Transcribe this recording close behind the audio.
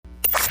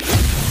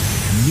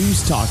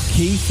NewsTalk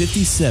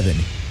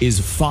K57 is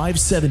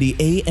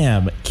 570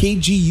 AM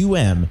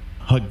KGUM,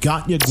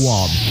 Hagåtña,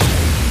 Guam.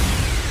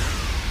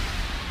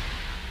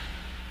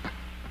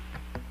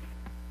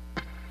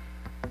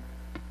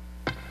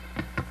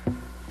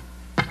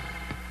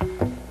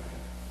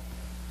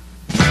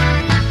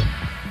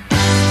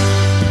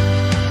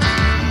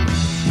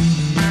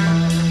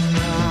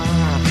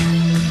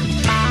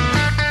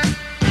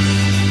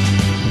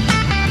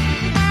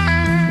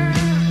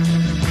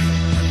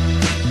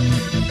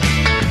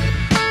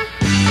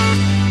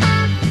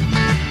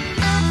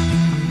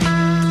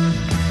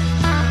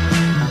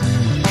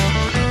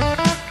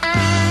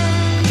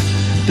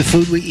 The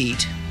food we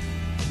eat,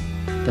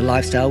 the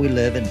lifestyle we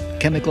live, and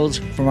chemicals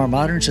from our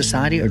modern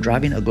society are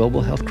driving a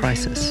global health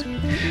crisis.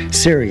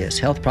 Serious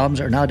health problems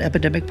are now at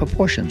epidemic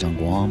proportions on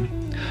Guam.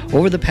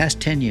 Over the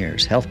past 10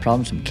 years, health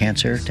problems from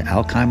cancer to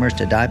Alzheimer's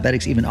to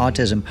diabetics, even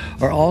autism,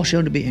 are all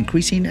shown to be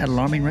increasing at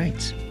alarming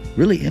rates,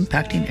 really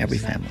impacting every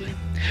family.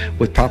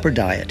 With proper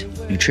diet,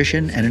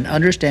 nutrition, and an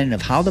understanding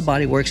of how the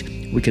body works,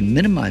 we can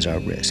minimize our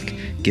risk,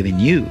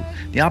 giving you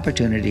the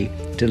opportunity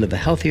to live a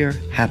healthier,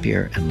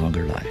 happier, and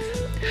longer life.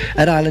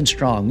 At Island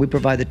Strong, we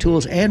provide the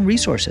tools and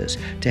resources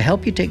to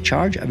help you take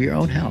charge of your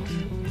own health.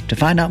 To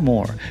find out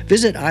more,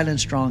 visit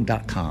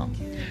islandstrong.com.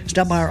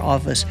 Stop by our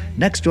office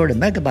next door to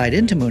Megabyte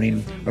in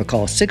Tamuning or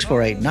call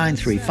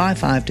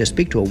 648-9355 to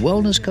speak to a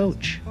wellness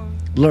coach.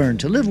 Learn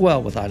to live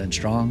well with Island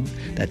Strong.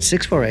 That's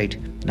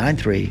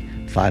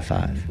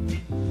 648-9355.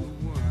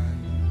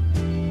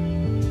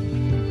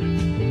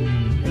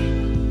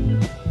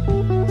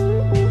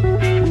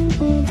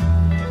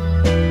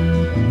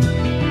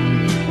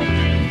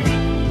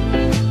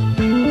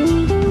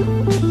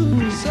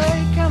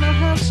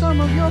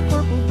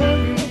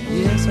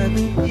 I've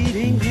been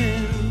eating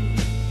him.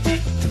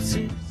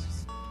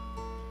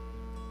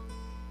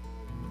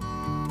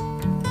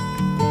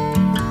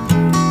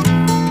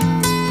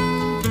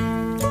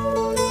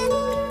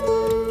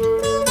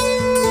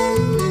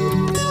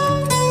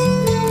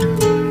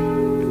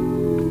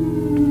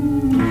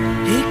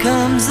 Here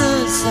comes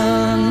the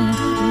sun,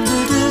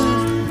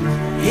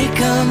 here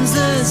comes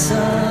the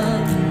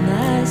sun, and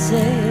I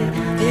say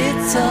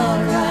it's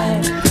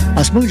alright.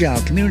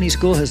 Asmujao Community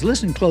School has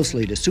listened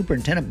closely to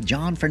Superintendent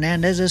John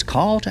Fernandez's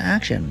call to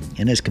action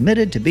and is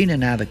committed to being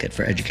an advocate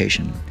for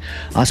education.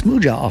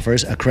 Asmujao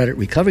offers a credit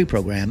recovery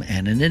program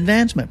and an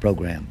advancement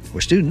program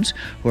where students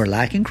who are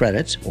lacking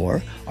credits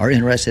or are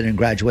interested in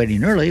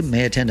graduating early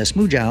may attend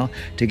Asmujao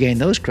to gain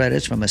those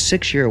credits from a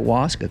 6-year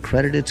WASC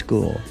accredited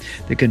school.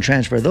 They can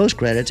transfer those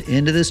credits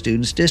into the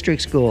student's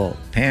district school.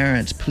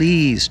 Parents,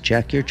 please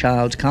check your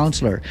child's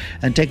counselor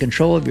and take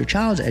control of your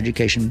child's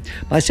education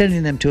by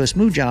sending them to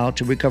Asmujao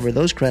to recover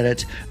those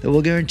credits that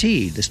will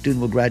guarantee the student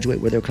will graduate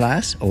with their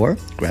class or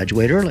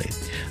graduate early.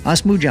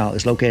 Asmujao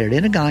is located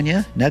in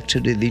Hagåtña, next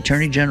to the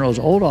Attorney General's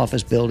old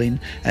office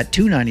building at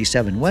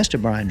 297 West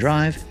O'Brien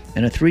Drive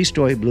in a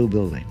 3-story blue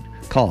building.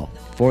 Call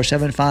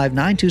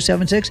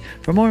 475-9276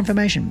 for more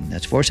information.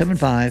 That's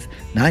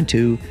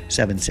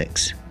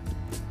 475-9276.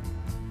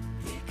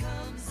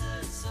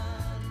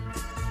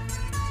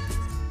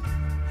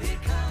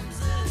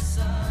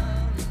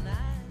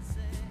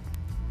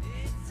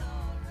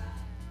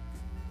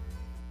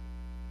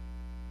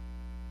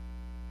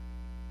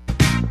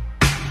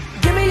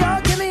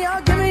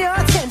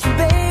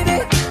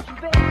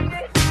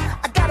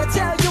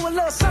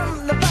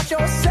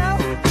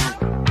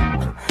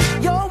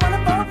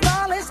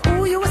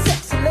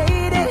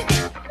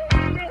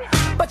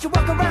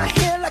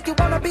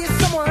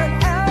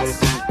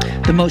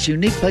 The most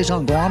unique place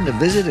on Guam to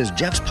visit is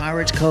Jeff's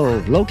Pirates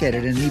Cove,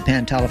 located in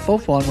Ipan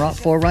Talafofo on Route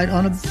 4 right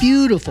on a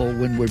beautiful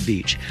windward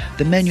beach.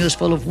 The menu is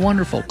full of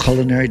wonderful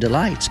culinary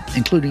delights,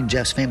 including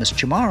Jeff's famous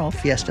Chamorro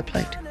Fiesta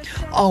Plate.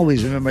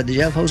 Always remember that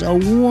Jeff hosts a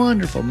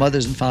wonderful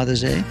Mother's and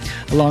Father's Day,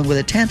 along with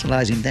a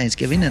tantalizing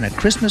Thanksgiving and a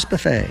Christmas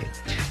buffet.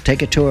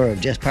 Take a tour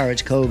of Jeff's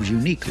Pirates Cove's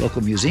unique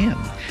local museum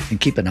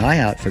and keep an eye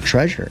out for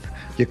treasure.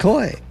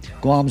 Yokoi,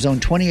 Guam's own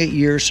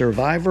 28-year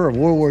survivor of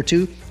World War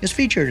II, is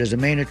featured as a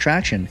main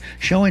attraction,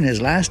 showing his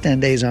last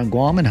 10 days on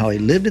Guam and how he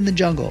lived in the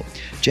jungle.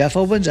 Jeff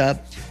opens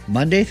up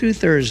Monday through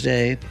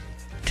Thursday,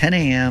 10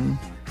 a.m.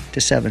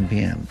 to 7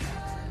 p.m.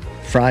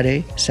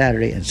 Friday,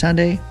 Saturday, and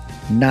Sunday,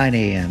 9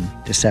 a.m.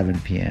 to 7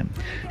 p.m.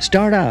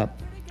 Start out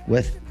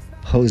with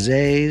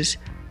Jose's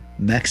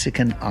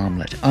Mexican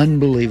omelet.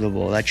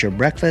 Unbelievable. That's your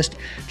breakfast.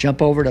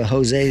 Jump over to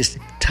Jose's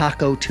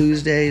Taco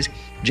Tuesdays.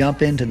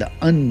 Jump into the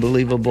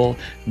unbelievable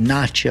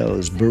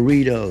nachos,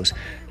 burritos,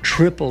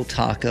 triple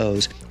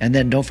tacos. And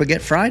then don't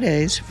forget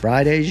Fridays.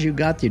 Fridays, you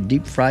got your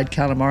deep fried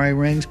calamari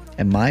rings.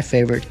 And my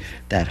favorite,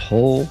 that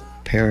whole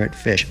parrot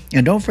fish.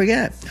 And don't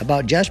forget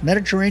about Jeff's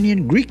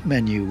Mediterranean Greek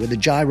menu with a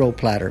gyro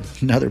platter,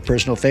 another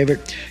personal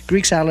favorite,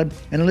 Greek salad,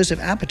 and a list of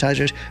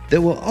appetizers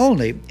that will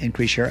only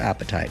increase your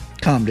appetite.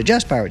 Come to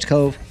Jeff's Pirates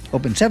Cove,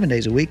 open 7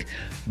 days a week,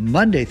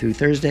 Monday through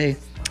Thursday,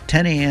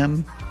 10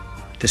 a.m.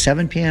 to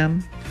 7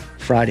 p.m.,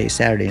 Friday,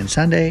 Saturday, and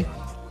Sunday,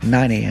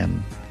 9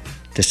 a.m.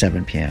 to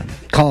 7 p.m.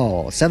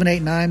 Call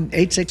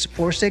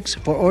 789-8646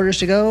 for orders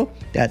to go.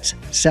 That's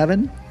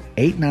 789-8646.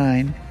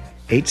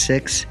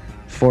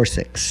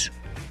 888-889-8646.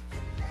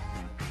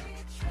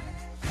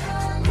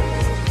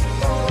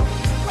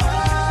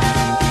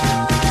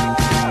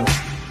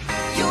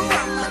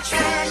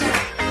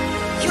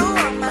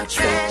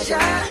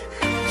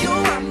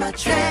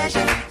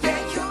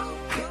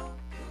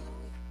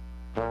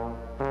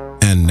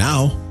 And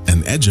now,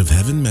 an Edge of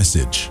Heaven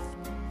message.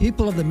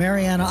 People of the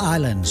Mariana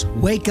Islands,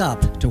 wake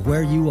up to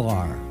where you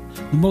are.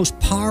 The most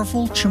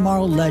powerful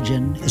Chamorro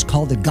legend is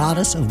called the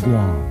Goddess of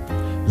Guam.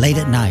 Late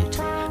at night,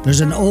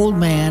 there's an old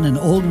man and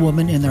old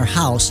woman in their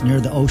house near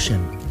the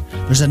ocean.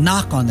 There's a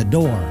knock on the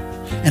door,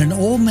 and an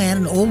old man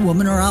and old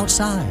woman are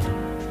outside.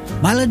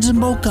 Milads and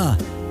Boca,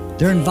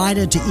 they're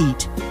invited to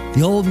eat.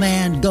 The old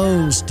man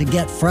goes to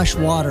get fresh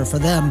water for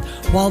them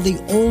while the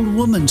old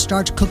woman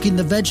starts cooking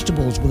the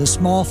vegetables with a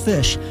small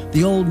fish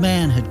the old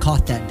man had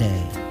caught that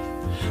day.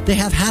 They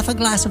have half a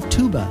glass of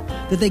tuba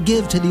that they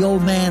give to the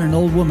old man and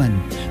old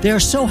woman. They are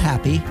so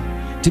happy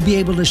to be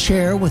able to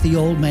share with the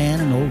old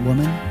man and old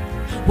woman.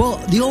 Well,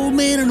 the old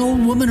man and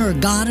old woman are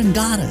God and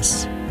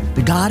Goddess.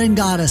 The God and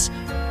Goddess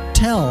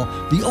tell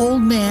the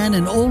old man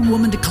and old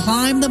woman to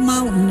climb the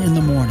mountain in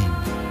the morning.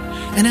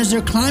 And as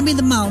they're climbing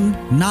the mountain,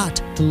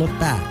 not to look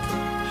back.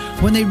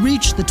 When they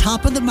reach the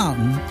top of the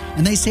mountain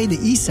and they say the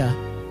Isa,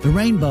 the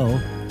rainbow,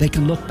 they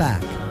can look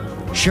back.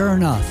 Sure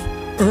enough,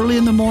 early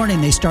in the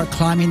morning they start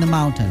climbing the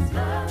mountain.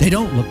 They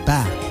don't look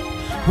back.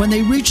 When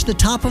they reach the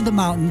top of the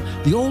mountain,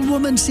 the old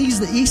woman sees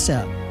the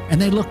Isa and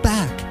they look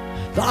back.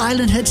 The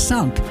island had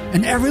sunk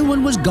and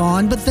everyone was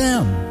gone but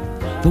them.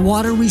 The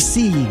water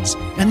recedes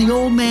and the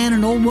old man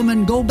and old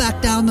woman go back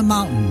down the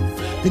mountain.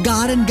 The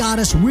God and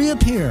Goddess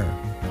reappear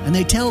and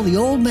they tell the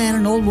old man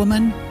and old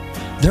woman,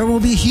 there will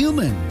be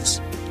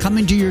humans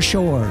coming to your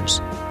shores.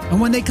 And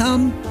when they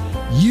come,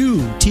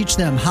 you teach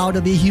them how to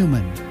be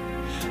human.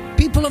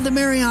 People of the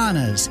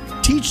Marianas,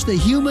 teach the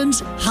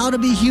humans how to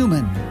be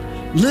human.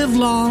 Live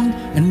long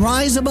and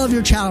rise above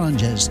your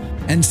challenges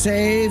and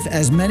save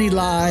as many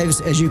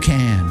lives as you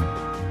can.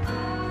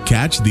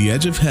 Catch The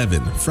Edge of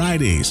Heaven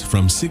Fridays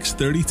from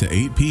 6:30 to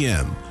 8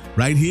 p.m.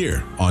 right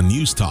here on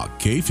NewsTalk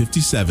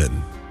K57.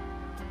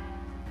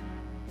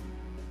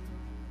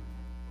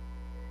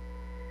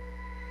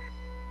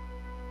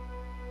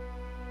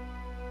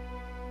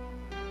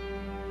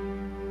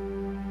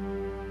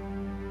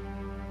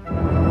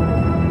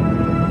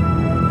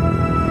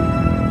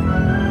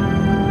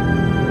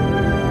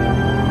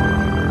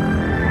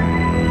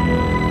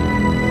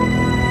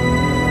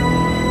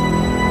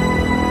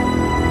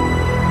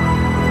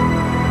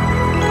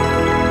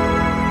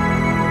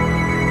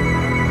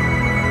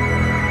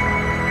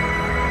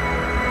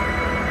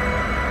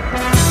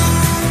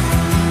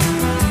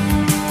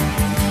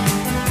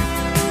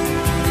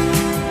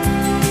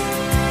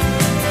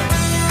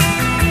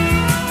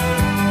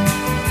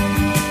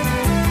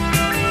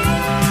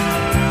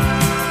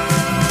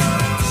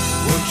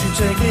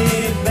 Take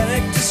me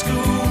back to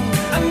school.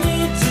 I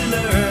need to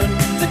learn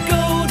the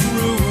golden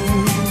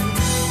rule.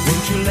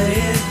 Won't you lay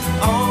it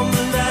on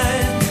the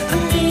line? I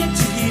need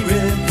to hear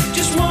it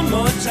just one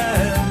more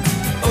time.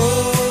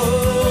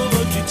 Oh,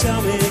 won't you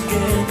tell me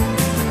again?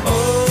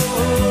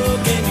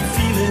 Oh, can you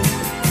feel it?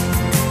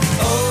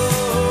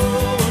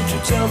 Oh, won't you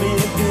tell me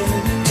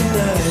again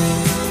tonight?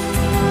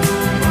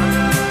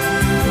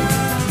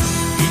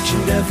 Each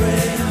and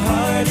every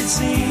heart, it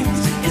seems,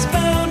 is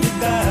bounded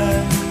by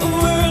a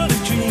world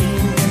of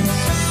dreams.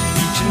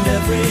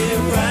 Every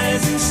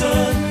rising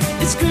sun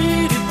is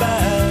greeted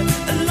by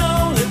a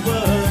lonely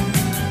one.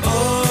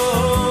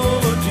 Oh,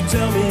 won't you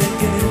tell me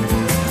again?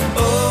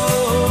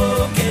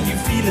 Oh, can you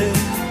feel it?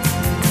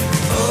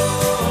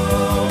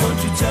 Oh, won't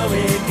you tell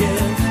me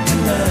again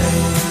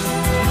tonight?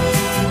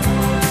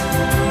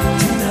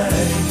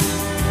 Tonight.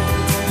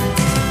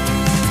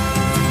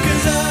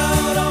 'Cause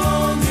out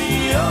on the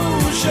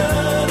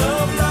ocean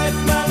of life,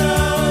 my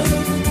love,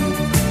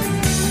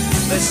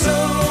 there's so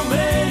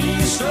many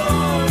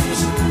storms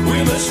we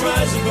must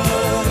rise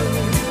above.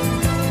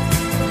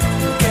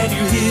 Can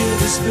you hear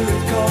the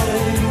spirit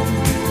calling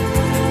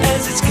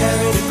as it's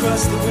carried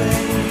across the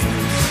waves?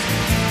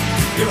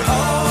 You're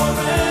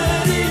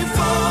already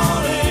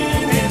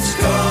falling, it's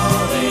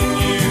calling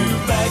you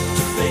back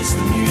to face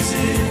the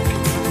music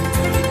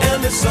and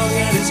the song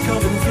that is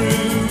coming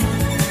through.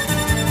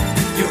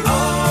 You're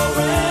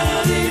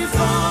already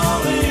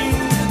falling,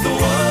 the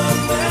one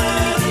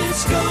that is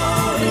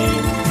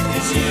calling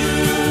is you.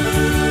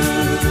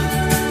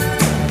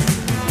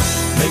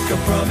 Make a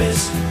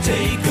promise,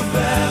 take a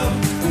vow,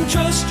 and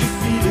trust your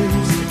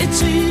feelings, it's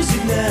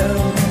easy now.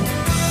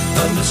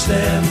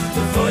 Understand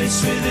the voice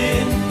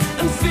within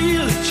and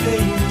feel a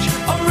change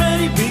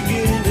already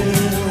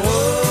beginning.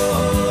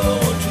 Oh,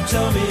 won't you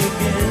tell me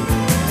again?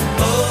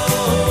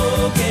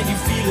 Oh, can you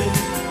feel it?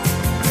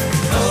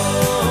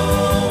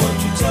 Oh, won't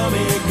you tell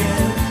me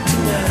again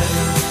tonight?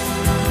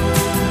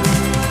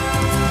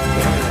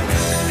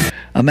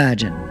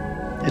 Imagine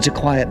it's a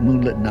quiet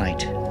moonlit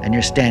night and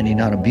you're standing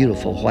on a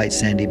beautiful white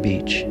sandy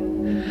beach.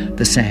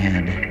 The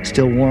sand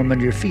still warm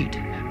under your feet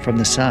from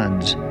the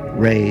sun's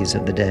rays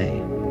of the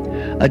day.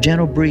 A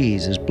gentle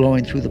breeze is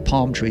blowing through the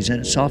palm trees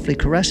and it softly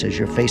caresses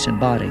your face and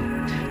body.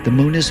 The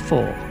moon is full,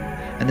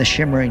 and the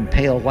shimmering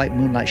pale white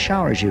moonlight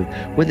showers you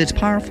with its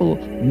powerful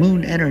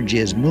moon energy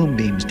as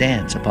moonbeams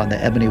dance upon the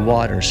ebony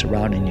water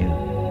surrounding you.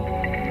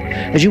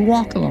 As you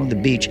walk along the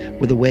beach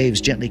with the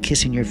waves gently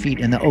kissing your feet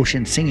and the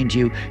ocean singing to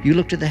you, you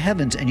look to the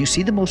heavens and you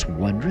see the most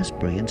wondrous,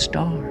 brilliant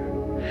star.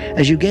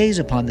 As you gaze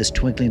upon this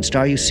twinkling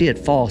star, you see it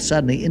fall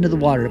suddenly into the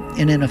water,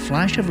 and in a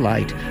flash of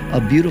light, a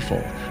beautiful,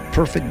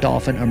 perfect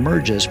dolphin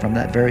emerges from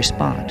that very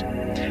spot.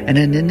 And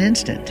in an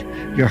instant,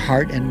 your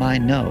heart and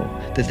mind know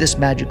that this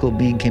magical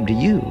being came to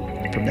you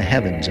from the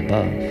heavens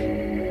above.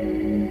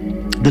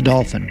 The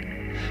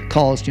dolphin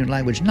calls to you in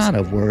language not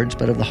of words,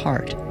 but of the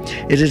heart.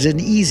 It is an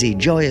easy,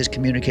 joyous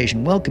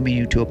communication welcoming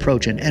you to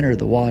approach and enter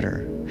the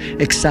water.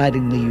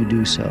 Excitingly you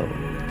do so,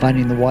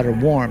 finding the water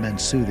warm and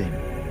soothing.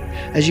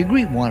 As you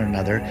greet one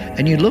another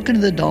and you look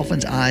into the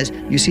dolphin's eyes,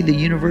 you see the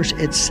universe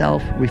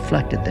itself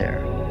reflected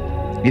there.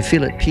 You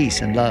feel at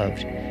peace and loved.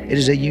 It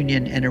is a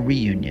union and a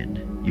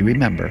reunion. You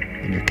remember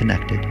and you're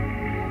connected.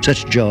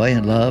 Such joy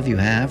and love you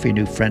have for your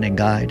new friend and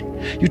guide.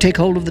 You take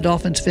hold of the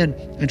dolphin's fin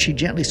and she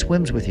gently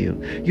swims with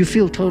you. You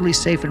feel totally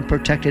safe and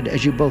protected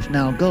as you both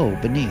now go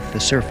beneath the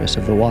surface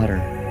of the water.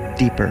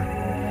 Deeper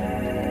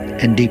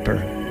and deeper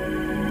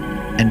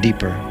and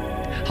deeper.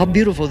 How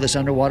beautiful this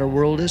underwater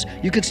world is.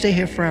 You could stay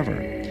here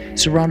forever,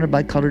 surrounded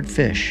by colored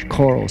fish,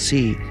 coral,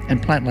 sea,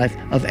 and plant life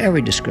of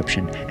every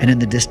description. And in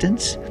the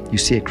distance, you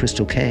see a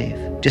crystal cave,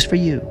 just for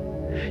you.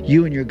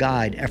 You and your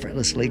guide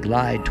effortlessly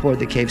glide toward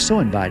the cave, so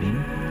inviting.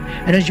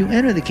 And as you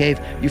enter the cave,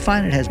 you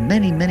find it has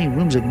many, many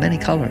rooms of many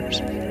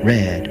colors.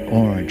 Red,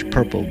 orange,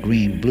 purple,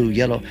 green, blue,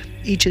 yellow.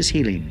 Each is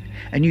healing,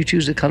 and you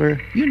choose the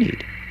color you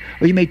need.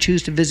 Or you may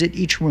choose to visit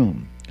each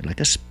room, like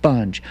a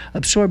sponge,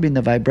 absorbing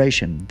the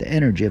vibration, the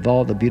energy of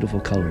all the beautiful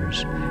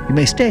colors. You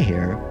may stay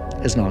here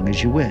as long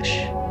as you wish.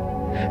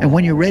 And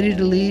when you're ready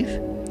to leave,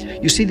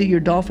 you see that your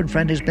dolphin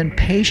friend has been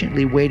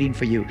patiently waiting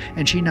for you,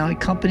 and she now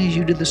accompanies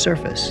you to the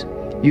surface.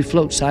 You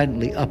float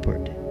silently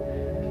upward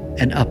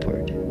and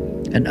upward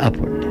and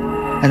upward,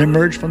 and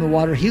emerge from the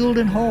water healed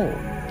and whole.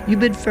 You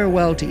bid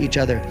farewell to each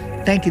other,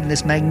 thanking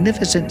this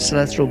magnificent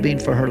celestial being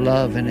for her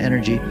love and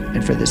energy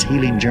and for this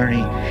healing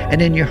journey.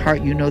 And in your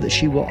heart, you know that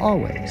she will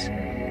always,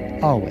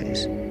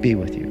 always be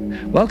with you.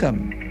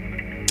 Welcome.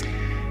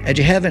 Edge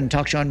of Heaven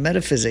talks on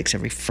metaphysics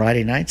every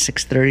Friday night,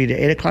 6:30 to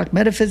 8 o'clock.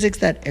 Metaphysics,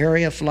 that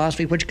area of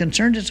philosophy which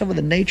concerns itself with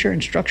the nature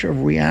and structure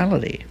of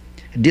reality.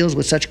 It deals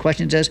with such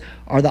questions as,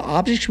 are the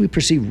objects we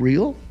perceive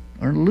real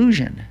or an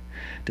illusion?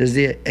 Does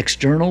the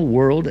external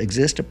world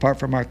exist apart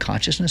from our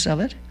consciousness of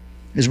it?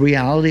 Is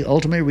reality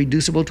ultimately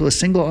reducible to a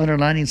single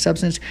underlying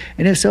substance?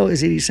 And if so,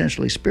 is it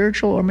essentially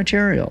spiritual or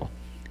material?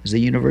 Is the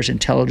universe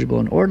intelligible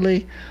and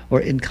orderly,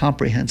 or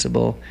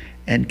incomprehensible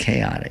and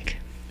chaotic?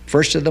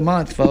 First of the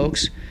month,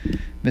 folks.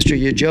 Mr.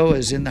 Yajo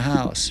is in the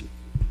house.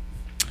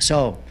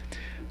 So,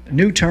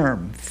 new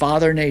term,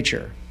 Father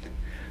Nature.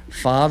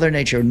 Father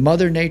Nature.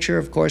 Mother Nature,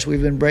 of course,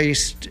 we've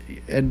embraced,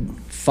 and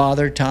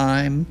Father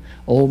Time,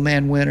 Old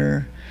Man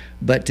Winter.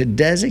 But to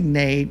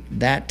designate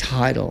that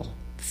title,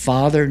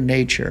 Father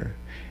Nature,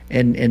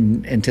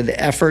 and to the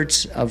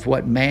efforts of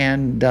what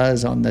man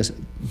does on this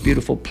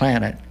beautiful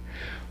planet,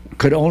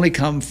 could only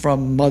come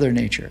from Mother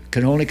Nature,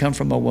 could only come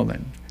from a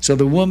woman. So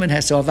the woman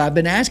has, so if I've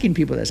been asking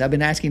people this, I've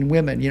been asking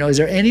women, is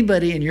there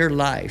anybody in your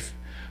life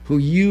who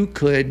you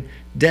could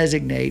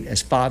designate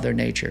as Father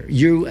Nature,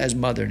 you as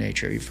Mother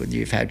Nature? If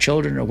you've had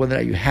children or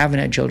whether you haven't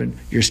had children,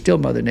 you're still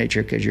Mother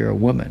Nature because you're a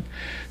woman.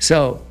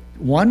 So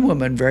one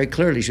woman, very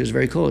clearly, she was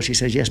very cool. She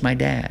says, yes, my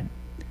dad.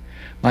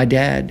 My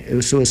dad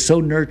was so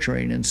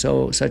nurturing and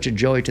such a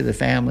joy to the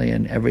family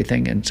and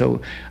everything, and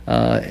so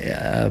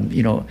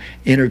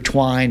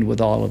intertwined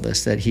with all of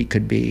us that he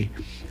could be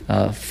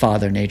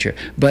Father Nature.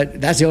 But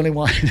that's the only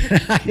one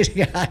I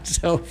got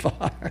so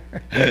far.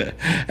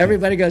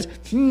 Everybody goes,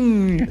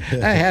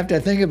 I have to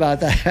think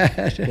about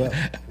that. Well,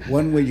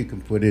 one way you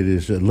can put it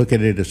is look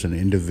at it as an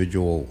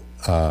individual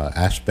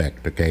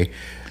aspect, okay?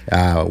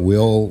 We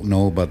all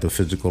know about the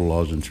physical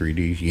laws in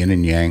 3D, yin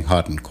and yang,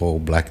 hot and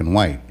cold, black and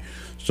white.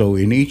 So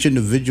in each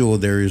individual,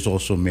 there is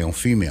also male,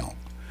 female.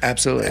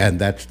 Absolutely. And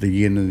that's the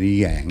yin and the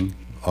yang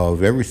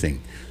of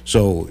everything.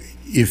 So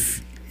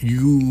if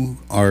you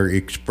are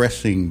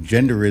expressing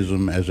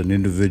genderism as an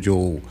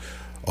individual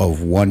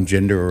of one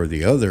gender or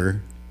the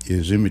other,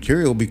 is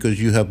immaterial because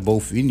you have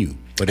both in you.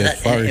 But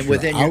as far as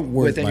your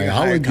outward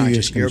biology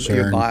is concerned,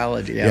 your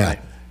biology, right.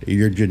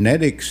 Your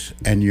genetics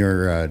and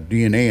your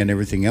DNA and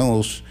everything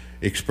else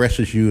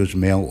expresses you as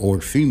male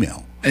or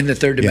female. In the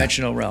third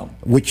dimensional realm.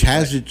 Which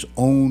has its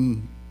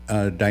own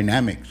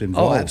dynamics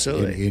involved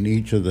in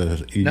each of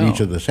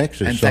the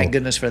sexes. And thank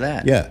goodness for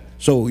that. Yeah.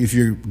 So if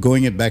you're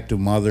going it back to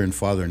Mother and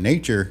Father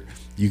Nature,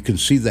 you can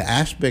see the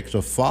aspects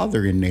of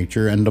Father in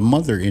nature and the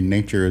Mother in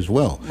nature as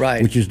well.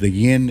 Right. Which is the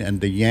yin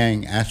and the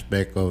yang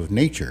aspect of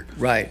nature.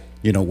 Right.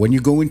 When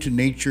you go into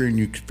nature and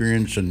you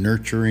experience a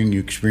nurturing,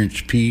 you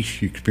experience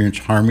peace, you experience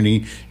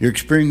harmony, you're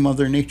experiencing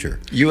Mother Nature.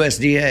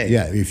 USDA.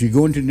 Yeah. If you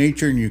go into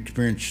nature and you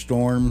experience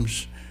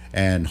storms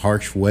and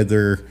harsh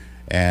weather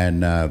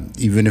And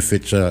even if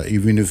it's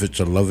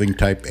a loving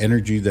type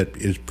energy that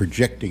is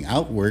projecting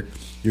outward,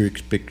 you're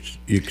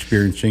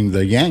experiencing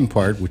the yang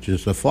part, which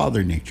is the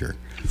father nature.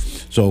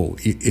 So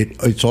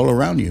it's all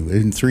around you.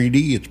 In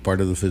 3D, it's part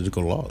of the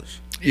physical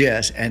laws.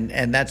 Yes, and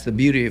that's the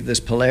beauty of this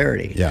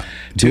polarity. Yeah,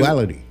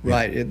 duality.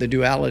 Right, the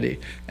duality.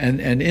 And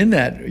in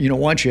that,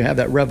 once you have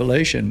that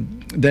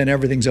revelation, then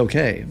everything's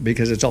okay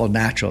because it's all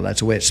natural. That's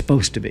the way it's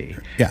supposed to be.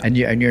 Yeah. And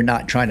you're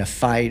not trying to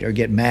fight or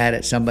get mad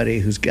at somebody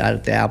who's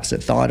got the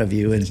opposite thought of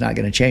you and is not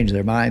going to change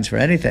their minds for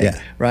anything. Yeah.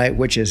 Right,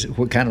 which is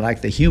kind of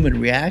like the human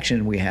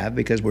reaction we have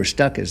because we're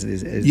stuck as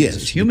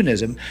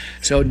humanism.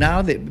 So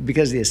now that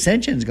because the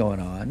ascension's going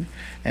on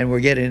and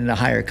we're getting into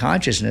higher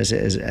consciousness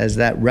as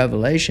that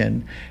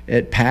revelation,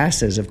 it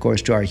passes, of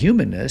course, to our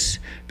humanness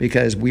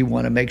because we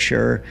want to make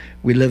sure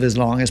we live as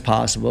long as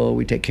possible,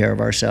 we take care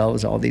of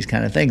ourselves, all these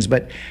kind of things.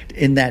 But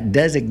in that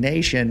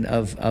designation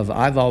of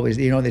I've always,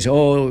 they say,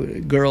 oh,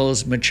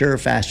 girls mature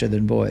faster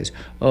than boys.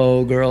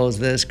 Oh, girls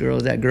this,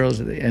 girls that, girls.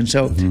 And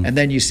so, and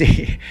then you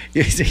see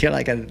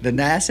like the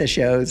NASA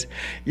shows,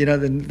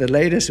 the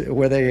latest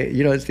where they,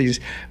 it's these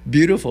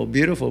beautiful,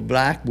 beautiful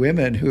black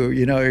women who,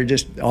 are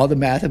just all the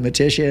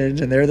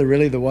mathematicians and they're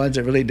really the ones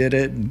that really did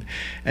it.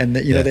 And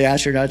the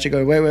astronauts are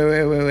going,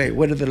 wait,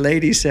 what do the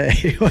ladies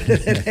say? What do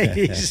the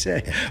ladies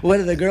say? What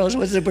do the girls?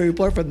 What's the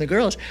report from the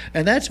girls?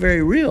 And that's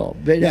very real.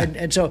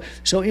 And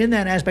so in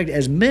that aspect,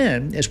 as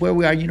men, is where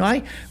we are.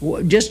 I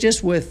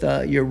just with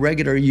your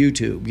regular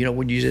YouTube.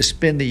 When you just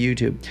spin the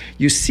YouTube,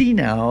 you see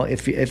now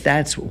if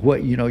that's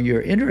what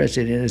you're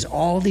interested in is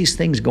all these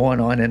things going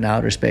on in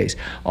outer space,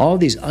 all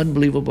these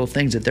unbelievable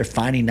things that they're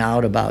finding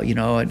out about.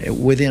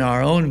 And within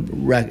our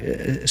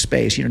own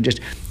space. Just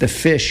the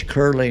fish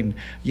curling.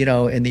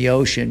 In the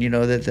ocean.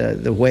 That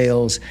the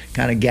whales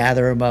kind of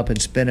gather them up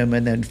and spin them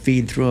and then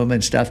feed through them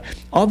and stuff.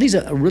 All these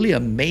are really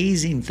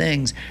amazing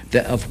things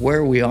of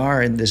where we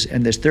are in this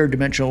third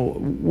dimensional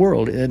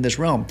world, in this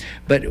realm.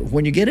 But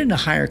when you get into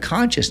higher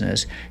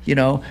consciousness,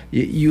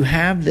 you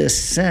have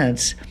this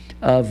sense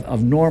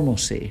of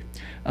normalcy.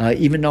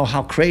 Even though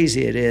how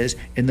crazy it is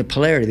in the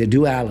polarity, the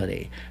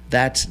duality,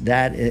 that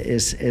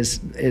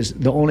is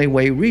the only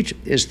way we reach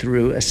is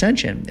through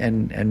ascension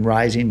and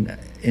rising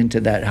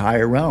into that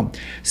higher realm.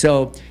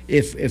 So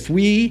if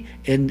we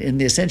in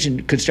the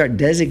ascension could start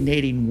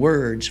designating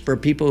words for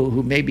people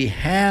who maybe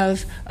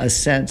have a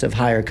sense of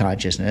higher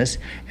consciousness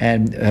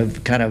and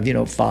have kind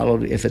of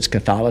followed, if it's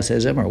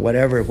Catholicism or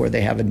whatever, where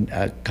they have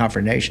a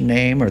confirmation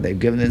name or they've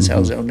given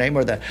themselves their own name,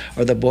 or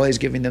the boys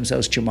giving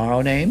themselves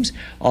tomorrow names,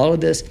 all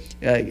of this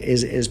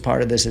is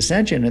part of this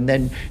ascension. And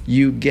then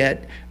you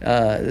get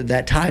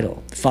that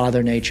title,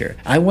 Father Nature.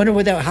 I wonder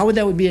how would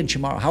that be in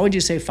tomorrow? How would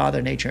you say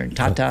Father Nature in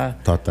Tata?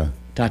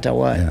 Tata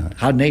what? Yeah.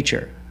 How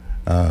nature?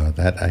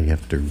 That I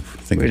have to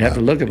think We'd about. have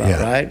to look about,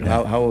 Yeah, right?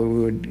 yeah. How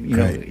we would,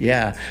 Right.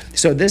 yeah.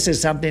 So this is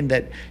something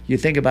that you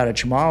think about a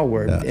Chamorro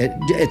word. Yeah.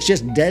 It's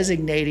just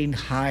designating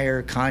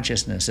higher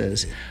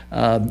consciousnesses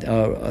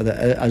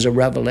as a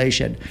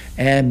revelation.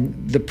 And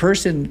the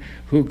person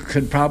who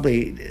could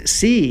probably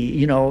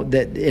see,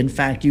 that in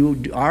fact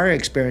you are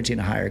experiencing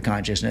a higher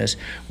consciousness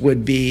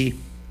would be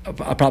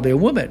probably a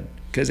woman.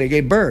 Because they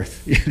gave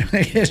birth,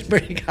 it's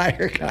pretty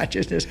higher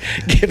consciousness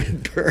giving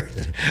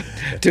birth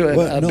to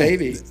a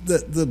baby.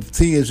 The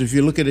thing is, if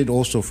you look at it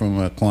also from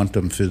a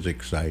quantum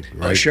physics side,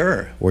 right? Oh,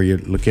 sure. Where you're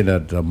looking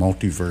at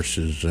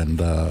multiverses and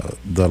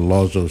the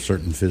laws of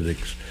certain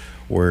physics,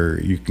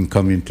 where you can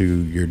come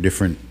into your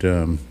different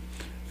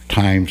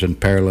times and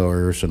parallel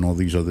Earths and all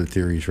these other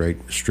theories, right?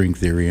 String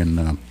theory and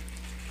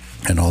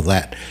all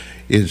that,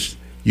 is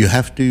you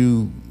have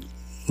to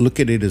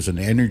look at it as an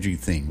energy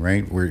thing,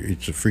 right? Where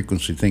it's a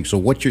frequency thing. So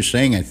what you're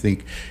saying, I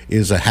think,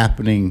 is a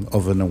happening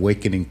of an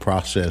awakening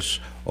process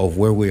of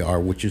where we are,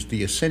 which is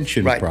the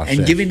ascension process.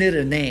 And giving it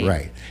a name.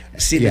 Right.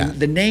 See,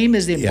 the name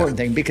is the important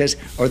thing, because,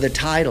 or the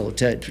title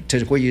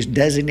to where you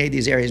designate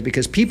these areas,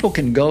 because people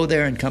can go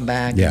there and come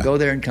back, and go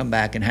there and come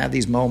back, and have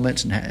these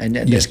moments and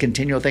this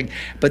continual thing.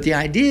 But the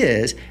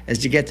idea is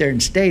to get there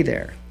and stay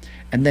there.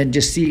 And then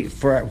just see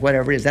for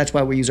whatever it is. That's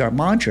why we use our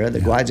mantra, the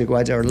Guides,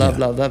 or love,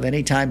 love, love,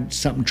 anytime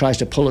something tries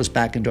to pull us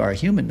back into our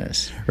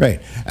humanness. Right.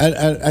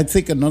 I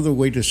think another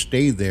way to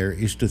stay there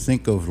is to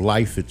think of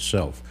life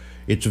itself.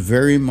 It's a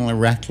very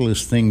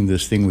miraculous thing,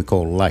 this thing we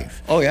call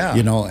life. Oh, yeah.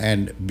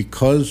 And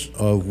because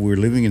of we're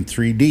living in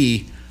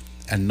 3D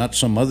and not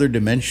some other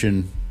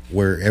dimension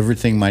where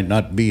everything might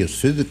not be as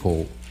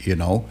physical,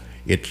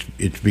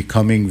 it's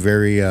becoming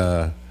very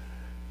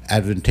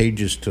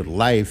advantageous to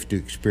life to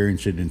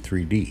experience it in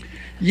 3D.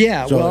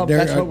 Yeah, so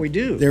that's what we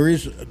do. There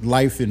is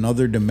life in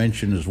other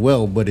dimensions as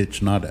well, but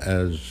it's not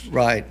as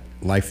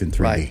life in 3D.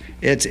 Right.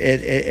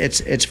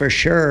 It's for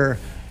sure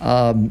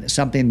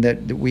something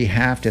that we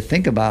have to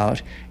think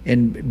about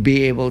and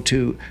be able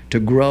to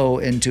grow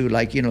into,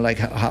 like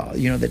how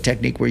the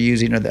technique we're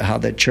using, or how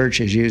the church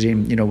is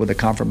using, with a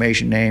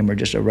confirmation name or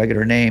just a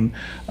regular name,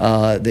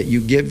 that you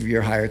give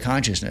your higher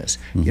consciousness.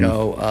 Whether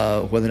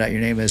or not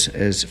your name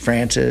is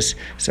Francis,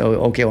 so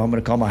okay, well, I'm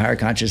going to call my higher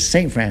consciousness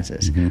Saint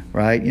Francis,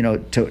 right?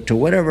 To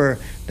whatever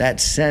that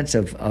sense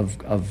of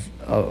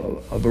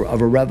of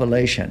a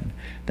revelation.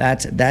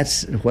 That's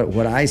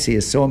what I see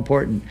is so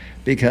important,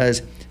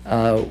 because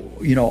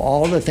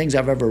all the things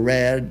I've ever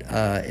read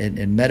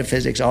in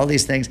metaphysics, all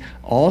these things,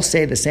 all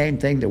say the same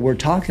thing that we're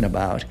talking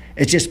about.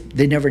 It's just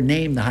they never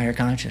name the higher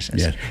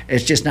consciousness. Yes.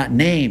 It's just not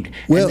named.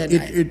 Well,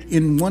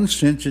 in one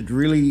sense, it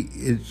really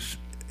is.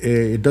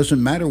 It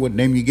doesn't matter what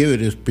name you give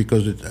it, is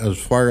because as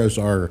far as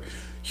our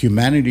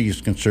humanity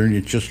is concerned,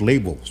 it's just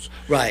labels.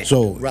 Right.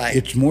 So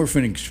it's more of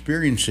an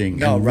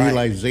experiencing and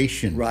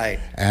realization. Right.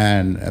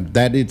 And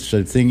that it's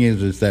the thing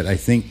is that I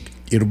think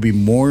it'll be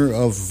more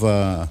of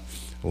a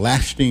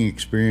lasting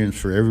experience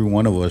for every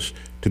one of us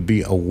to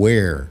be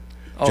aware.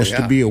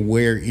 To be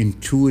aware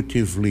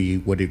intuitively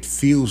what it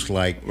feels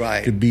like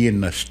to be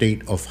in a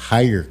state of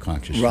higher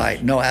consciousness.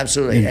 Right. No,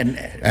 absolutely.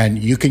 And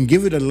you can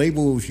give it a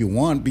label if you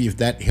want, but if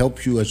that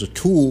helps you as a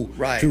tool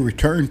to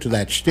return to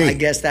that state. I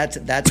guess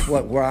that's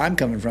where I'm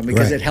coming from,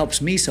 because it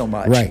helps me so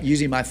much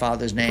using my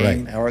father's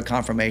name or a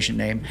confirmation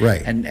name.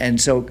 Right. And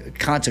so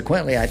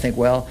consequently, I think,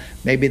 well,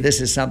 maybe this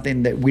is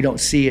something that we don't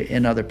see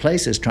in other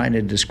places, trying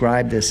to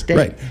describe this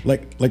state.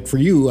 Right. Like for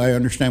you, I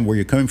understand where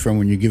you're coming from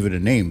when you give it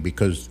a name,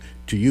 because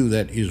to you,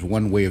 that is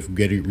one way of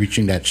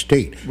reaching that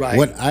state. Right.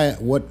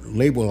 What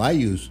label I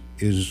use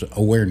is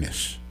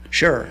awareness.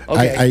 Sure.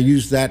 Okay. I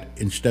use that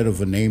instead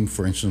of a name,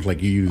 for instance,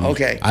 like you use.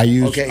 Okay. I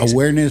use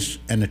awareness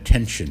and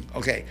attention.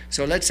 Okay.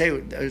 So let's say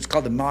it's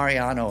called the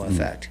Mariano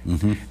effect.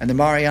 Mm-hmm. And the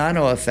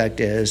Mariano effect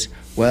is,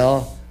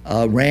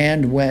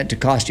 Rand went to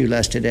Cost You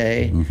Less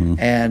today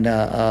and,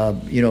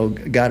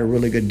 got a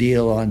really good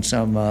deal on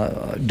some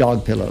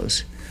dog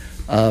pillows.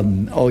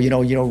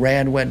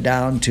 Rand went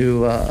down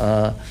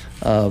to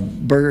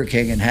Burger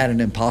King and had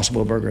an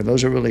Impossible Burger.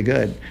 Those are really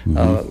good.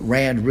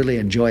 Rand really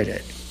enjoyed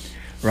it,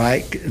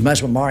 right? And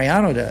that's what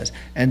Mariano does.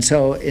 And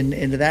so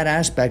into that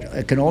aspect,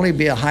 it can only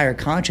be a higher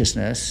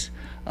consciousness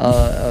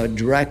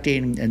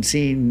directing and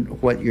seeing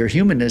what your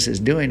humanness is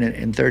doing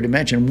in third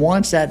dimension.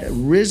 Once that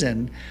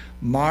risen,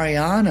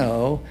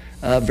 Mariano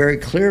very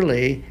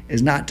clearly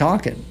is not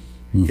talking.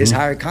 His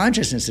higher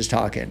consciousness is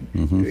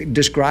talking,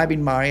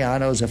 describing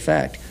Mariano's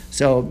effect.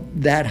 So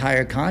that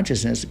higher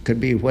consciousness could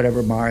be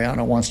whatever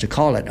Mariano wants to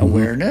call it,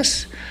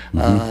 awareness,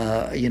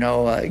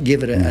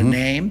 give it a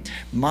name.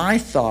 My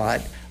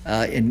thought,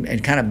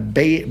 in kind of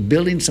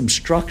building some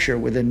structure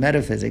within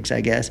metaphysics, I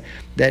guess,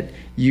 that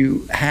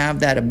you have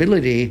that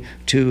ability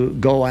to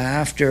go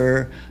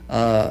after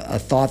a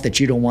thought that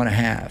you don't want to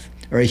have,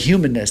 or a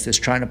humanness that's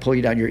trying to pull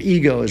you down. Your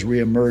ego is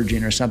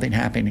reemerging or something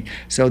happening.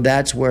 So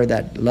that's where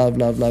that love,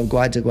 love, love,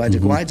 guaidza, guaidza,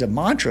 guaidza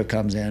mantra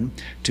comes in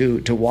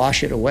to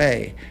wash it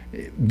away.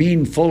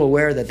 Being full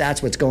aware that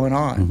that's what's going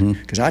on.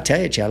 Because I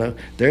tell you, Cello,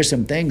 there's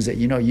some things that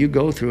you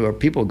go through or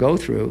people go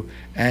through,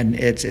 and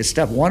it's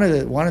stuff. One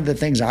of the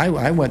things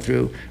I went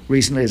through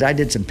recently is I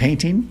did some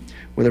painting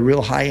with a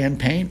real high-end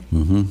paint.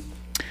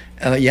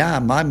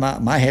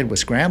 My head was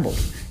scrambled.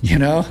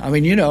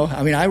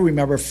 I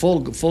remember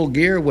full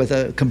gear with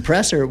a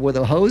compressor with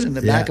a hose in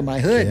the back of my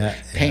hood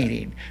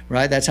painting,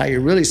 right? That's how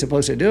you're really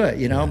supposed to do it,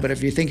 But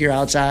if you think you're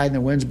outside and the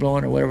wind's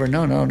blowing or whatever,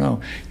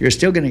 no. You're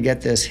still going to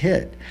get this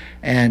hit.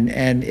 And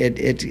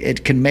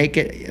it can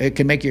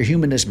make your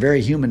humanness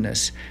very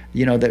humanness,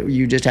 that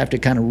you just have to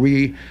kind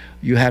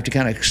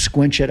of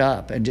squinch it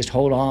up and just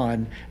hold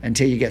on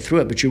until you get through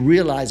it, but you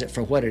realize it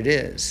for what it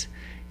is.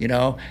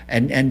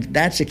 And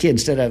that's the key.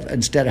 Instead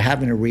of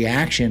having a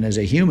reaction as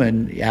a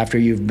human after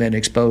you've been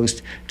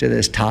exposed to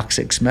this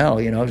toxic smell,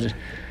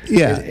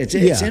 it's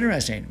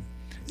interesting.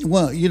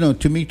 Well,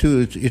 to me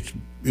too,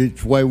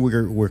 it's why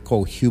we're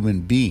called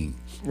human being,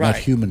 not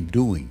human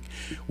doing.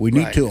 We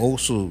need to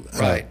also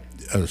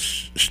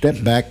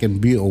step back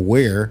and be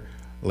aware,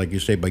 like you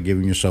say, by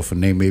giving yourself a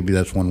name. Maybe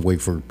that's one way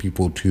for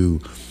people to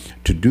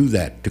do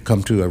that, to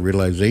come to a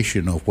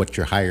realization of what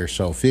your higher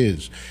self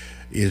is.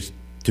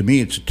 To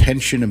me, it's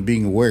attention and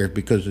being aware,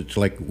 because it's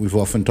like we've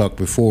often talked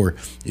before,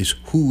 is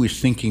who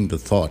is thinking the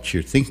thoughts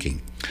you're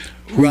thinking?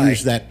 Who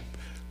is that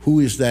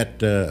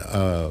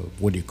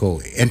what do you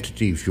call it,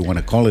 entity, if you want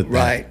to call it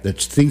that,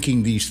 that's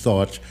thinking these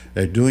thoughts,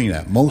 they're doing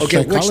that. Most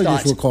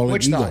psychologists will call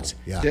it ego. Thoughts?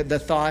 The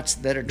thoughts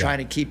that are trying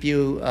to keep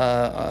you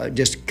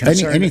just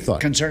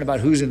concerned about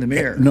who's in the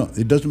mirror. No,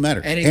 it doesn't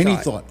matter. Any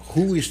thought.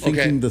 Who is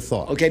thinking the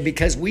thought? Okay,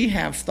 because we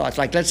have thoughts.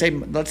 Like let's say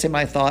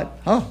my thought,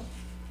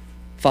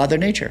 Father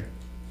Nature.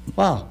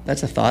 Wow,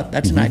 that's a thought.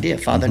 That's an idea,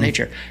 Father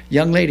Nature.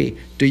 Young lady,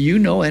 do you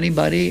know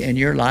anybody in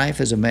your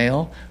life as a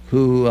male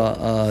who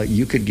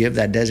you could give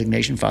that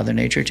designation, Father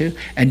Nature, to?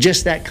 And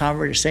just that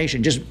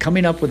conversation, just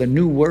coming up with a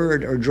new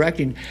word or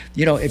directing,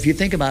 if you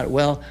think about it,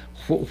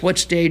 what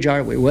stage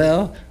are we?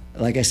 Well,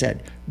 like I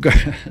said,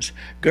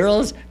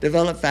 girls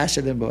develop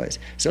faster than boys.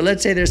 So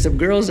let's say there's some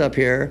girls up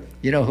here,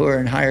 who are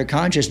in higher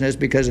consciousness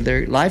because of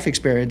their life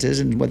experiences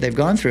and what they've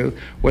gone through,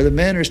 where the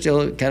men are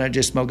still kind of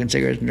just smoking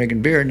cigarettes and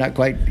drinking beer and not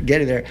quite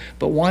getting there.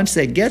 But once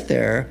they get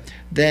there,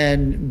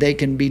 then they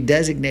can be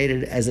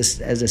designated as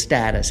a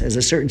status, as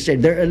a certain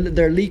state.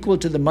 They're equal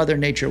to the Mother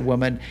Nature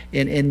woman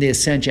in the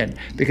ascension,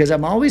 because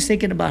I'm always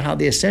thinking about how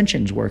the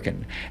ascension's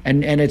working,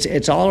 and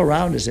it's all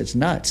around us. It's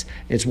nuts.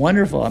 It's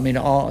wonderful. I mean,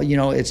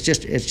 it's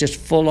just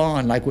full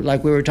on, like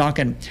we were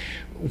talking.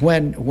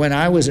 When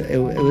it was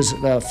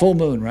full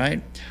moon,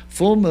 right?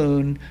 Full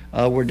moon.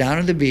 We're down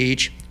at the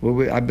beach.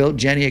 I built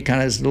Jenny a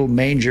kind of this little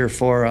manger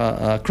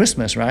for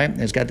Christmas, right?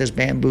 It's got this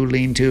bamboo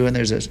lean-to, and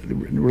there's a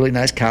really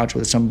nice couch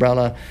with this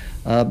umbrella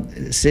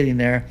sitting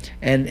there,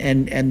 and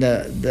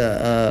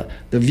the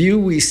view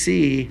we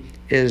see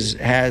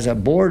has a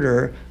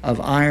border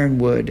of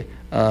ironwood.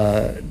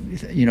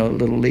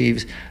 Little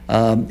leaves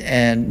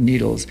and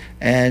needles,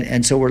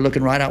 and so we're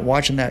looking right out,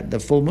 watching the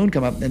full moon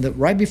come up. And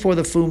right before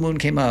the full moon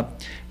came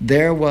up,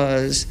 there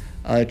was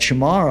a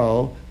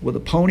Chamorro with a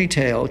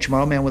ponytail,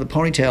 Chamorro man with a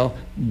ponytail,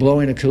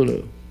 blowing a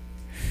kulu.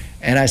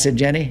 And I said,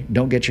 Jenny,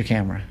 don't get your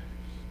camera.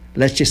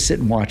 Let's just sit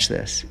and watch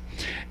this.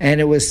 And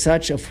it was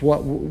such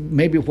what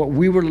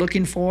we were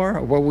looking for,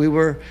 or what we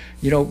were,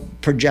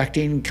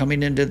 projecting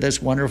coming into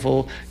this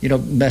wonderful,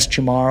 Mes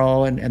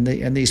Chamorro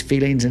and these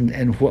feelings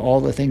and all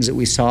the things that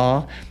we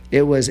saw.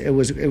 It was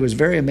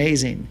very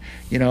amazing,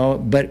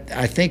 But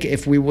I think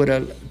if we would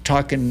have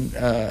talking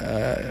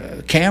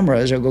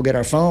cameras or go get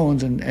our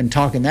phones and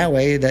talking that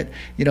way, that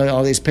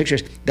all these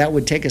pictures, that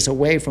would take us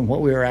away from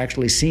what we were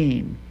actually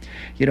seeing,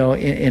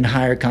 in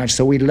higher consciousness.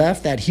 So we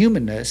left that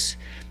humanness.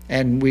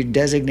 And we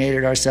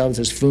designated ourselves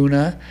as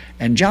Funa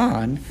and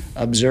John,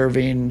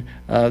 observing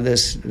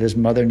this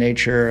Mother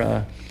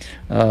Nature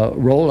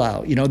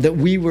rollout, that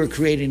we were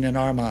creating in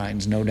our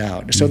minds, no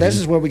doubt. So this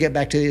is where we get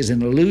back to, is it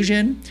an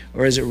illusion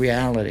or is it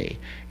reality?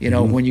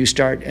 When you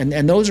start,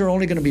 and those are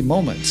only going to be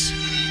moments,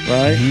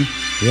 right?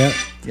 Yeah.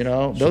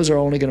 Those are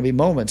only going to be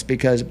moments,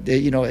 because,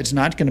 it's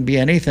not going to be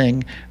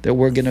anything that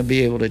we're going to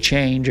be able to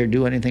change or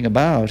do anything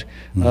about,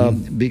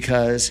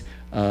 because,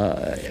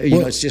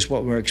 it's just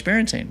what we're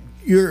experiencing.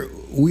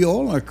 We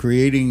all are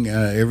creating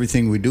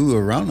everything we do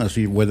around us,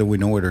 whether we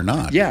know it or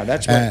not. Yeah,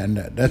 that's right. And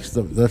that's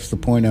the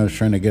point I was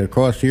trying to get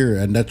across here,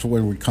 and that's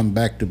where we come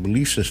back to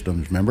belief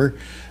systems. Remember,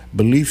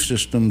 belief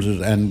systems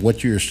and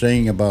what you're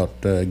saying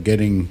about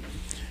getting.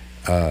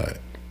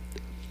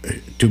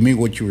 To me,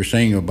 what you were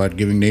saying about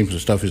giving names and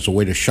stuff is a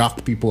way to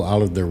shock people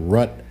out of their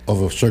rut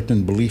of a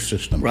certain belief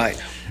system.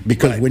 Right.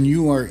 Because when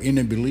you are in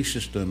a belief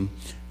system,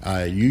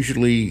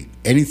 usually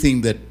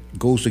anything that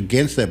goes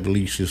against that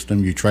belief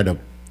system, you try to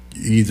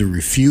either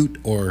refute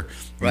or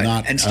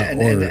not.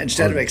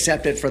 Instead of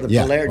accept it for the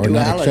polar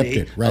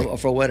duality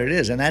for what it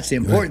is. And that's the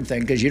important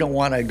thing, because you don't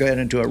want to get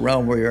into a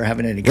realm where you're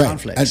having any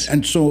conflicts.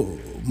 And so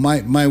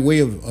my way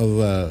of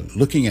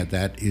looking at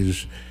that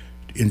is,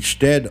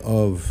 instead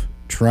of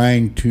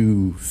trying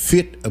to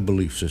fit a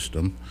belief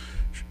system,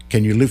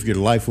 can you live your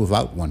life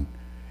without one?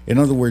 In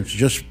other words,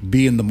 just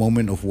be in the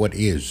moment of what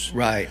is.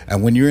 Right.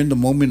 And when you're in the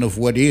moment of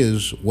what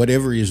is,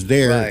 whatever is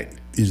there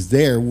is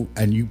there,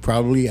 and you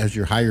probably, as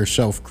your higher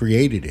self,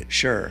 created it.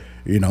 Sure.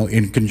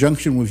 In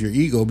conjunction with your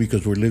ego,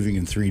 because we're living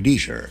in 3D.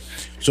 Sure.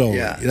 So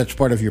that's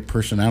part of your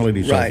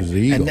personality self, is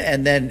the ego.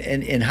 And then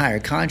in higher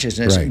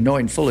consciousness,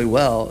 knowing fully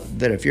well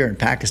that if you're in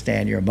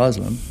Pakistan, you're a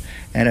Muslim.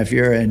 And if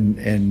you're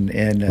in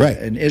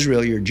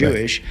Israel, you're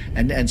Jewish,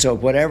 and so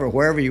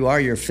wherever you are,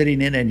 you're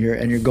fitting in, and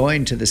you're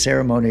going to the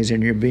ceremonies,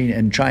 and you're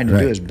trying to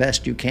do as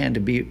best you can to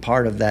be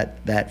part of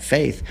that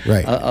faith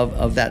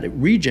of that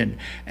region,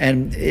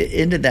 and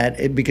into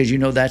that, because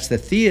that's the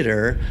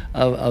theater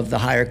of the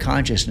higher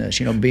consciousness,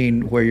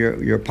 being where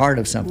you're part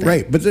of something.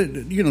 Right, but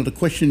the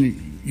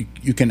question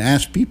you can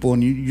ask people,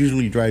 and it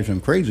usually drives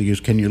them crazy, is,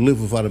 can you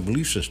live without a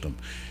belief system?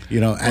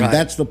 And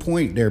that's the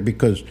point there,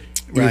 because.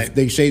 If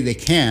they say they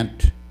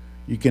can't,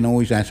 you can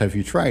always ask, have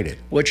you tried it?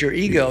 What's your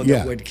ego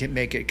that would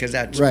make it, because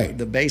that's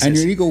the basis. And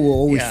your ego will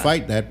always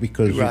fight that,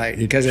 because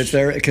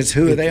because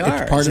who they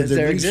are. It's part of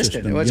their belief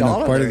existence. system. It's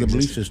all part of the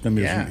belief system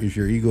is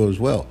your ego as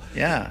well.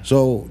 Yeah.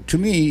 So to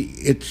me,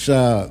 it's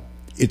a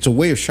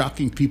way of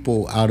shocking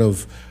people out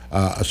of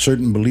a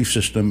certain belief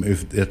system,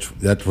 if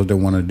that's what they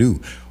want to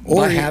do.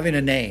 Or by having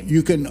a name.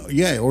 You can,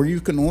 or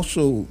you can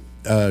also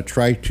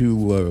try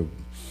to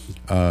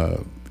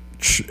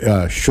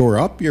shore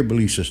up your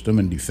belief system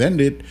and defend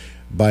it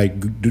by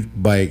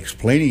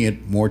explaining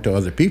it more to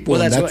other people.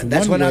 Well,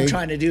 that's what I'm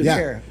trying to do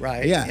here,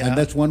 right? Yeah, and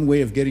that's one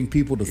way of getting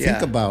people to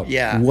think about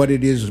what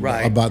it is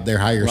about their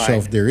higher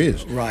self there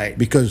is. Right.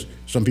 Because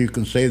some people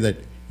can say that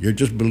you're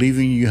just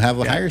believing you have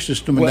a higher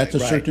system, and that's a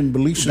certain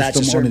belief system that's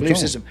a certain on its belief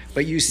own. System.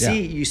 But you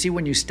see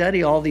when you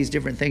study all these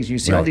different things, you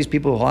see all these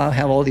people who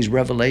have all these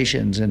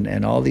revelations,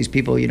 and all these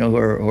people, who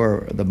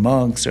are the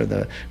monks or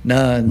the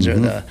nuns or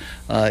the,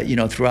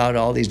 throughout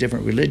all these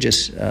different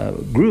religious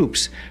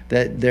groups,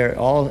 that they're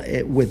all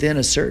within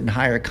a certain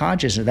higher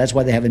consciousness. That's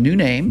why they have a new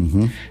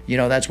name.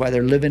 That's why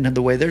they're living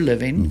the way they're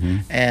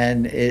living,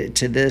 and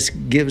this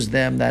gives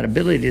them that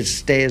ability to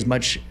stay as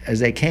much as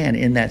they can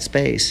in that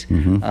space,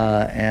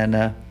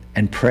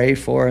 And pray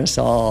for us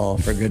all,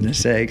 for goodness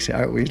sakes.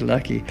 Aren't we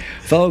lucky?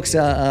 Folks,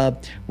 we're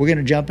going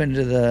to jump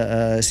into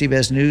the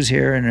CBS News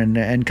here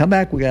and come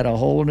back. We got a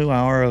whole new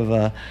hour of,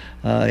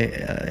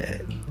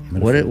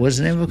 what's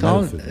the name of it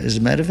called? Is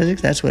it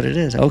Metaphysics? That's what it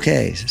is.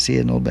 Okay, see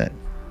you in a little bit.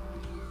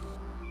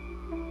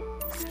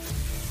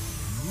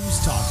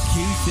 NewsTalk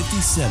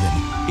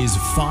K57 is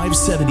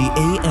 570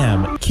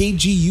 AM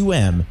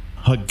KGUM,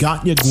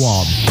 Hagåtña,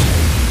 Guam.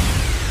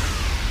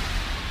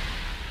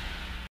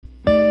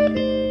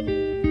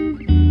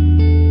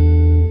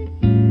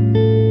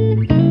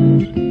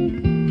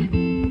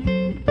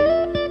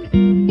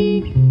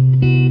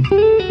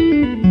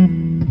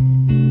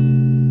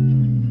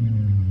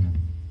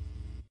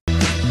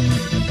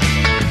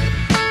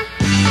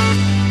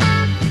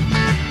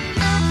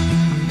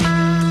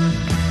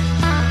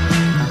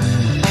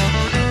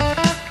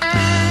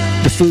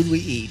 Food we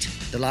eat,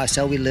 the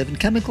lifestyle we live, and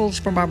chemicals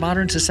from our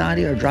modern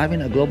society are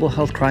driving a global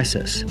health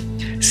crisis.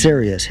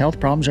 Serious health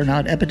problems are now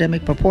at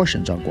epidemic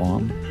proportions on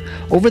Guam.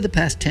 Over the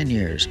past 10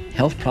 years,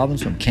 health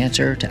problems from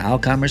cancer to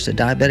Alzheimer's to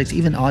diabetics,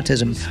 even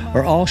autism,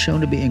 are all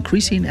shown to be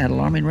increasing at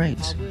alarming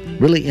rates,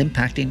 really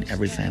impacting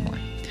every family.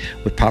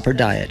 With proper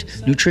diet,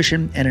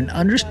 nutrition, and an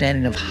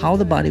understanding of how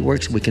the body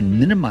works, we can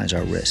minimize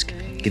our risk,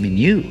 giving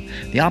you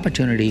the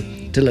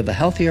opportunity to live a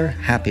healthier,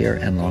 happier,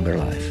 and longer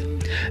life.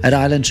 At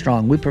Island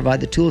Strong, we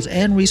provide the tools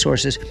and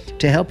resources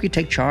to help you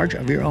take charge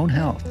of your own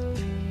health.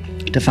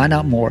 To find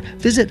out more,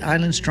 visit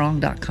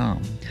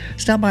islandstrong.com.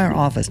 Stop by our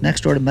office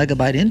next door to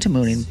Megabyte in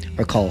Tamuning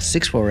or call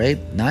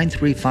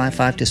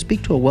 648-9355 to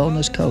speak to a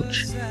wellness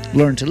coach.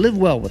 Learn to live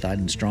well with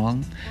Island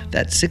Strong.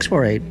 That's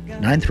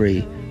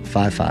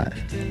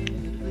 648-9355.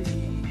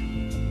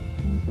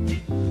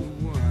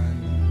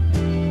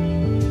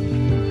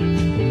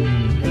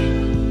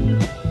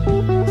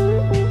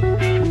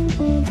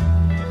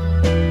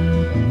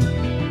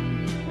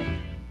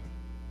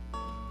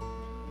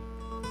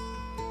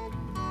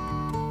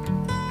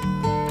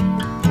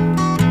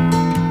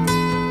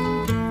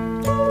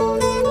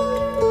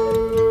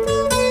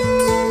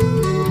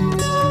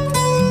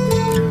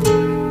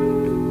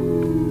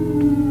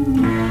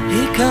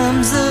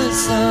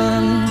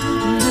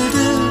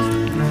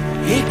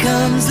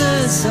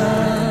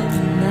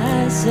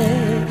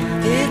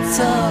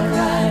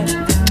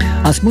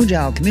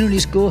 Asmujao Community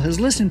School has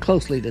listened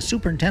closely to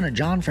Superintendent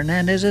John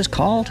Fernandez's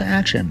call to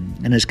action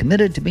and is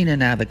committed to being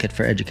an advocate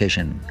for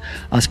education.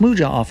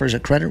 Asmujao offers a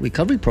credit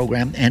recovery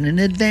program and an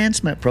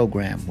advancement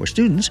program where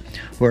students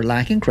who are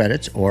lacking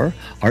credits or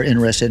are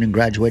interested in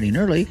graduating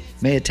early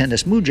may attend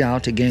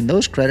Asmujao to gain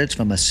those credits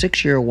from a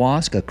 6-year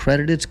WASC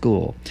accredited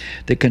school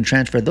that can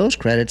transfer those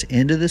credits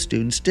into the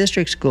student's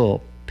district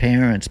school.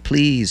 Parents,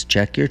 please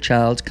check your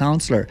child's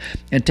counselor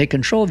and take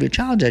control of your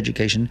child's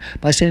education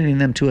by sending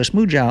them to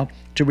Asmujao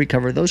to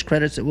recover those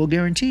credits that will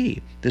guarantee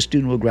the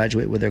student will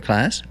graduate with their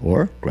class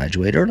or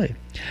graduate early.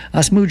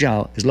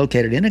 Asmujao is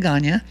located in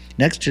Hagåtña,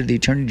 next to the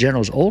Attorney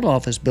General's old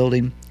office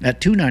building at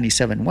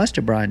 297 West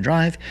O'Brien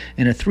Drive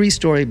in a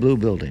 3-story blue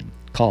building.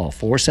 Call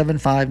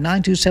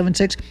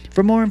 475-9276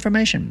 for more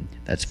information.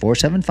 That's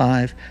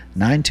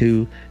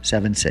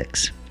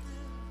 475-9276.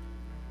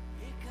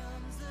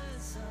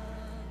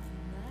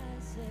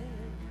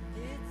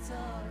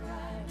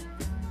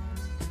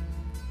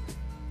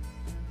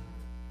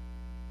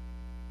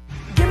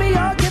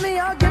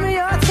 Give me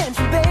your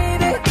attention,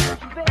 baby.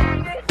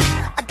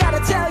 I gotta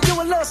tell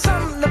you a little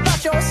something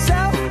about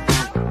yourself.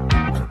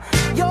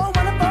 You're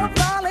wonderful,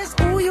 flawless,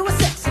 ooh, you a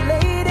sexy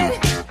lady.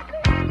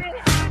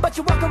 But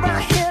you walk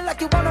around here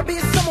like you wanna be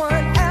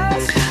someone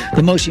else.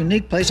 The most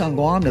unique place on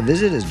Guam to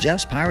visit is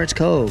Jeff's Pirates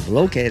Cove,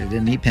 located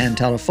in Ipan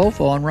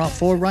Talafofo on Route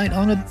 4 right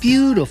on a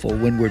beautiful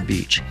windward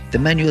beach. The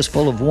menu is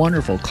full of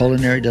wonderful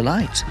culinary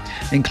delights,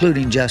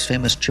 including Jeff's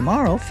famous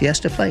Chamorro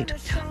Fiesta Plate.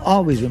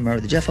 Always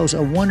remember that Jeff hosts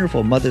a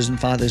wonderful Mother's and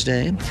Father's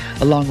Day,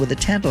 along with a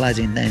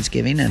tantalizing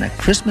Thanksgiving and a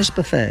Christmas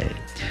buffet.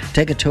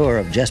 Take a tour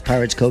of Jeff's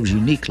Pirates Cove's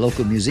unique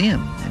local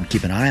museum and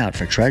keep an eye out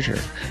for treasure.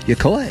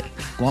 Yokoi,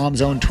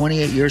 Guam's own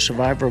 28-year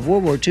survivor of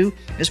World War II,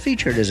 is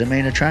featured as a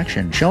main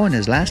attraction, showing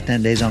his last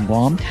 10 days on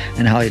Guam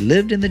and how he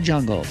lived in the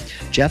jungle.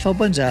 Jeff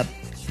opens up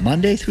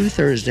Monday through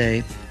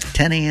Thursday,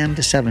 10 a.m.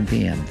 to 7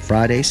 p.m.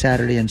 Friday,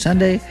 Saturday, and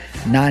Sunday,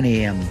 9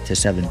 a.m. to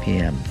 7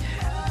 p.m.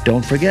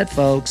 Don't forget,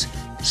 folks,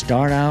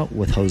 start out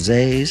with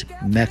Jose's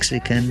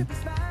Mexican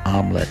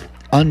omelet.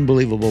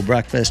 Unbelievable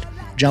breakfast.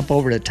 Jump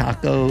over to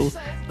Taco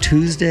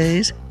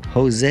Tuesdays.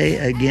 Jose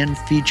again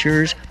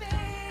features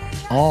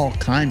all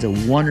kinds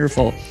of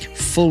wonderful,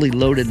 fully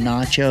loaded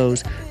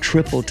nachos,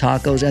 triple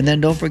tacos, and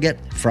then don't forget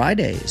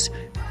Fridays.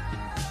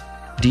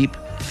 Deep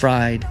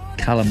fried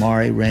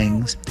calamari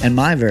rings, and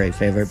my very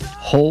favorite,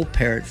 whole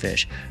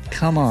parrotfish.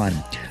 Come on.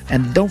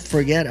 And don't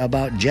forget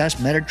about Jeff's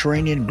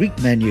Mediterranean Greek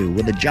menu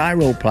with a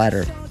gyro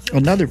platter,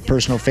 another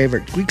personal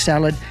favorite, Greek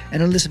salad,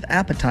 and a list of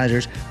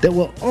appetizers that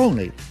will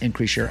only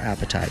increase your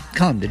appetite.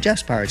 Come to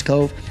Jeff's Pirates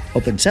Cove,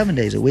 open 7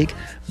 days a week,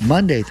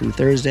 Monday through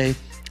Thursday,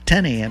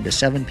 10 a.m. to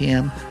 7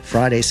 p.m.,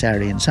 Friday,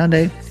 Saturday, and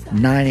Sunday,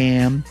 9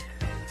 a.m.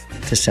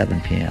 to 7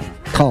 p.m.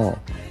 Call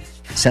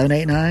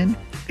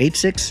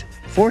 789-8655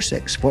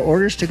 8646 for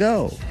orders to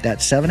go.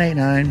 That's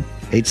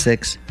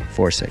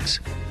 789-8646.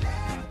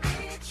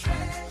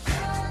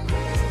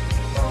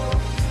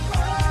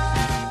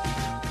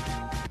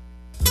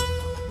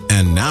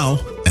 And now,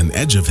 an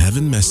Edge of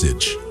Heaven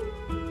message.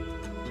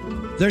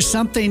 There's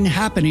something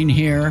happening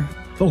here,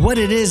 but what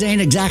it is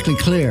ain't exactly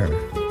clear.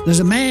 There's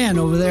a man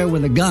over there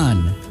with a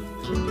gun,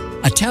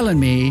 telling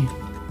me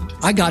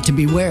I got to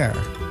beware.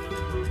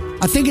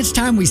 I think it's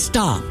time we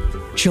stop.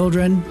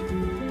 Children,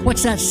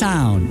 what's that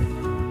sound?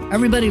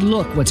 Everybody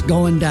look what's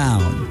going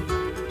down.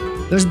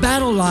 There's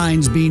battle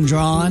lines being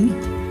drawn,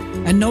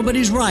 and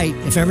nobody's right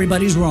if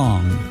everybody's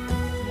wrong.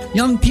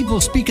 Young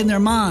people speaking their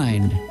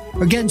mind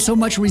are getting so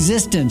much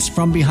resistance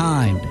from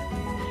behind.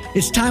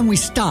 It's time we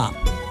stop.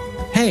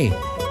 Hey,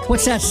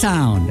 what's that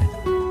sound?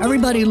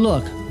 Everybody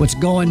look what's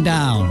going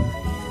down.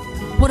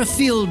 What a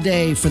field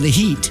day for the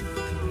heat.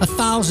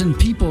 1,000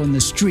 people in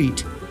the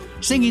street,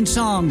 singing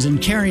songs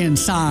and carrying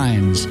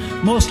signs,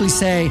 mostly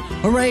say,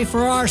 hooray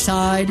for our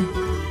side.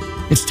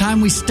 It's time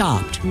we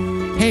stopped.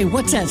 Hey,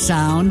 what's that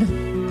sound?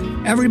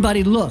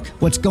 Everybody look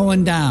what's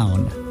going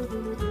down.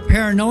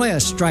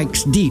 Paranoia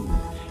strikes deep.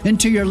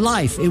 Into your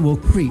life it will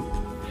creep.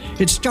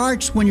 It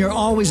starts when you're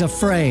always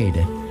afraid.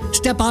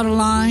 Step out of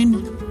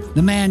line,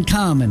 the man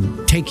come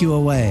and take you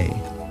away.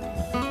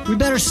 We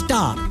better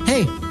stop.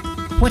 Hey,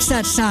 what's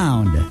that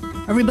sound?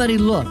 Everybody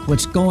look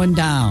what's going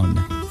down.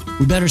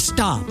 We better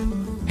stop.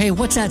 Hey,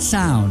 what's that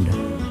sound?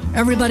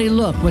 Everybody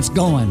look what's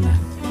going.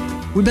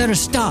 We better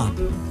stop.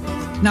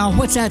 Now,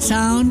 what's that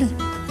sound?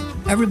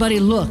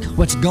 Everybody look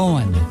what's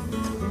going.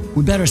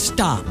 We better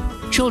stop.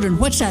 Children,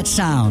 what's that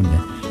sound?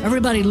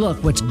 Everybody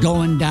look what's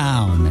going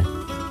down.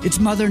 It's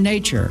Mother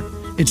Nature.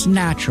 It's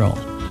natural.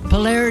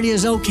 Polarity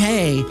is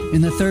okay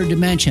in the third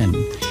dimension.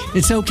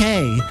 It's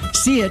okay.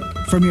 See it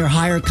from your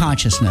higher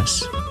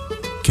consciousness.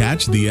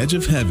 Catch The Edge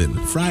of Heaven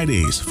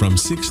Fridays from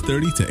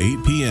 6:30 to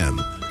 8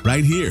 p.m.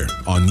 right here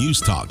on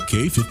NewsTalk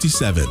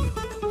K57.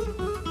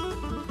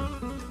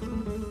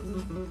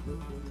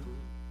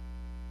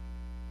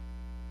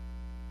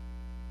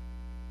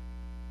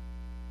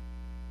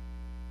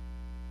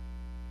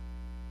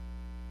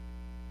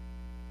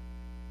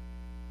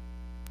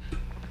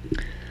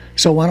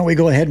 So why don't we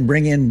go ahead and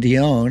bring in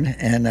Dion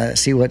and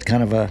see what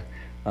kind of a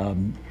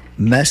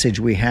message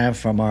we have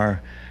from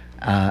our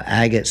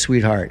agate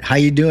sweetheart. How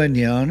you doing,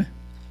 Dion?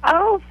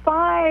 Oh,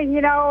 fine. You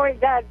know,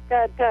 that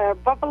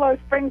Buffalo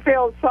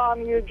Springfield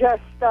song you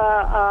just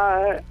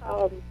spoke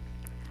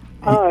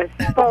was,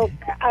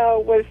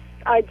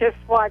 I just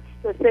watched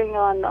the thing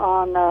on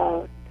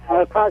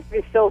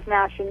Crosby, Stills,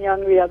 Nash and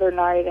Young the other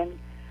night, and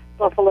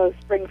Buffalo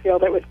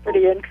Springfield. It was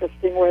pretty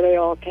interesting where they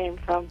all came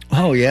from.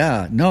 Oh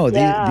yeah, no,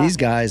 these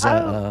guys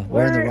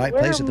were in the right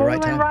place at the right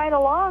time. We're moving right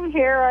along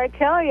here, I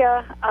tell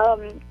you.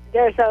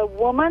 There's a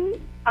woman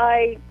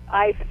I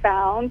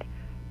found.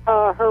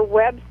 Her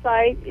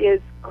website is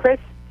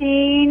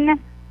Christine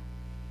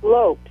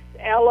Lopes,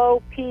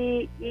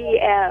 Lopes,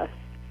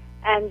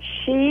 and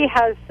she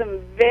has some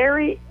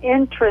very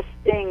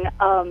interesting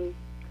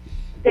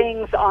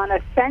things on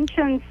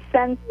ascension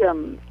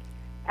symptoms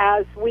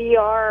as we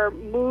are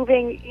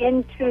moving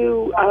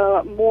into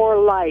more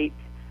light.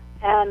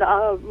 And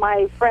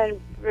my friend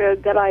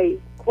that I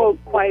quote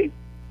quite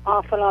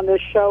often on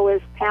this show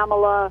is Pam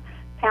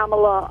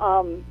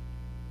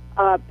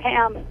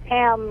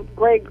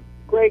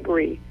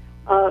Gregory,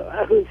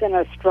 who's an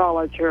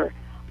astrologer.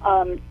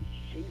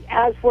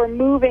 As we're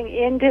moving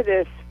into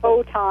this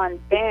photon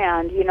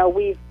band, you know,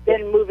 we've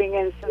been moving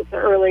in since the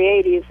early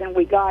 80s, and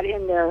we got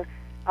in there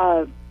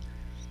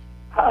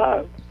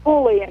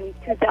fully in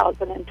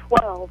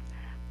 2012.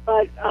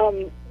 But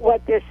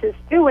what this is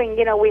doing,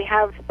 you know, we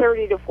have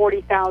 30 to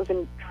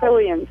 40,000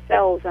 trillion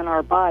cells in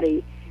our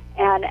body,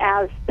 and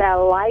as the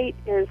light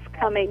is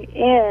coming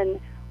in,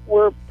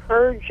 we're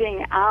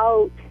purging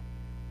out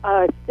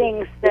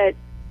things that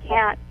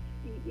can't,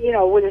 you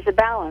know, there's a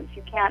balance.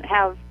 You can't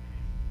have,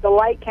 the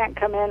light can't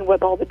come in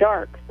with all the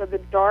dark, so the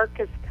dark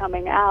is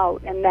coming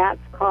out, and that's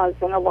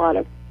causing a lot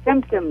of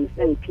symptoms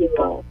in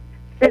people,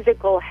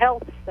 physical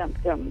health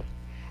symptoms.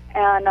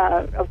 And,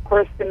 of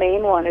course, the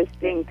main one is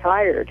being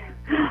tired.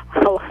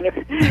 A lot of,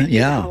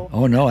 yeah. Know,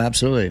 oh, no,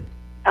 absolutely.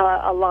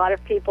 A lot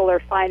of people are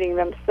finding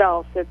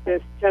themselves at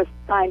this just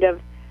kind of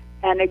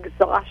an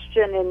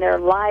exhaustion in their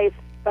life.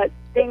 But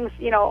things,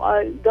 you know,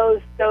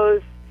 those,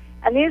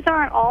 and these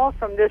aren't all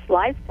from this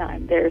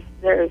lifetime. There's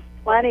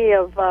plenty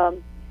of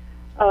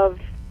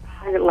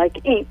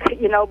like ink,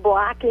 you know,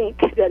 black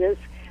ink that is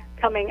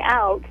coming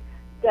out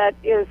that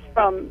is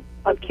from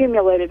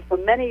accumulated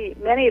from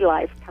many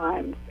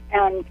lifetimes.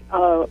 And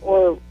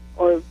or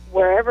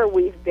wherever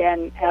we've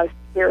been as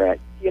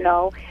spirits, you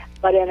know,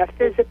 but in a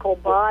physical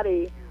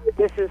body,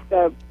 this is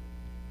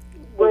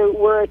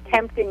we're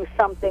attempting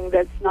something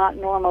that's not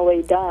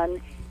normally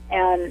done,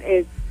 and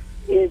it's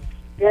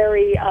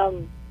very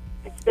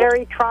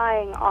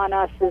trying on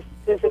us as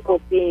physical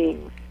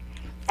beings.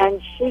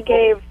 And she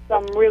gave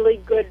some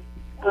really good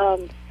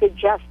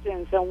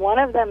suggestions, and one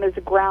of them is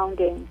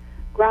grounding.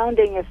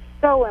 Grounding is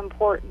so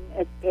important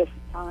at this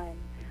time.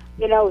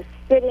 You know,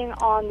 sitting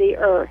on the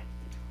earth,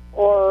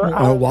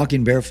 or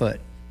walking barefoot.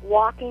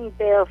 Walking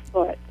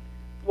barefoot,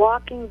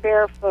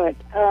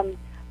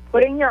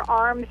 putting your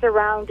arms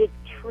around a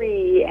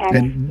tree,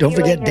 and don't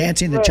forget feeling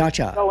dancing the foot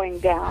cha-cha. going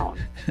down.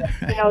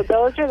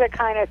 Those are the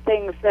kind of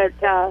things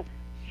that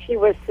she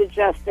was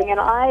suggesting.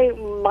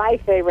 And my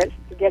favorite is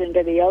to get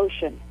into the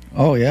ocean.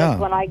 Oh yeah.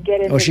 When I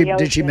get into the ocean,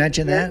 did she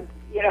mention that?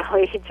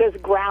 It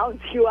just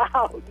grounds you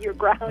out. You're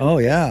grounded. Oh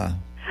yeah.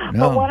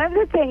 No. But one of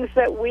the things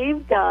that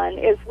we've done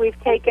is we've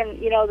taken,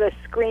 the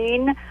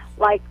screen,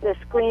 like the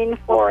screen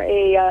for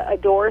a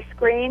door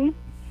screen,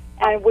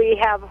 and we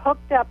have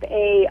hooked up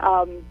a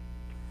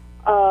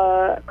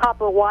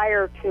copper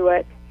wire to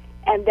it,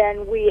 and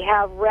then we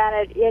have ran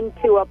it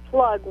into a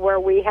plug where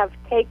we have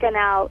taken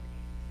out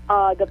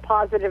the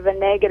positive and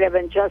negative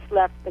and just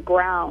left the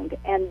ground,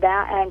 and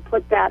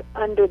put that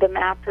under the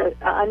mattress,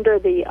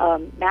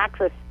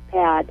 mattress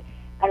pad.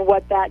 And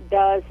what that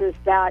does is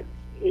that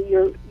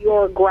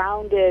you're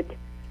grounded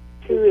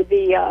to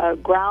the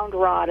ground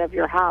rod of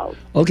your house.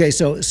 Okay,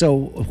 so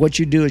what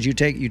you do is you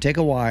take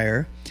a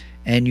wire,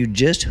 and you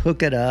just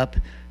hook it up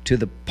to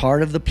the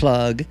part of the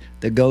plug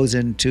that goes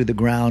into the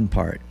ground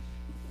part.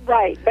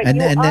 Right, but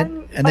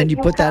then you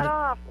put that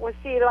off. Well,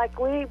 see, like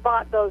we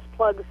bought those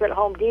plugs at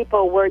Home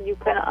Depot where you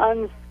can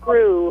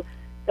unscrew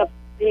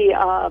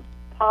the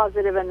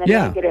positive and the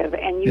negative,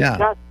 and you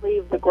just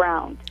leave the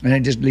ground. And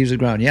it just leaves the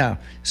ground, yeah.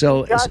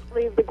 So just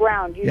leave the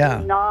ground. You do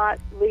not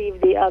leave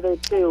the other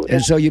two.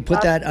 And so you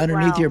put that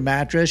underneath your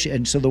mattress,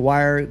 and so the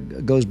wire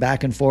goes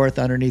back and forth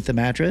underneath the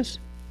mattress?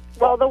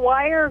 Well, the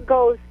wire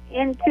goes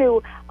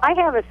into, I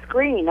have a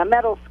screen, a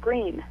metal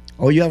screen.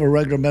 Oh, you have a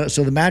regular metal,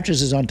 so the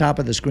mattress is on top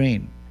of the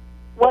screen?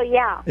 Well,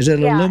 yeah. Is it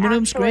an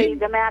aluminum screen?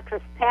 The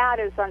mattress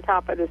pad is on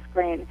top of the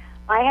screen.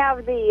 I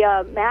have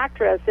the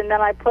mattress, and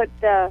then I put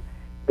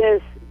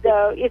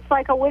it's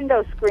like a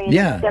window screen.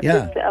 Except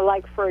it's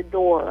like for a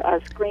door, a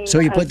screen. So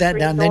you put that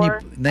down, then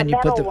you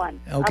put the one.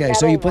 Okay,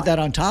 so you put that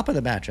on top of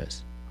the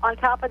mattress. On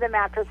top of the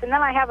mattress, and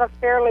then I have a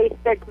fairly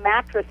thick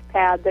mattress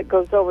pad that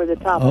goes over the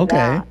top of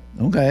that.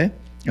 Okay.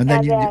 And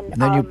then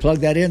you plug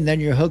that in. Then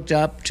you're hooked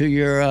up to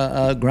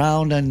your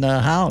ground and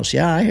the house.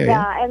 Yeah, I hear you.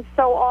 Yeah, and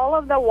so all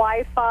of the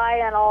Wi-Fi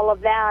and all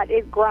of that,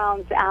 it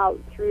grounds out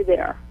through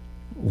there.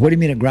 What do you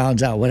mean it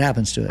grounds out? What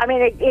happens to it? I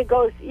mean, it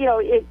goes.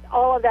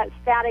 All of that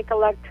static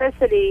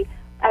electricity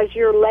as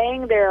you're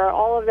laying there.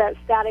 All of that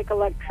static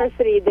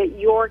electricity that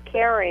you're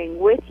carrying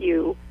with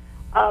you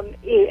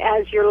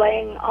as you're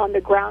laying on the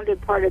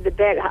grounded part of the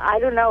bed. I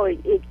don't know.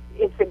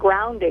 It's a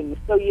grounding,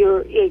 so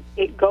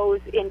it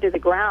goes into the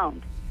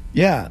ground.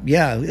 Yeah,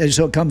 and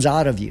so it comes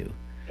out of you.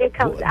 It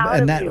comes out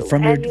and of that, you.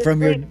 From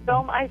your.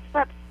 I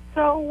slept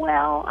so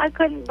well. I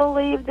couldn't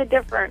believe the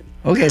difference.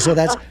 Okay, so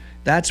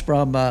that's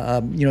from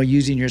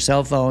using your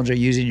cell phones or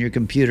using your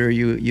computer.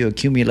 You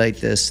accumulate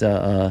this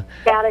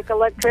static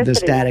electricity. The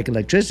static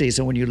electricity.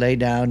 So when you lay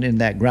down in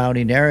that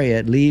grounding area,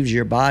 it leaves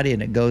your body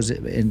and it goes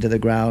into the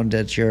ground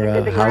that your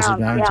house is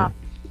grounded to.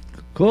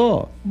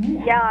 Cool.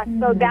 Yeah.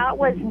 So that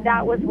was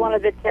one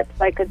of the tips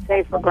I could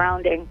say for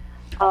grounding.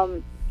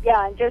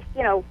 Yeah, and just,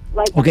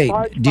 like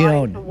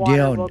Dion,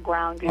 will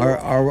ground you.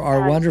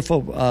 Our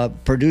wonderful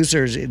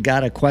producers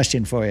got a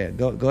question for you.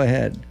 Go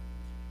ahead.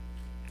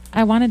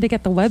 I wanted to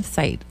get the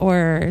website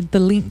or the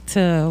link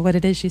to what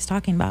it is she's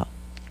talking about.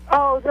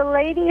 Oh, the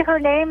lady, her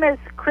name is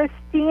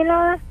Christine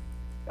Lopes,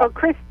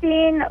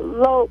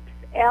 Lopes,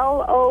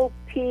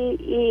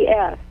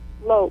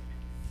 Lopes.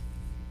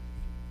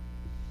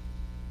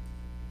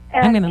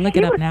 And I'm going to look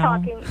it up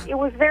now. It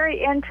was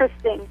very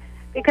interesting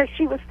because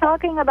she was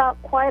talking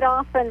about quite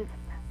often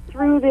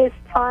through this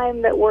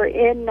time that we're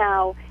in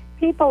now,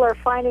 people are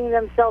finding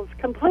themselves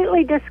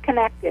completely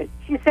disconnected.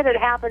 She said it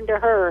happened to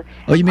her.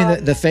 Oh, you mean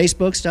the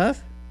Facebook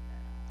stuff?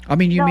 I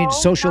mean, you mean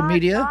social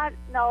media?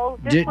 No.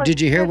 Did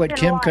you hear what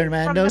Kim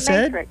Commando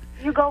said?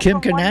 Kim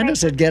Commando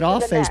said, "Get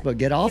off Facebook,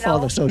 get off all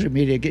the social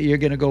media. You're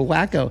going to go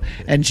wacko."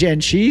 And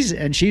she's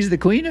the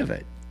queen of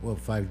it. Well,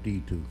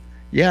 5D too.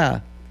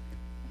 Yeah.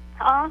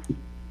 Huh?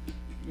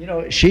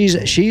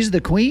 She's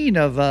the queen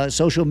of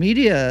social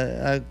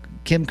media.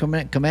 Kim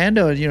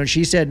Commando,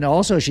 she said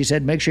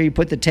make sure you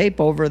put the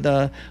tape over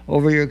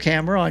your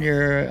camera on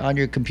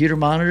your computer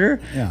monitor.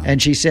 Yeah.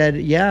 And she said,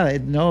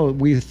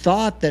 we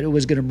thought that it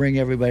was going to bring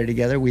everybody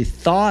together. We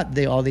thought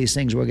all these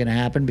things were going to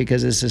happen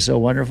because this is so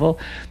wonderful.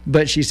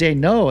 But she's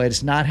saying, no,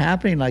 it's not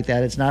happening like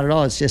that. It's not at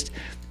all. It's just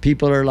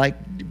people are like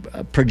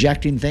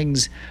projecting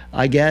things,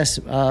 I guess,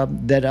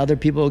 that other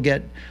people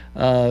get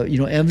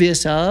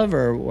envious of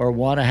or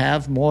want to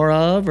have more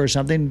of or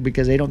something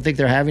because they don't think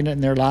they're having it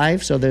in their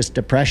life. So this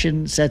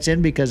depression sets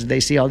in because they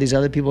see all these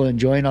other people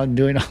enjoying and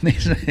doing all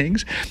these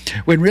things.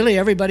 When really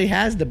everybody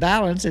has the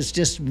balance, it's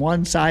just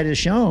one side is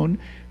shown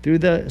through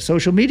the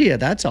social media.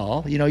 That's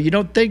all. You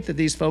don't think that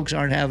these folks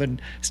aren't having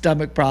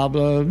stomach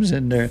problems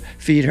and their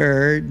feet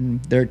hurt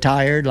and they're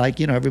tired like,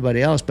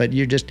 everybody else. But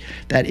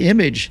that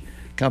image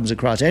comes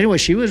across. Anyway,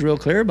 she was real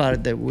clear about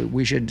it that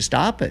we should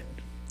stop it.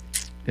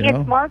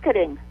 It's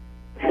marketing.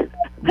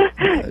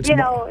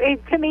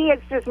 To me,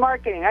 it's just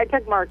marketing. I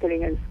took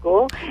marketing in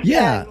school.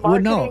 Yeah, and well,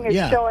 marketing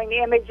is showing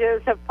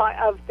images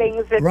of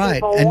things that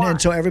people want.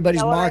 And so everybody's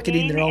You know what I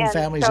marketing mean? their own And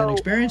families and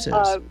experiences.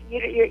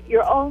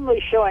 You're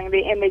only showing the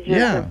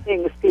images of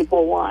things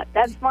people want.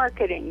 That's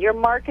marketing. You're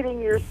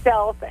marketing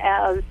yourself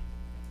as,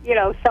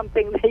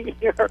 something that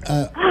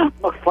you're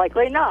most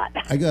likely not.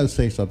 I got to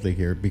say something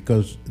here,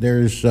 because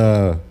there's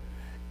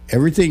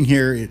everything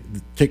here.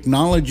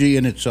 Technology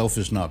in itself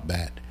is not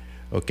bad.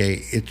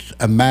 Okay, it's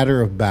a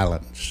matter of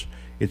balance.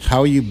 It's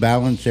how you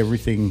balance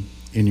everything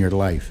in your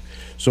life.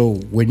 So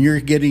when you're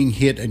getting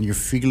hit and you're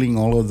feeling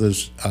all of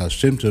those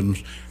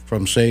symptoms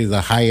from, say,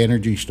 the high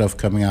energy stuff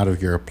coming out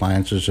of your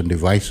appliances and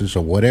devices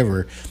or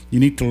whatever, you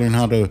need to learn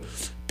how to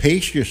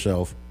pace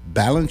yourself,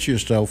 balance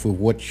yourself with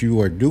what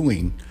you are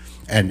doing,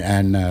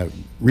 and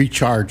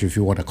recharge, if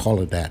you want to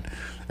call it that.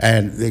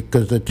 And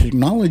because the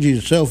technology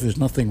itself is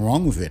nothing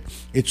wrong with it.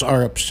 It's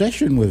our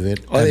obsession with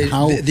it and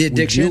how the we deal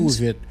addictions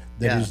with it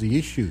that is the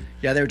issue.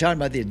 Yeah, they were talking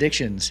about the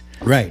addictions.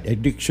 Right,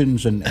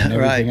 addictions and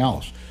everything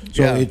else.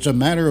 So it's a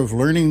matter of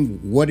learning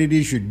what it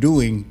is you're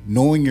doing,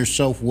 knowing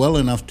yourself well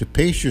enough to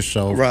pace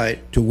yourself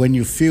to when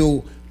you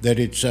feel that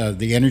it's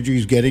the energy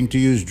is getting to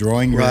you, is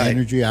drawing your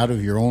energy out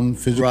of your own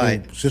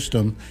physical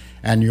system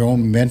and your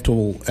own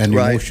mental and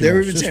emotional system. They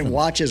were even saying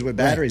watches with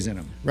batteries in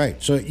them.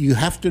 Right. So you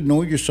have to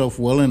know yourself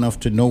well enough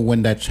to know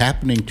when that's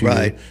happening to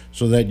you,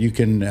 so that you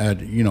can,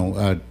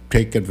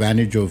 take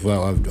advantage of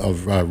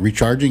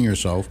recharging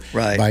yourself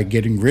by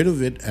getting rid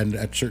of it and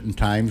at certain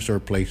times or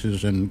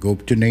places, and go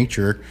to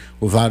nature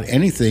without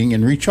anything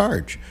and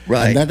recharge.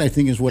 Right. And that, I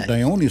think, is what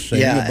Dione is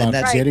saying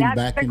about getting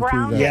back into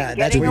the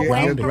that's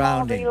where you're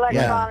grounding.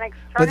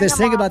 But this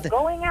thing about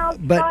going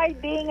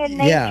outside, being in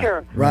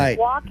nature,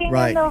 walking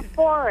in the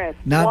forest,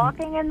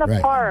 walking in the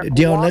park.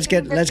 Dion, let's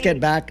get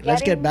back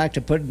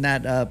to putting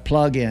that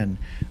plug in.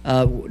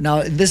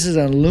 Now, this is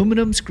an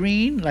aluminum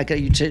screen,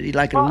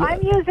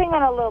 I'm using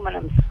an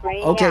aluminum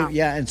screen. Okay,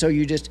 and so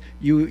you just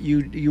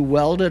you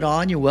weld it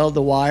on, you weld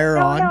the wire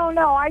on.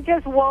 No, I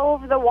just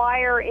wove the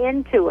wire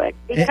into it,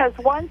 because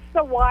once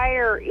the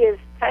wire is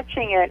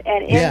touching it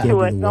and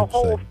into it, the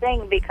whole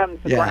thing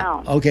becomes the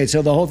ground. Okay,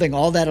 so the whole thing,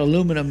 all that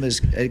aluminum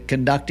is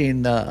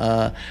conducting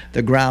the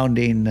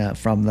grounding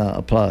from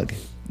the plug.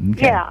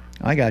 Okay. Yeah,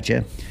 I got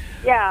you.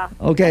 Yeah.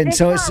 Okay, and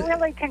so it's not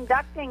really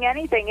conducting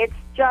anything. It's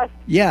just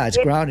it's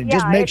grounding.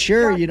 Just make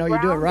sure you do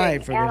it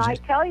right for I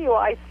tell you,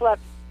 I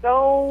slept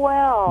so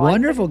well.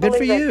 Wonderful, good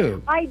for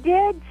you. I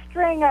did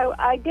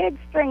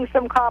string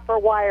some copper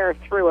wire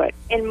through it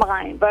in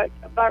mine, but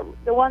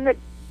the one that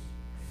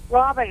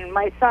Robin,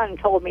 my son,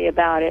 told me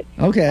about it.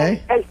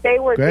 Okay. Because they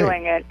were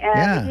doing it,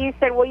 and he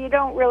said, "Well, you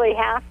don't really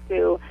have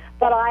to."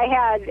 But I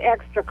had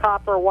extra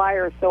copper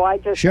wire, so I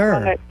just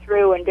run it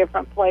through in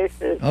different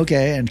places.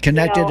 Okay, and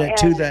connected it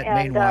to that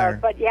main wire.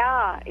 But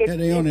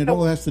it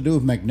all has to do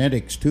with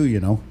magnetics too,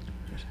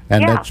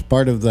 and that's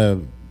part of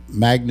the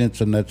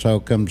magnets, and that's how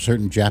come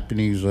certain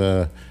Japanese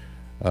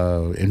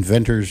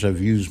inventors have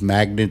used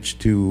magnets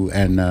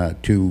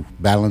to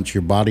balance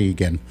your body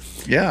again.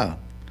 Yeah,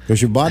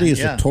 because your body is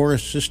a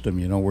torus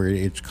system, where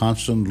it's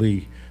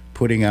constantly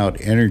putting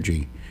out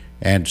energy.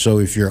 And so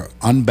if you're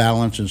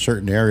unbalanced in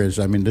certain areas,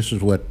 I mean, this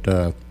is what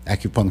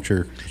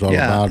acupuncture is all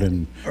about,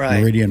 and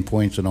meridian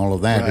points and all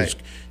of that. Is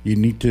you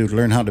need to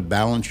learn how to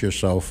balance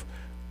yourself,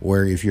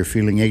 where if you're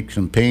feeling aches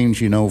and pains,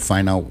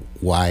 find out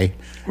why.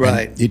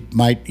 Right. And it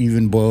might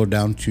even boil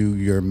down to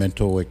your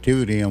mental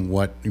activity and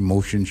what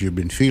emotions you've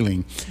been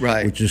feeling,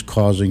 which is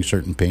causing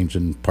certain pains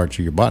in parts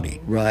of your body.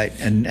 Right.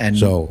 And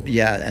so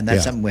and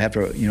that's something we have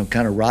to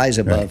kind of rise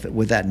above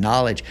with that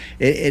knowledge.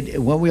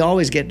 When we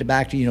always get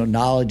back to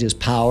knowledge is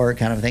power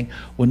kind of thing.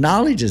 Well,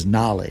 knowledge is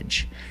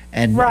knowledge.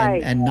 And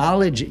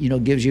knowledge,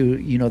 gives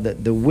you,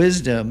 the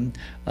wisdom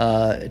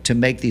to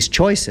make these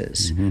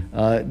choices,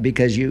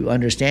 because you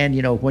understand,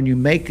 when you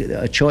make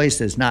a choice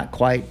that's not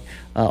quite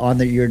on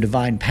your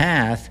divine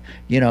path,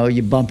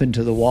 you bump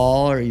into the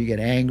wall, or you get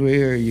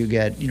angry, or you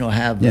get,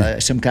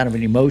 have some kind of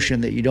an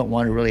emotion that you don't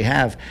want to really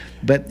have.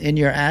 But in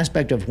your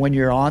aspect of when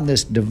you're on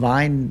this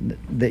divine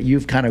that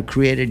you've kind of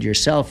created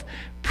yourself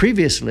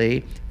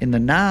previously, in the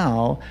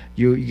now,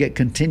 you get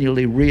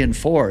continually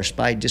reinforced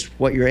by just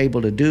what you're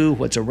able to do,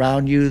 what's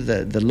around you,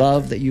 the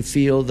love that you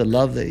feel, the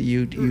love that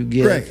you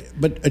give. Correct.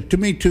 But to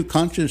me, too,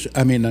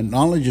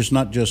 knowledge is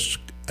not just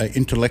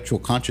intellectual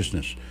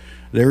consciousness.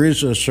 There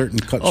is a certain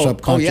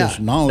subconscious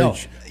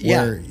knowledge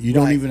where you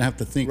don't even have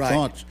to think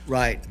thoughts.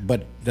 Right.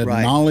 But the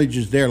knowledge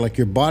is there. Like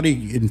your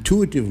body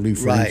intuitively,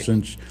 for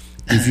instance,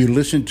 if you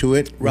listen to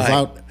it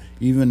without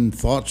even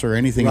thoughts or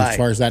anything as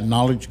far as that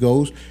knowledge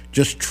goes,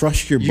 just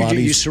trust your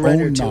body's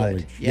own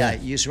knowledge.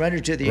 You surrender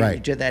to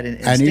to that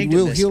instinctiveness. And it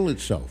will heal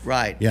itself.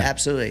 Right,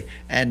 absolutely.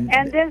 And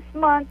this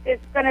month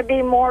it's going to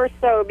be more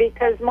so,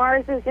 because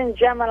Mars is in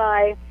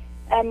Gemini,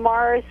 and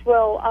Mars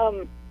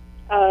will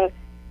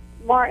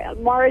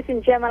Mars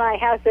in Gemini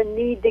has a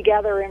need to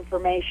gather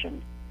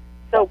information.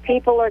 So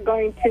people are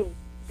going to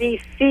be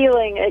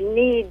feeling a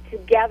need to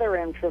gather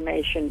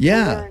information.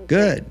 Yeah,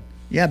 good.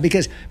 Yeah,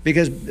 because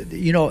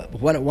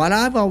what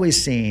I've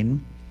always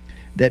seen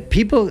that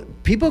people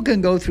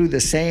can go through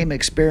the same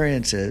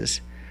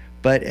experiences,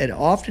 but it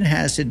often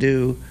has to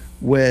do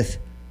with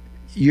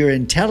your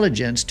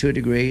intelligence to a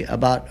degree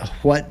about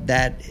what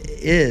that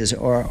is,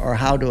 or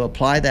how to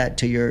apply that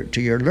to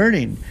your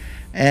learning.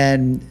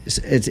 And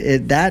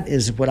that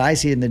is what I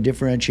see in the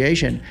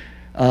differentiation.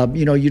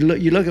 You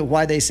look at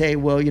why they say,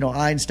 well,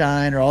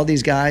 Einstein or all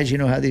these guys,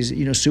 have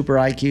these, super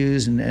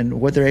IQs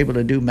and what they're able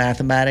to do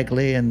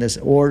mathematically, and this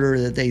order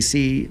that they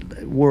see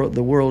the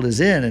world is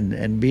in,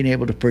 and being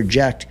able to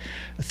project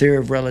a theory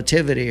of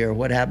relativity, or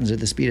what happens at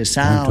the speed of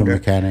sound, quantum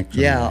mechanics.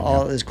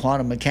 All this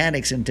quantum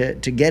mechanics, and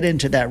to get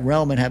into that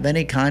realm and have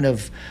any kind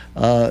of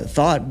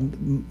thought.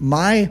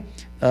 My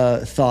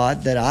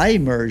thought that I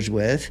emerged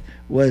with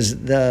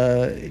was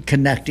the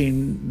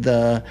connecting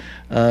the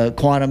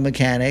quantum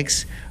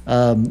mechanics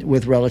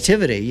with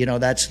relativity.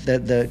 That's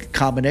the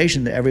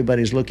combination that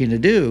everybody's looking to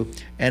do.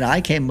 And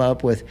I came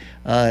up with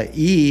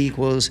E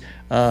equals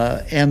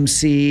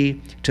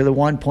mc to the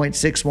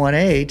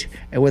 1.618,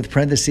 and with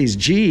parentheses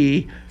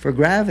G for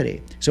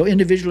gravity. So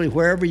individually,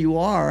 wherever you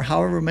are,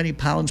 however many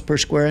pounds per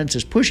square inch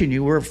is pushing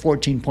you, we're at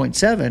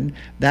 14.7.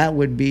 That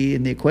would be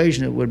in the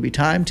equation, it would be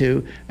time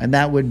to, and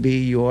that would be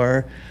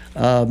your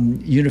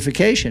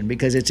unification,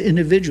 because it's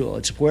individual.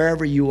 It's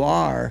wherever you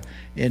are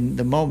in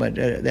the moment.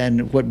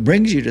 And what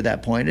brings you to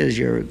that point is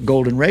your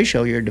golden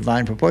ratio, your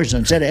divine proportion. So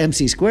instead of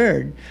MC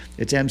squared,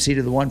 it's MC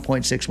to the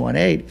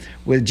 1.618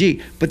 with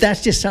G. But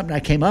that's just something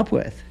I came up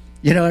with.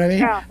 You know what I mean?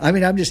 Yeah. I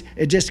mean,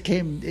 it just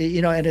came,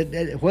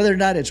 and whether or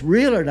not it's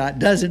real or not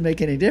doesn't make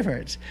any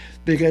difference,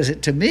 because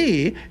to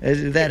me,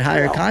 that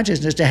higher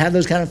consciousness, to have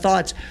those kind of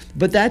thoughts,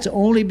 but that's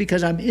only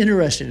because I'm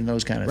interested in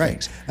those kind of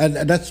things. And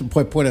that's the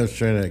point I was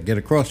trying to get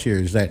across here,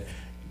 is that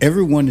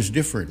everyone is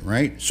different,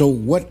 right? So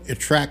what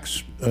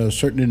attracts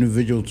certain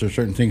individuals to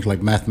certain things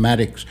like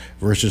mathematics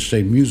versus,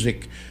 say,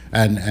 music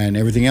and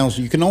everything else,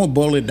 you can all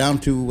boil it down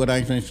to what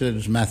Einstein said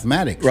is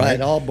mathematics. Right,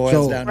 all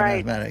boils down to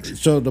mathematics.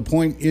 So the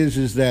point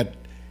is that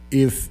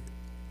if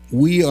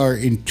we are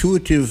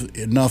intuitive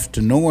enough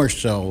to know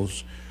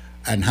ourselves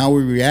and how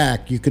we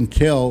react, you can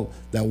tell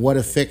that what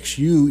affects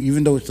you,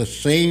 even though it's the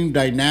same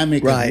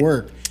dynamic at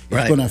work,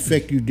 it's going to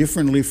affect you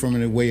differently from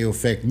the way it will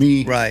affect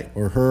me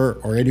or her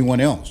or anyone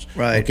else.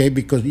 Right. Okay?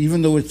 Because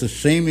even though it's the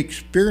same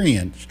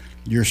experience,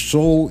 your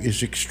soul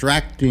is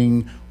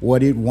extracting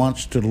what it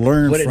wants to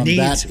learn from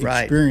that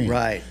experience.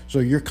 Right. So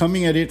you're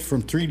coming at it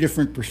from three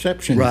different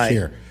perceptions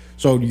here.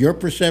 So your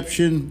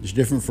perception is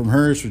different from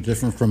hers, it's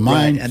different from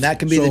mine. Right. And that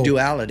can be the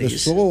dualities. The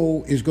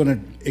soul is going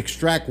to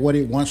extract what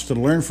it wants to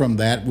learn from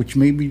that, which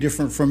may be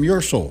different from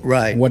your soul.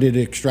 Right. What it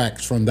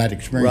extracts from that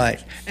experience.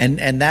 Right.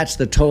 And that's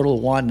the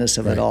total oneness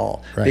of it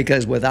all. Right.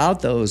 Because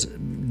without those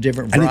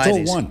different varieties.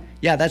 And it's all one.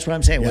 Yeah, that's what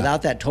I'm saying. Yeah.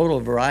 Without that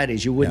total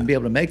varieties, you wouldn't be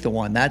able to make the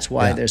one. That's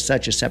why there's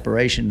such a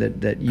separation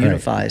that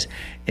unifies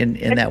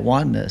in that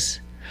oneness.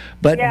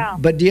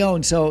 But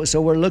Dion, so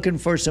we're looking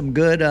for some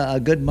a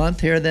good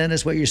month here. Then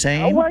is what you're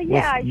saying? Well,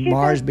 yeah. With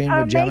Mars being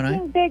with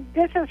Gemini.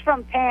 This is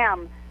from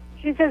Pam.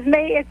 She says,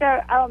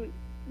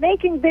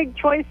 making big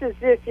choices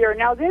this year.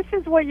 Now, this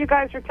is what you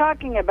guys are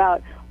talking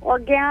about: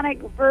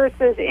 organic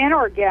versus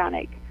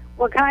inorganic.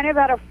 We're kind of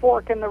at a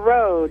fork in the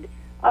road.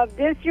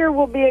 This year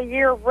will be a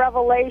year of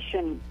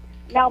revelation.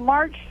 Now,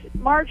 March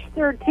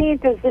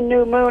 13th is the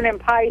new moon in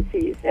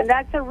Pisces, and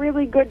that's a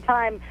really good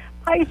time.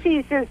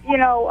 Pisces is,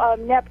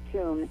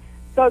 Neptune,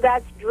 so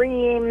that's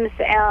dreams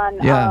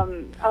and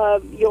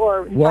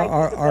your. Well,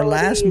 our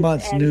last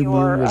month's new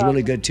moon was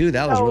really good too.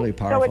 That was really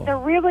powerful. So it's a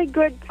really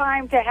good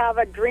time to have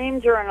a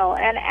dream journal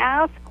and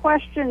ask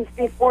questions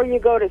before you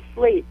go to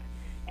sleep.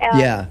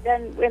 And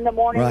then in the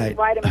morning, you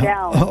write them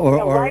down.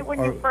 Right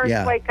when you first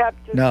wake up,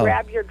 just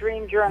grab your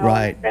dream journal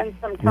and spend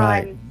some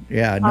time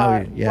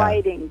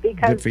writing.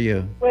 Because good for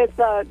you. With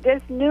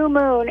this new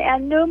moon,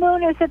 and new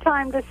moon is a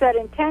time to set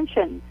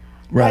intention.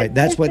 Right.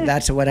 That's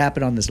what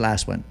happened on this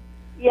last one.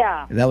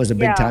 Yeah. That was a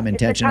big time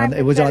intention.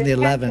 It was on the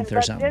 11th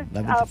or something.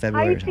 11th of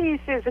February. Pisces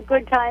is a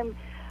good time.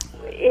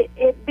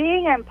 It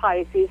being in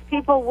Pisces,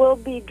 people will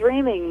be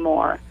dreaming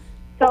more.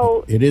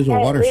 So it is a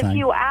water sign. If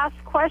you ask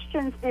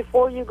questions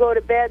before you go to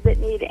bed that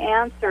need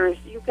answers,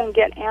 you can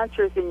get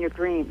answers in your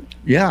dreams.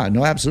 Yeah,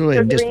 no, absolutely.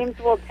 Your dreams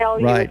will tell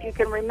you if you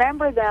can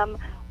remember them,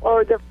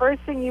 or the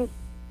first thing you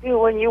do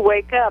when you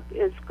wake up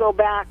is go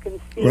back and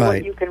see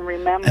what you can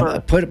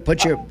remember.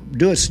 And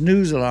do a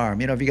snooze alarm.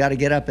 If you got to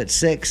get up at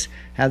 6,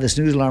 have the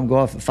snooze alarm go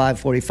off at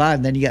 5:45,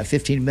 and then you got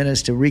 15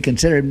 minutes to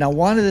reconsider. Now,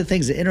 one of the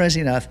things that,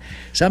 interesting enough,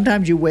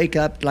 sometimes you wake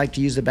up like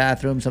to use the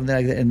bathroom, something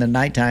like that in the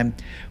nighttime.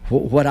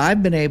 What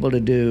I've been able to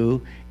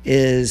do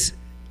is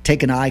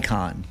take an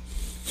icon,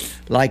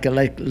 like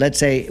let's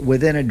say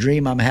within a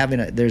dream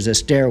there's a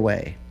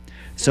stairway,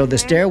 so the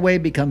stairway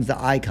becomes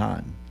the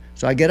icon.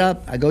 So I get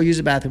up, I go use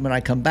the bathroom, and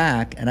I come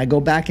back, and I go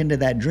back into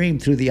that dream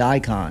through the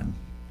icon.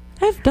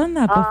 I've done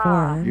that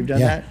before. You've done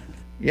that?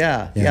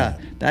 Yeah.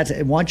 That's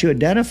once you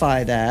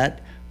identify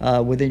that,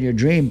 within your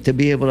dream to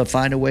be able to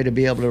find a way to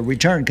be able to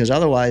return, because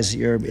otherwise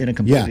you're in a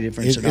completely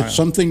different scenario. It's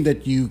something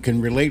that you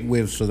can relate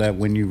with, so that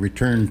when you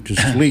return to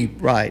sleep,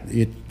 right,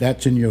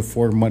 that's in your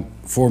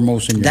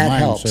foremost in your that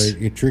mind. helps. So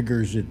it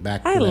triggers it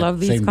back. I to love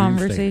that these same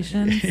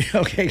conversations.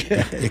 Okay,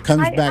 good. It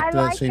comes back to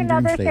that same dream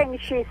another state. thing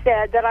she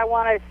said that I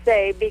want to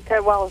say,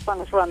 because, well, as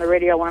long as we're on the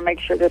radio, I want to make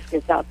sure this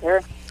gets out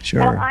there.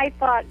 Sure. And I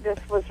thought this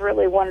was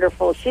really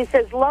wonderful. She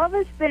says, love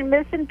has been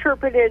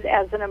misinterpreted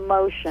as an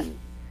emotion.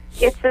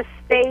 It's a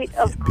state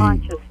of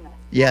consciousness.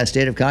 Yeah,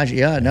 state of consciousness.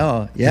 Yeah,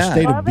 no, yeah. A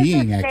state of Love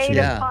being, is a state actually.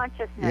 Yeah. of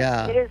consciousness.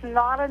 Yeah. It is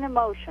not an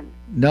emotion.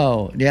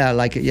 No, yeah,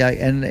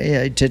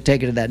 and to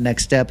take it to that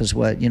next step is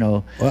what,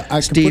 Well, I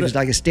can Steve put is it-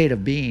 like a state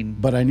of being.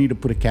 But I need to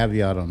put a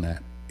caveat on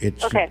that.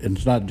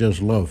 It's not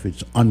just love;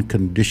 it's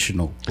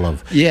unconditional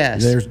love.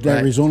 Yes, there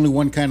right. is only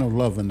one kind of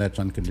love, and that's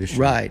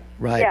unconditional. Right.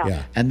 Yeah.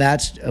 Yeah. And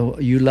that's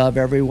you love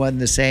everyone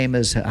the same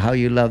as how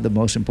you love the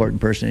most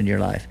important person in your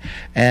life,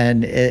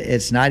 and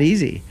it's not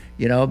easy.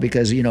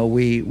 Because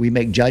we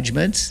make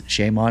judgments.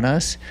 Shame on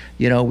us.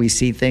 We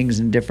see things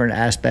in different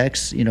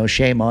aspects.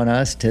 Shame on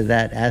us. To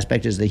that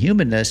aspect is the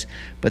humanness,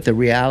 but the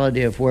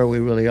reality of where we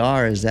really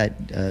are is that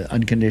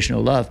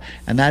unconditional love,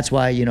 and that's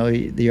why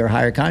your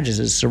higher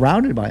consciousness is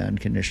surrounded by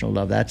unconditional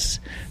love. That's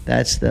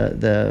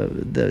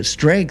the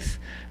strength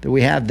that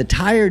we have. The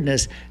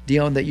tiredness,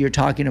 Dion, that you're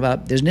talking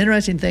about. There's an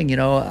interesting thing.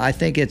 I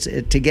think it's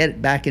to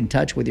get back in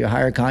touch with your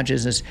higher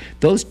consciousness.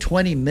 Those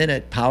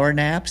 20-minute power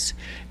naps.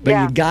 But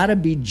you got to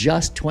be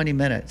just 20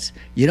 minutes.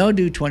 You don't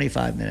do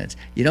 25 minutes.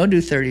 You don't do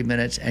 30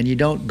 minutes, and you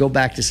don't go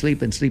back to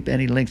sleep and sleep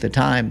any length of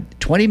time.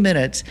 20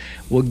 minutes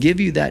will give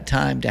you that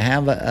time to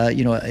have an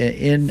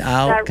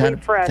in-out That kind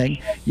refresh. of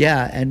thing.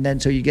 Yeah, and then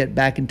so you get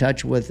back in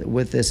touch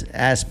with this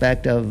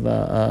aspect of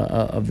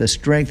the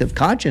strength of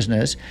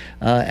consciousness,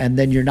 and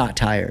then you're not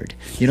tired.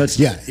 That's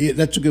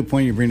a good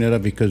point. You bring that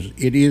up, because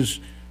it is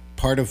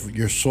part of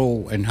your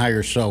soul and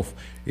higher self.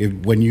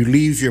 When you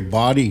leave your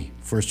body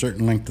for a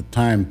certain length of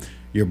time,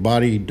 your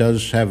body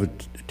does have a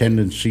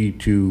tendency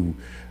to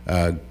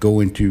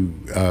go into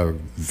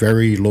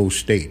very low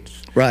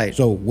states. Right.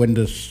 So when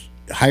the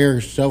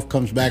higher self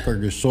comes back, or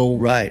your soul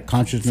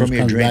consciousness From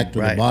your comes dream, back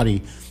to the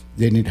body,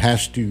 then it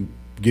has to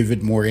give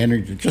it more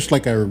energy. Just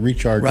like a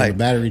recharge of the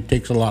battery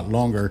takes a lot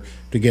longer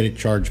to get it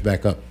charged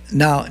back up.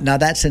 Now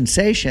that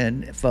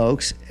sensation,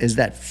 folks, is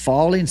that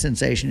falling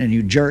sensation, and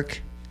you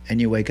jerk and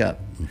you wake up.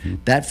 Mm-hmm.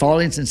 That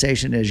falling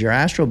sensation is your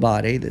astral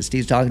body that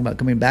Steve's talking about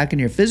coming back in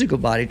your physical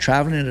body,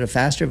 traveling at a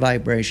faster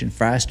vibration,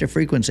 faster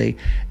frequency,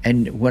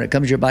 and when it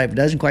comes to your body, if it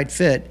doesn't quite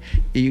fit,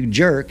 you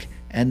jerk,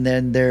 and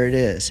then there it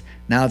is.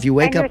 Now, if you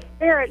wake up... your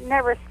spirit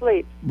never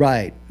sleeps.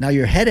 Right. Now,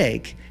 your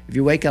headache, if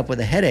you wake up with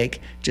a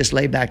headache, just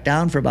lay back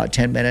down for about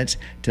 10 minutes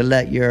to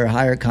let your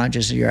higher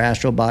consciousness, your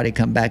astral body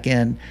come back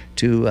in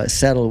to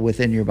settle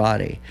within your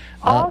body.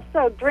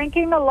 Also,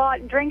 drinking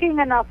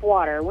enough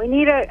water. We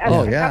need a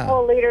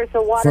couple of liters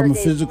of water From a a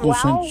day. physical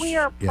While sense, we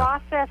are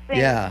processing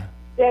Yeah.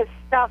 this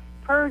stuff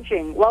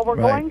purging, while we're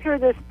going through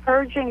this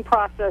purging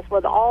process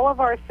with all of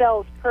our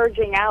cells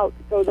purging out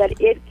so that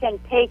it can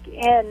take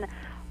in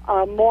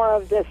more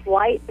of this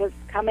light that's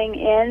coming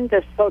in,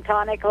 this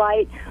photonic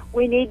light,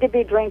 we need to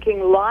be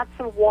drinking lots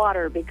of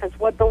water, because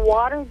what the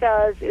water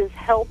does is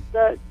help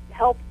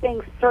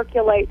things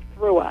circulate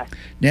through us.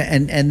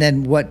 And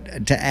then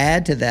to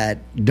add to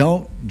that,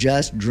 don't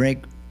just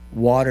drink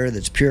water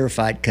that's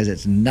purified because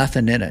it's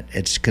nothing in it.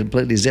 It's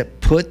completely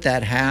zip. Put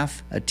that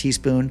half a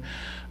teaspoon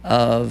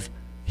of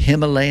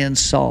Himalayan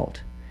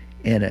salt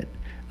in it.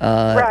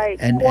 Right.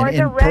 And or the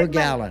per Redmond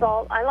gallon.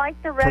 salt. I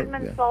like the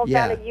Redmond salt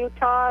yeah. out of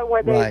Utah,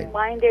 where they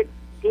mine it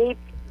deep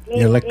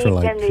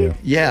electrolytes, in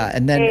these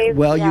and then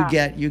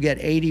caves. you get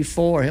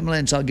 84.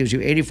 Himalayan salt gives you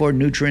 84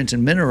 nutrients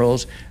and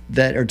minerals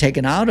that are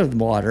taken out of the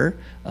water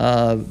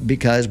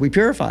because we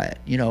purify it.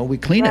 We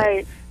clean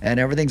it, and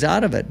everything's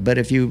out of it. But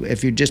if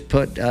you just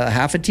put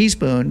half a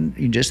teaspoon,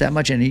 just that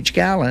much in each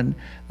gallon,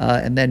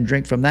 and then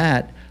drink from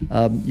that,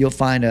 you'll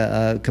find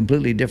a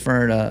completely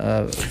different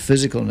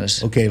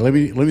physicalness. Okay, let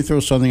me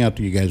throw something out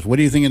to you guys. What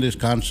do you think of this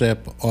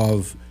concept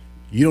of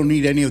you don't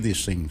need any of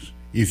these things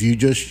if you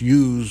just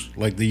use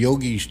like the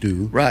yogis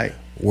do, right?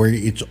 Where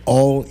it's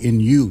all in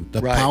you.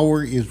 The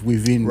power is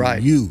within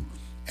you,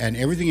 and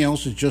everything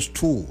else is just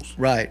tools,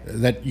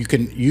 that you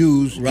can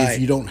use if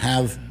you don't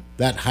have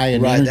that high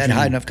energy, that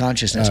high enough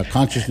consciousness.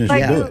 But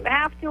you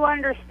have to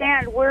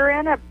understand, we're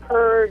in a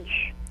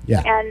purge,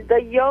 and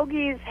the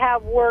yogis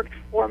have worked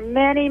for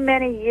many,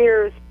 many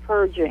years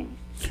purging,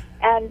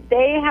 and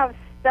they have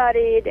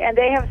studied, and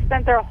they have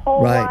spent their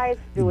whole lives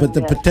doing But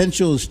the this.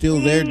 potential is still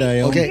there,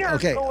 Diane.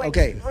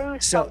 Okay.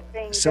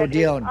 So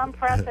Dion,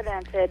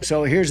 unprecedented.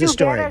 So here's the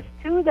story. To get us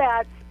to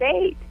that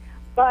state,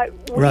 but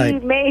we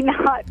may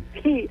not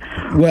be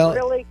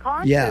really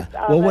conscious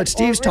of well, it what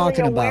Steve's or really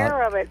talking aware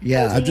about, of it.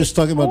 yeah, So I'm just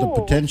talking about the tools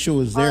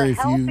potential is there are if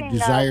you helping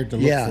desire us to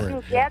look for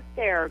it. to get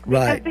there.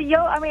 Right. Because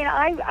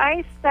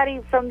I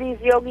studied from these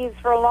yogis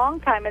for a long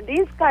time, and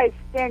these guys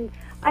spend.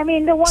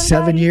 The one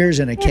 7 guy years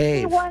in a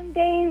cave. 51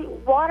 day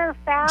water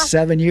fast.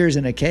 7 years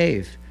in a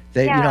cave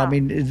They, Yeah. you know, I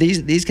mean,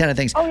 these kind of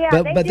things. Oh, yeah.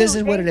 But this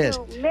is what they it is.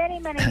 do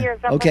many years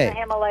up Okay, in the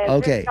Himalayas.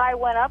 okay. This guy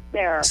went up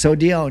there. So,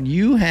 Dion,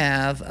 you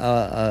have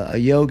a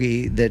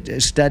yogi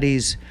that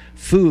studies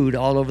food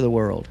all over the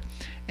world.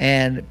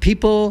 And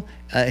people,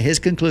 his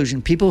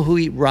conclusion, people who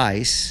eat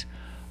rice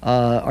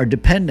are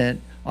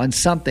dependent on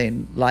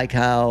something like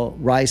how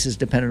rice is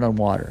dependent on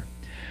water.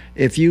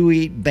 If you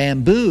eat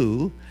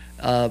bamboo,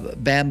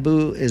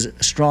 bamboo is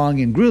strong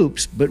in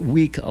groups but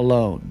weak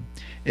alone.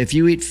 If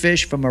you eat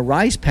fish from a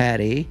rice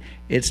paddy,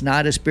 it's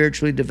not as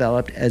spiritually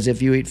developed as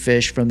if you eat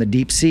fish from the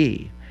deep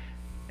sea.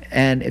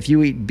 And if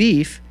you eat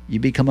beef, you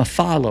become a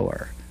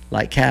follower,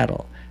 like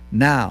cattle.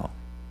 Now,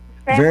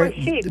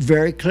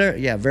 very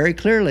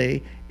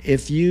clearly,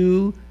 if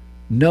you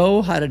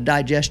know how to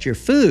digest your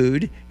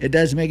food, it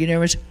doesn't make any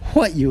difference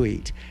what you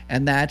eat.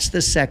 And that's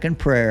the second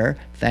prayer,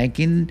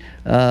 thanking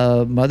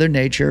Mother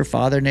Nature,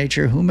 Father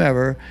Nature,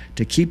 whomever,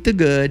 to keep the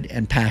good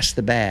and pass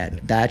the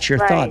bad. That's your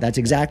thought. That's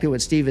exactly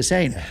what Steve is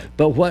saying.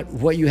 But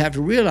what you have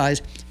to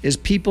realize is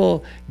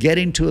people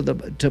getting to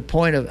the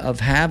point of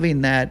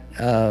having that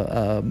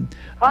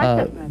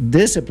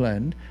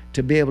discipline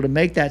to be able to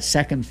make that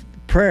second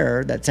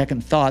prayer, that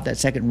second thought, that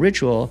second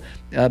ritual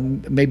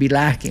may be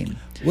lacking.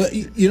 Well,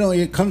 you know,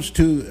 it comes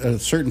to a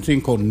certain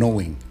thing called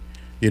knowing.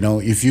 You know,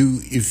 if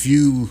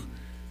you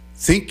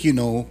think you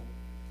know,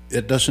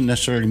 it doesn't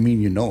necessarily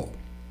mean you know.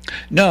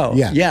 No.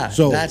 Yeah.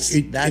 So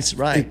that's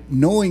right.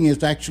 Knowing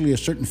is actually a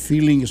certain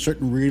feeling, a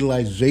certain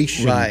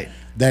realization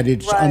that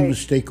it's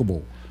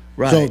unmistakable.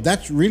 Right. So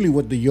that's really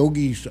what the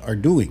yogis are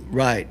doing.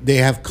 Right. They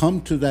have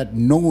come to that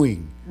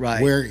knowing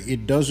where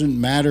it doesn't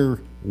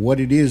matter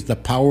what it is, the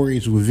power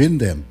is within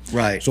them.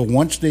 Right. So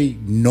once they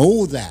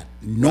know that,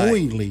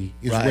 knowingly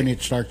is when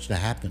it starts to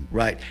happen.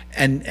 Right.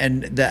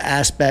 And the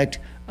aspect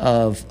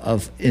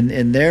of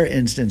in their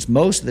instance,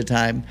 most of the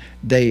time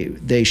they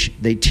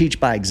teach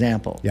by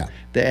example. Yeah.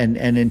 And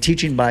in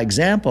teaching by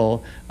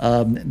example,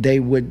 they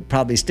would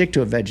probably stick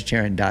to a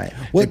vegetarian diet.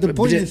 Well, the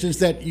point is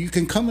that you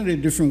can come at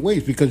it different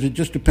ways because it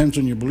just depends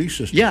on your belief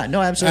system. Yeah.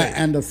 No, absolutely.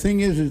 And the thing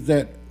is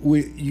that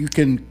you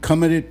can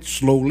come at it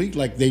slowly,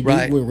 like they do,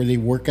 where they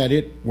work at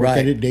it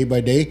day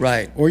by day.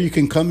 Right. Or you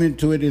can come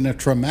into it in a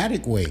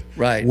traumatic way.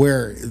 Right.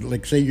 Where,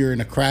 like, say you're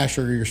in a crash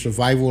or your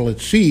survival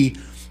at sea,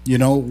 you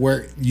know,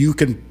 where you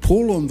can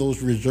pull on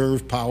those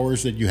reserve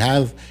powers that you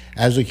have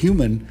as a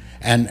human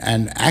and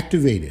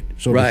activate it,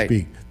 so to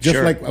speak. Just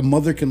like a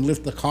mother can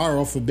lift the car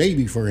off a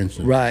baby, for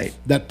instance. Right.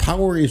 That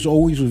power is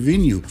always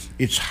within you.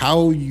 It's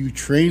how you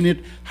train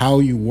it, how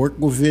you work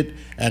with it,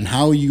 and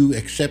how you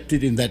accept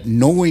it in that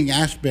knowing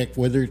aspect,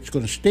 whether it's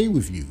going to stay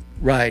with you.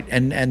 Right,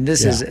 and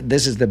this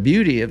is the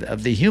beauty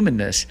of the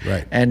humanness,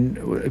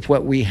 and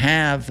what we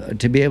have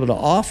to be able to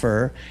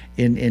offer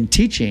in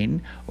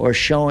teaching or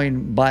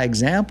showing by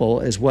example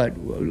is what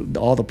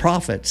all the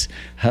prophets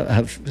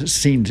have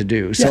seen to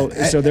do. So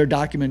their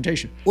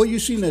documentation. Well,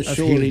 you've seen that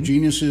show healing.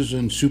 Geniuses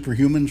and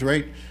Superhumans,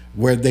 right?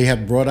 Where they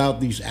have brought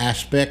out these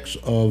aspects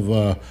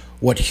of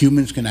what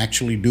humans can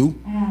actually do.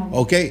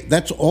 Okay,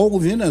 that's all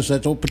within us.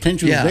 That's all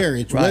potential is there.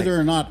 It's whether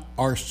or not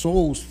our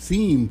soul's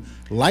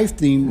life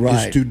theme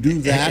is to do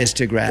that, is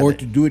to grab or it.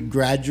 to do it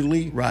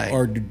gradually,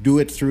 or to do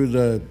it through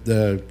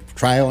the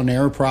trial and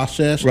error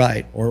process,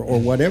 or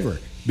whatever.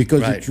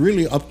 Because it's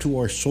really up to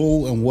our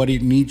soul and what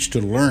it needs to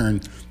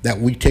learn that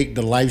we take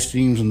the life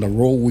themes and the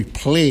role we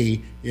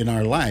play in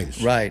our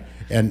lives. Right.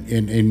 And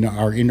in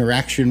our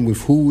interaction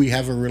with who we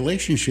have a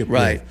relationship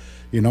with.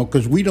 You know,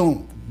 because we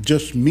don't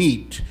just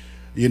meet,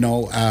 you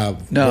know,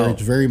 where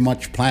it's very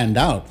much planned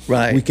out.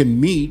 Right. We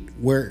can meet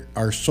where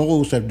our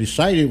souls have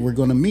decided we're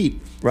going to meet.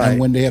 Right. And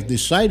when they have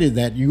decided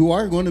that you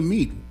are going to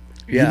meet,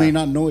 you may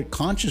not know it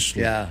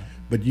consciously,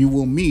 but you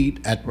will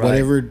meet at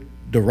whatever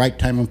the right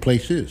time and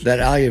place is. That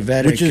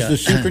Ayurvedic, which is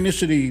the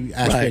synchronicity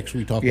aspects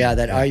we talk about. Yeah,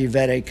 that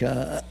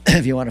Ayurvedic,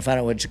 if you want to find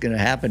out what's going to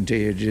happen to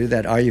you, do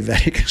that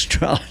Ayurvedic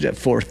astrology, that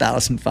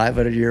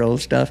 4,500-year-old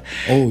stuff.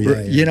 Oh,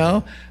 yeah. You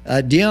know,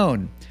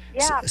 Dion.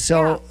 Yeah.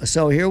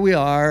 So here we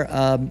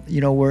are.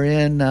 You know, we're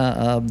in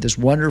this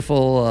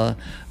wonderful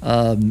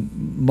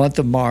month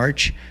of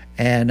March,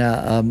 and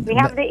we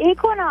have the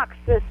equinox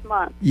this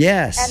month.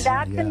 Yes, and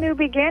that's a new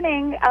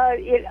beginning.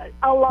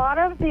 A lot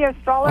of the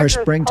astrologers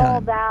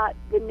call that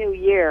the new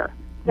year,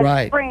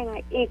 the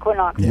spring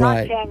equinox,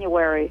 not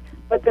January,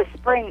 but the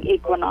spring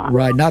equinox.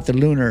 Right, not the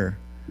lunar.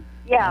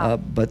 Yeah,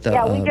 but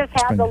we just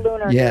had the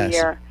lunar New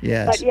Year.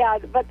 Yes.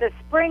 But the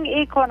spring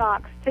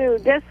equinox too.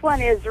 This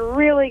one is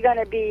really going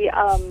to be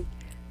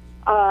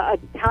a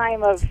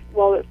time of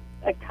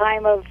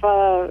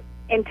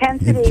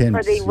intensity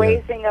for the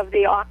raising of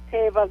the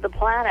octave of the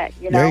planet.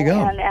 You know, there you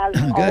go. And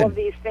as all of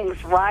these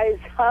things rise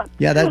up,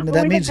 that we've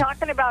means been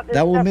talking about this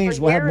that will stuff means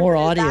for we'll have years, more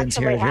and it's audience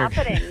here.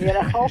 Happening, you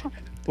know.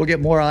 We'll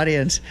get more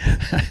audience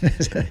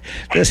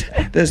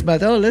this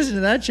month. Oh, listen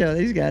to that show.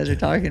 These guys are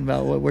talking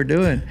about what we're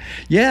doing.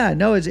 Yeah,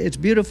 no, it's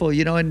beautiful,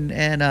 you know.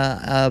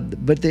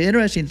 But the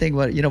interesting thing,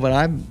 what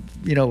I'm,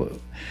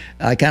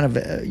 I kind of,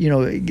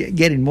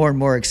 getting more and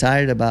more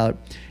excited about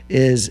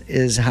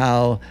is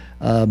how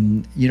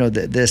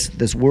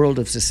this world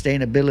of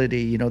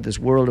sustainability, this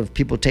world of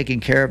people taking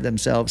care of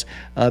themselves,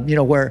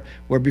 where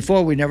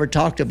before we never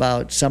talked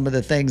about some of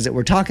the things that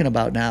we're talking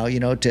about now,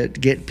 to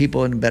get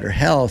people in better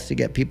health, to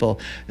get people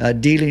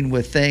dealing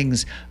with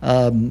things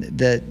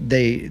that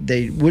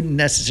they wouldn't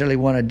necessarily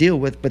want to deal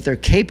with, but they're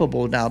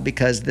capable now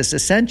because this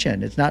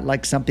ascension, it's not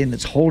like something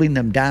that's holding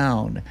them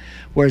down.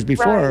 Whereas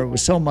before, it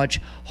was so much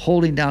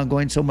holding down,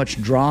 going so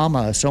much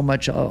drama, so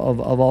much of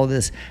all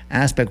this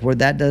aspect where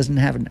that doesn't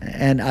happen.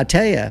 And I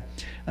tell you,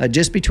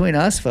 just between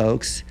us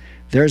folks,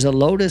 there's a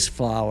lotus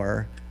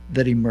flower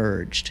that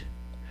emerged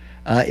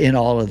in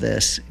all of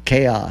this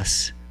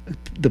chaos,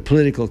 the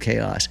political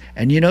chaos.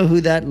 And you know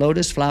who that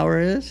lotus flower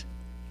is?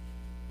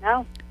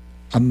 No.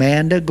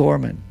 Amanda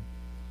Gorman.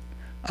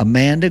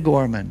 Amanda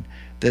Gorman,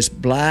 this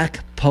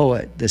black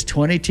poet, this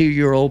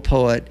 22-year-old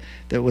poet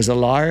that was a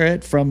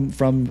laureate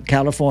from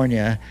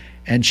California,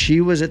 and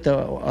she was at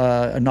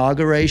the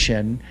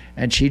inauguration,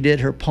 and she did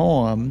her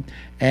poem,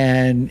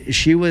 and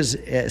she was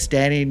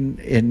standing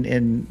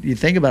in you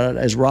think about it,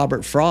 as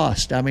Robert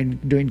Frost,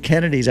 doing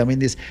Kennedy's,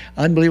 this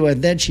unbelievable,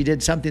 and then she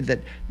did something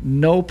that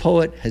no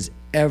poet has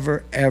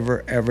ever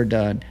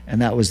done,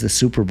 and that was the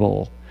Super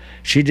Bowl.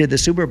 She did the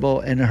Super Bowl,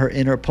 and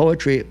in her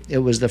poetry, it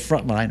was the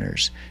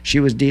frontliners. She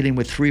was dealing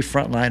with 3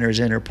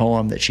 frontliners in her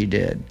poem that she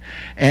did.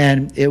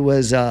 And it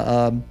was,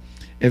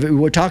 if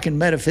we're talking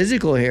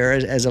metaphysical here,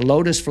 as a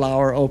lotus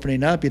flower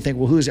opening up, you think,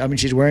 well,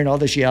 she's wearing all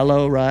this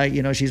yellow, right?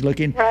 She's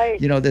looking,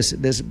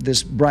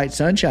 this bright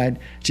sunshine.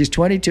 She's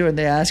 22, and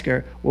they ask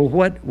her, well,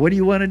 what do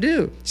you want to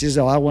do? She says,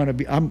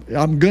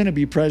 I'm going to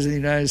be president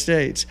of the United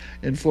States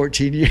in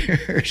 14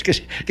 years,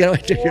 because you're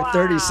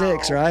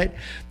 36, right?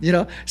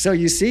 So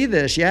you see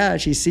this,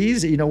 she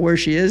sees, where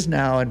she is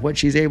now and what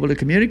she's able to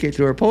communicate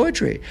through her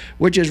poetry,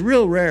 which is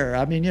real rare.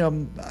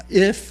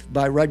 If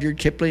by Rudyard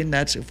Kipling,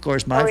 that's of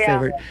course my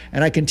favorite,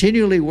 and I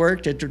continually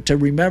work to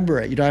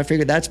remember it. I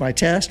figured that's my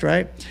test,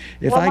 right?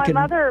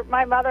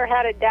 My mother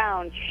had it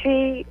down.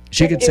 She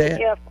could say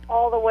it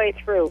all the way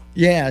through.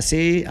 Yeah,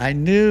 see, I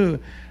knew.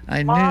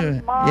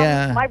 Mom,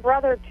 yeah. My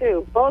brother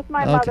too. Both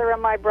my mother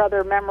and my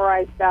brother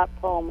memorized that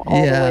poem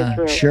all the way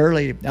through.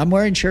 Shirley. I'm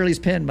wearing Shirley's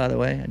pin, by the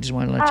way. I just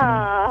want to let you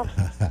know.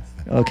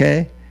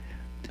 Okay.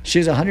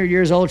 She's 100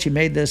 years old. She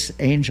made this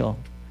angel.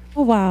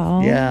 Oh,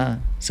 wow. Yeah.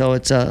 So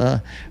it's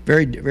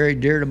very, very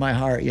dear to my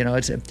heart.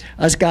 It's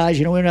us guys,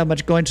 we don't have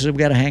much going to, so we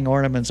got to hang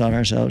ornaments on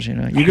ourselves,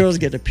 You girls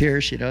get to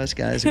pierce, us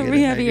guys.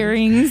 We have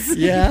earrings.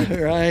 Yeah,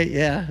 right.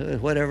 Yeah,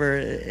 whatever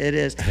it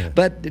is.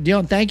 But,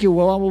 thank you.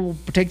 Well, we'll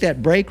take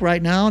that break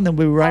right now, and then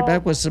we'll be right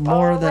back with some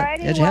more of the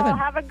Edge of Heaven.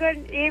 Have a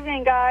good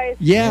evening, guys.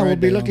 Yeah, we'll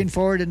be looking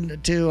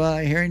forward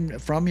to hearing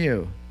from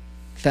you.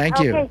 Thank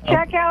you.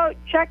 Okay,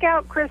 check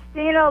out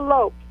Christina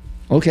Lopes.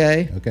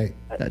 Okay.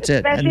 That's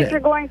it. Especially if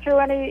you're going through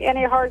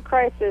any hard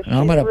crisis.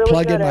 I'm going to really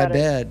plug in my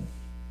bed.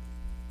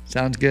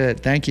 Sounds good.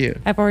 Thank you.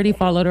 I've already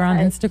followed her on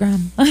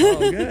Instagram.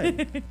 Oh,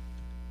 good.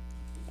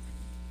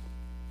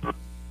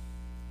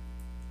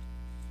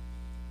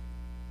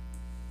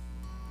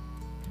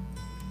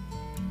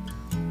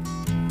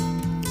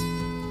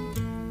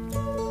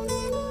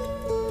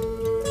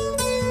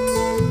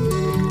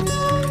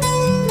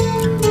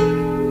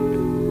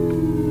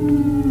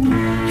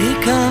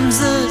 Here comes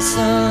the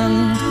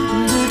sun.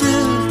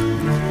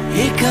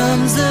 Here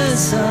comes the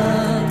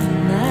sun,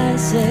 I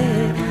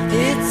say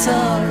it's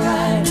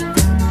alright.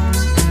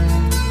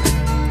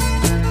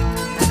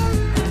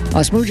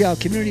 Osmujo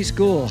Community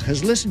School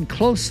has listened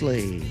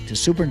closely to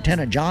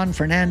Superintendent John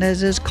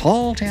Fernandez's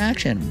call to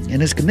action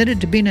and is committed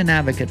to being an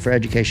advocate for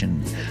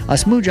education.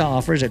 Osmujo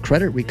offers a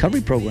credit recovery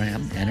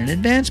program and an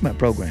advancement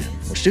program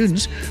where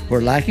students who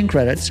are lacking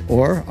credits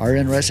or are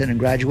interested in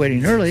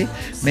graduating early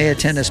may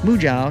attend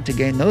Osmujo to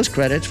gain those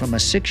credits from a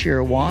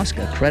 6-year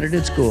WASC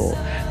accredited school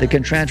that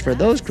can transfer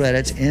those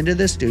credits into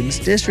the student's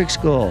district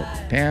school.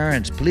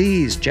 Parents,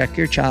 please check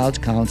your child's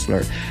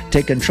counselor.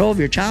 Take control of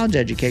your child's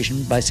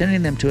education by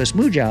sending them to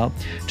Osmujo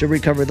to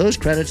recover those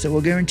credits that will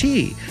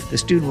guarantee the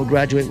student will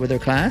graduate with their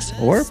class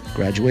or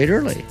graduate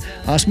early.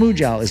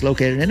 Osmujo is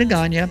located in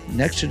Agana,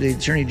 next to the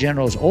Attorney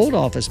General's old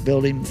office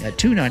building at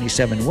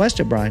 297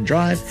 West O'Brien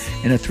Drive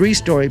in a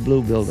 3-story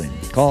blue building.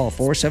 Call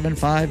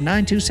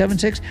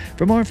 475-9276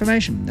 for more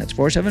information. That's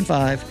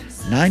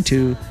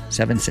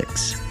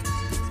 475-9276.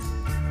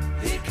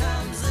 Here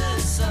comes the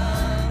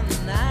sun,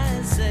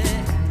 I say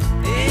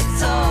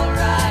it's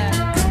alright.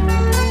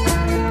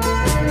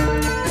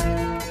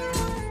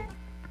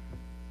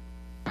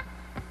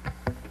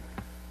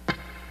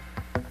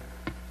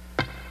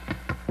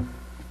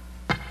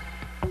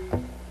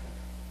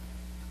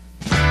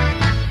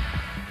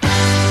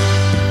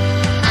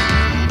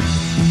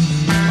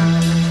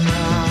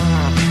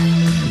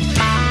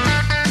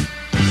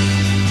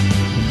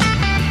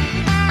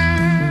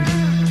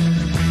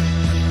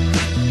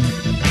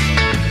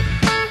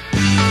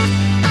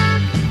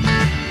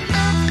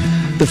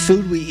 The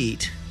food we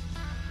eat,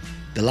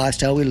 the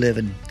lifestyle we live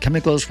in,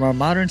 chemicals from our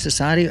modern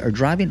society are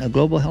driving a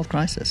global health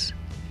crisis.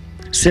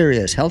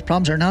 Serious health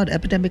problems are now at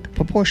epidemic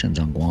proportions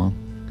on Guam.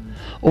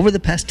 Over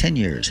the past 10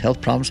 years, health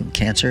problems from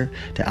cancer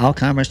to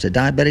Alzheimer's to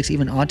diabetics,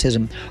 even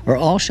autism, are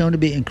all shown to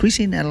be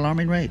increasing at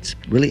alarming rates,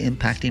 really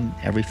impacting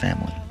every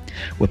family.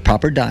 With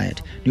proper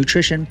diet,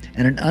 nutrition,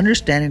 and an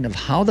understanding of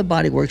how the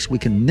body works, we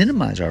can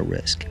minimize our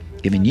risk,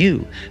 giving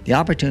you the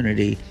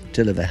opportunity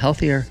to live a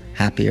healthier,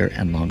 happier,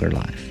 and longer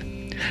life.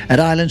 At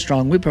Island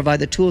Strong, we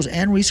provide the tools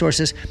and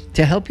resources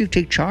to help you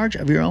take charge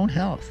of your own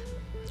health.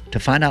 To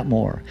find out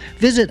more,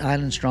 visit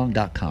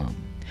islandstrong.com.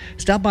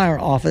 Stop by our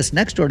office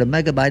next door to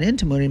Megabyte in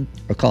Tamuning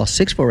or call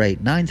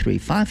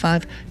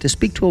 648-9355 to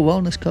speak to a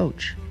wellness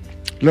coach.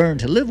 Learn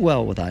to live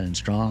well with Island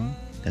Strong.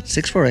 That's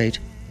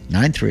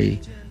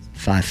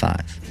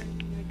 648-9355.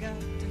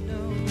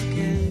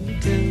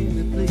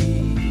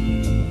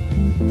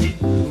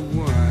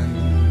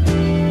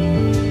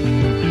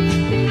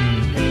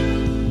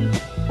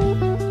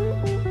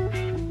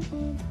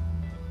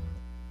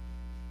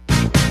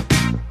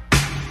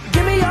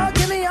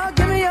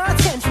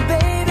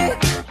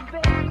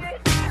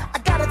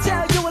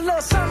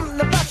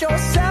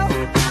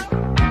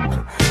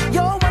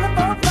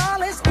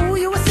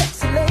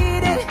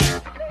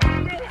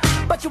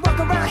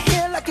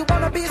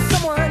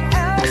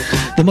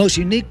 The most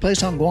unique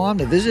place on Guam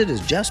to visit is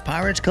Jeff's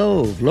Pirates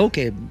Cove,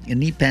 located in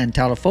Nipan,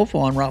 Talafofo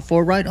on Route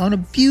 4, right on a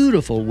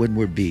beautiful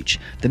windward beach.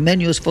 The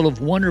menu is full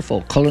of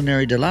wonderful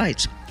culinary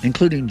delights,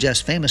 including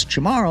Jeff's famous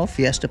Chamorro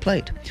Fiesta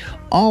Plate.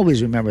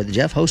 Always remember that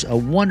Jeff hosts a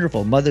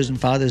wonderful Mother's and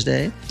Father's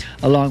Day,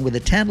 along with a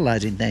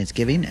tantalizing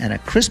Thanksgiving and a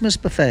Christmas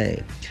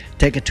buffet.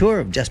 Take a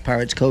tour of Jeff's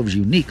Pirates Cove's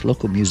unique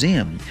local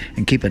museum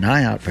and keep an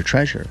eye out for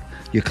treasure.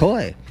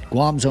 Yokoi,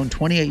 Guam's own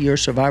 28-year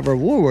survivor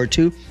of World War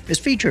II, is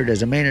featured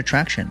as a main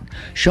attraction,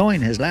 showing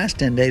his last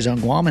 10 days on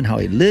Guam and how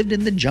he lived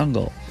in the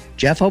jungle.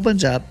 Jeff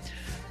opens up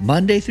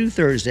Monday through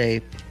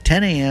Thursday,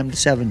 10 a.m. to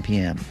 7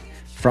 p.m.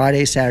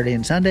 Friday, Saturday,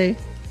 and Sunday,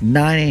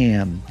 9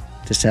 a.m.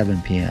 to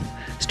 7 p.m.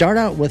 Start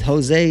out with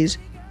Jose's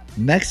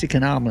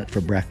Mexican omelet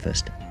for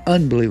breakfast.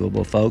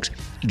 Unbelievable, folks.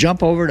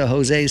 Jump over to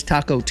Jose's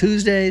Taco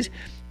Tuesdays.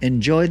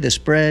 Enjoy the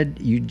spread.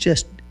 You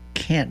just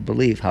can't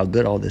believe how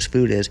good all this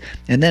food is.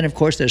 And then, of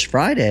course, there's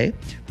Friday,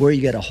 where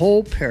you get a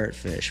whole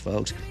parrotfish,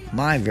 folks.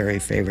 My very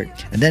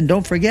favorite. And then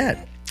don't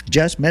forget,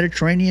 Jeff's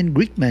Mediterranean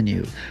Greek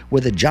menu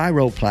with a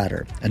gyro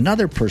platter,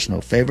 another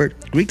personal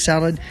favorite, Greek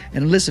salad,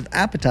 and a list of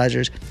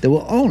appetizers that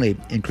will only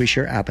increase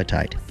your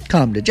appetite.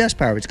 Come to Jeff's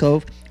Pirates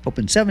Cove,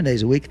 open 7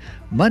 days a week,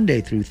 Monday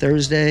through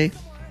Thursday,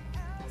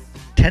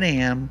 10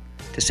 a.m.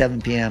 to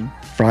 7 p.m.,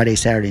 Friday,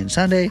 Saturday, and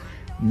Sunday,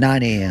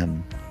 9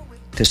 a.m.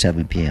 to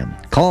 7 p.m.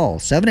 Call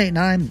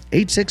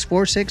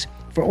 789-8646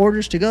 for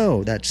orders to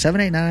go. That's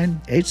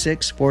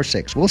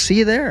 789-8646. We'll see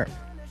you there.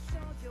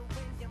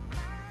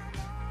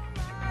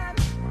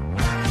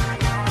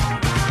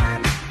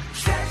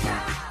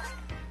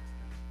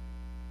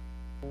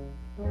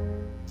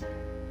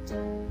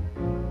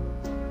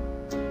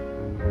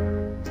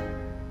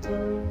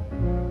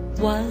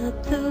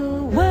 What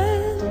the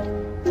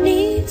world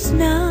needs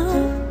now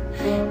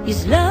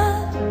is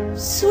love,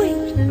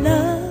 sweet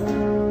love.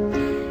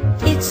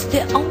 It's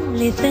the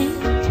only thing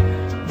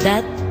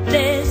that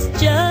there's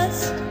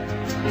just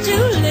too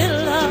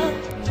little of.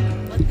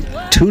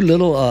 Too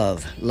little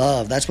of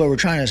love. That's what we're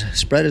trying to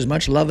spread as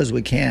much love as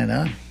we can,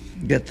 huh?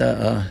 Get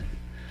the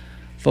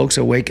folks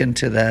awakened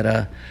to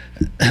that,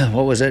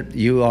 what was it?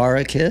 You are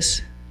a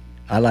kiss?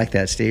 I like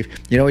that, Steve.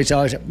 You know, it's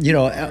always,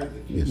 yes.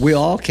 We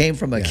all came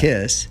from a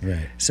kiss.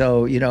 Right.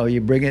 So,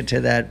 you bring it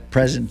to that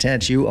present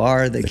tense. You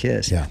are the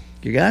kiss. Yeah.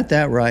 You got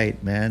that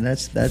right, man.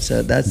 That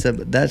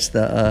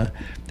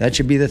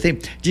should be the theme.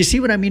 Do you see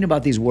what I mean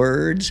about these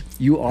words?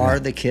 You are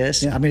the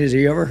kiss. Yeah. I mean, have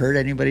you ever heard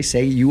anybody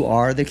say you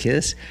are the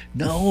kiss?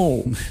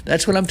 No,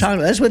 that's what I'm talking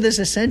about. That's what this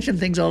ascension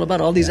thing's all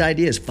about. All these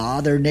ideas,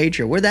 Father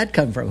Nature. Where'd that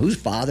come from? Who's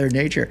Father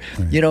Nature?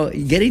 Right.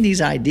 Getting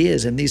these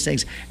ideas and these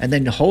things, and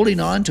then holding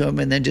on to them,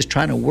 and then just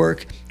trying to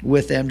work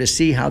with them to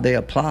see how they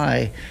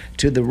apply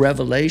to the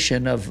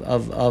revelation of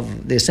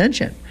the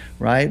ascension,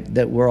 right?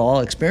 That we're all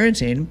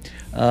experiencing.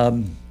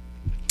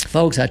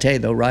 Folks, I tell you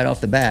though, right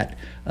off the bat,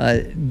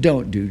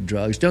 don't do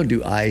drugs, don't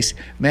do ice,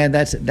 man.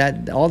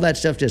 All that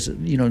stuff just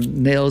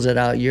nails it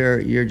out.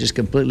 You're just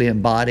completely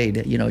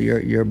embodied.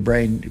 Your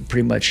brain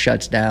pretty much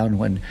shuts down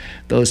when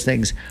those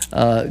things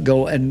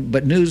go.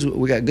 But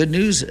we got good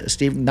news,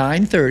 Steve.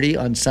 9:30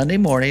 on Sunday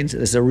mornings.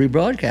 This is a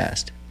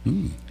rebroadcast.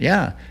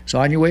 Yeah. So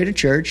on your way to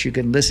church, you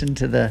can listen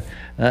to the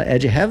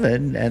Edge of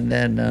Heaven, and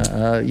then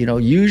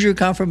use your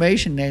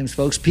confirmation names,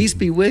 folks. Peace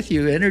be with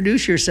you.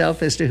 Introduce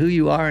yourself as to who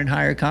you are in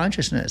higher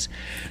consciousness.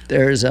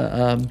 There's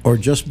or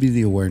just be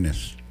the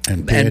awareness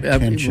and pay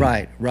attention.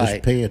 Right.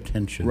 Just pay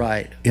attention.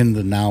 Right. In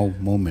the now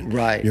moment.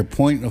 Right. Your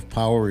point of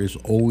power is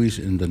always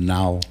in the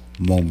now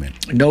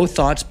moment. No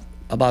thoughts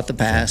about the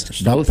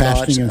past, no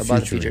thoughts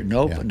about the future.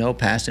 Nope, no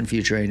past and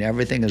future, and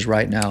everything is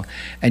right now.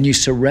 And you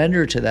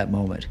surrender to that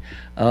moment.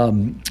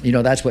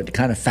 That's what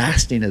kind of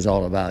fasting is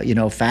all about.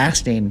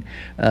 Fasting,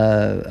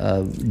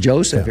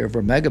 Joseph here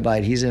for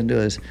Megabyte, he's into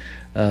his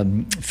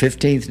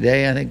 15th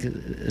day, I think,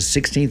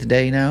 16th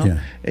day now.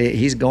 Yeah.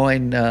 He's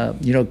going,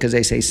 because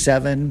they say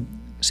seven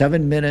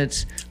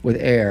minutes with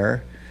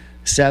air,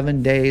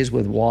 7 days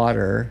with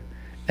water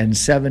and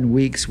 7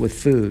 weeks with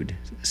food.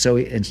 So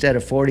instead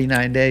of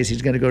 49 days,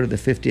 he's going to go to the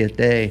 50th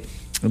day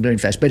of doing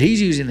fast. But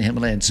he's using the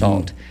Himalayan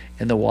salt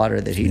in the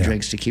water that he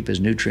drinks to keep his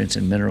nutrients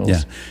and minerals.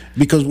 Yeah,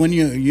 because when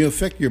you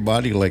affect your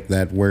body like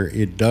that, where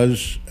it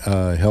does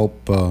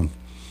help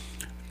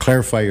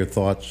clarify your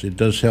thoughts, it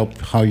does help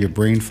how your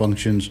brain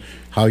functions,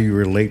 how you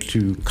relate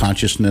to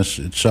consciousness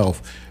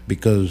itself,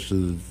 because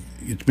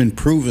it's been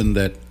proven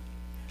that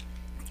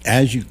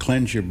as you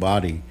cleanse your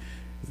body,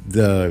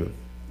 the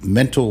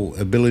mental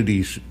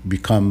abilities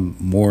become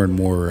more and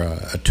more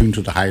attuned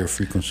to the higher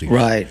frequencies.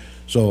 Right.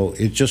 So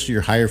it's just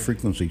your higher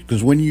frequency.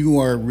 Because when you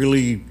are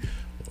really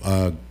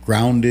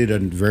grounded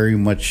and very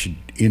much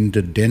in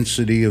the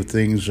density of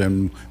things,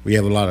 and we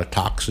have a lot of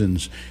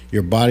toxins,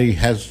 your body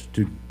has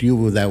to deal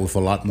with that with a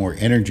lot more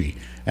energy.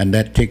 And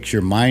that takes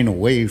your mind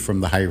away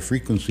from the higher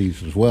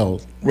frequencies as well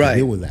to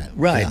deal with that.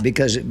 Right, Yeah.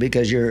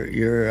 because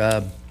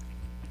you're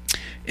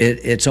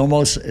it's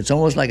almost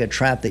like a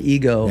trap, the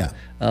ego,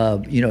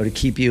 to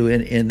keep you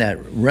in that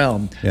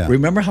realm. Yeah.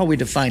 Remember how we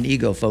define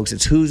ego, folks.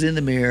 It's who's in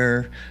the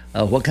mirror,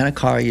 what kind of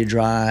car you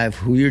drive,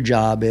 who your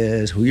job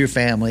is, who your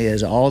family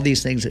is, all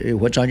these things,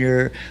 what's on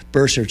your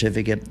birth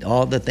certificate,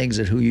 all the things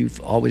that who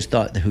you've always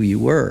thought who you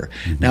were.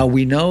 Mm-hmm. Now,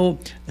 we know,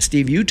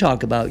 Steve, you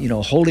talk about,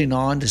 holding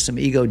on to some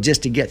ego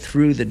just to get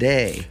through the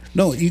day.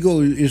 No,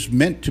 ego is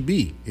meant to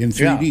be in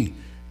 3D. Yeah.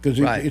 Because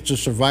it's a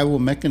survival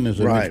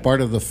mechanism. Right. It's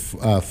part of the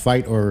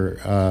fight or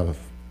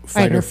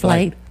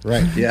flight.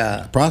 Right.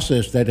 Yeah.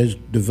 Process that has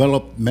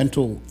developed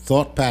mental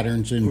thought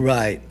patterns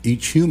in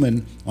each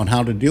human on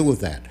how to deal with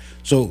that.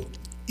 So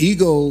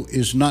ego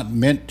is not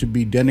meant to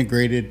be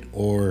denigrated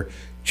or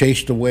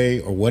chased away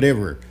or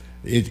whatever.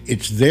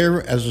 It's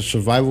there as a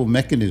survival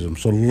mechanism.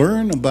 So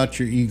learn about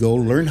your ego,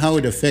 learn how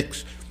it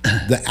affects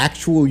the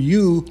actual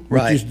you,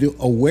 which is the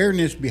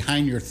awareness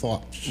behind your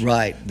thoughts.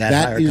 Right.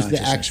 That is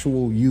the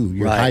actual you,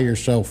 your higher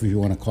self, if you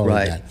want to call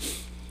it that.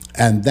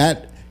 And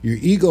that your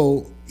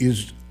ego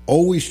is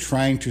always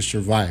trying to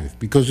survive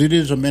because it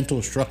is a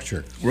mental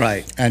structure.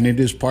 Right. And it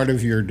is part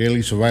of your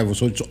daily survival.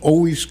 So it's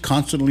always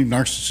constantly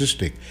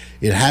narcissistic.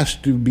 It has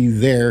to be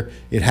there.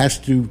 It has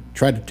to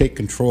try to take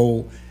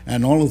control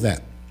and all of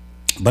that.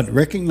 But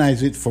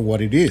recognize it for what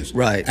it is.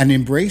 Right. And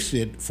embrace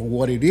it for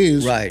what it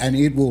is. Right. And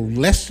it will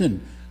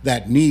lessen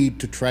that need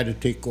to try to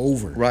take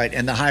over. Right,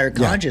 and the higher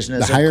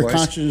consciousness, the higher of course,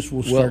 consciousness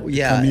will start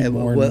becoming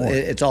more and more.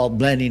 It's all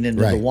blending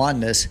into the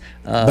oneness.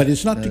 But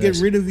it's not to get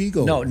rid of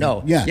ego.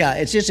 No. Yeah,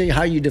 it's just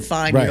how you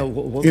define. Right.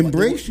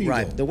 Embrace ego. ego.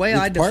 Right, the way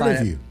it's I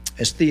define it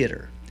is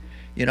theater.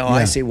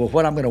 I say,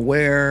 what I'm going to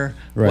wear,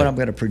 what I'm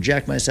going to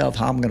project myself,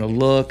 how I'm going to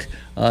look.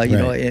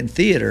 In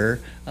theater,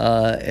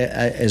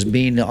 as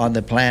being on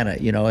the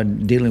planet,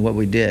 and dealing what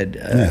we did,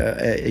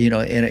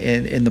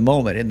 in the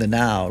moment, in the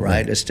now,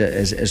 right? As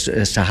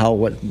to how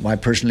what my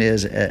personality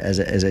is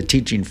as a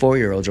teaching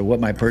 4-year-olds, or what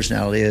my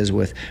personality is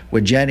with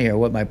Jenny, or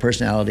what my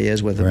personality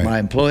is with my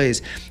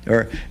employees,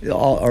 or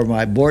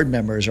my board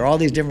members, or all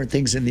these different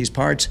things in these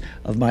parts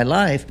of my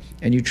life,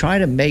 and you try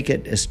to make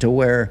it as to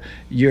where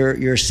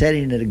you're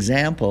setting an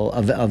example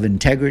of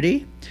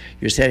integrity.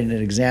 You're setting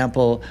an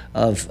example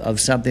of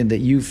something that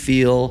you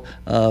feel,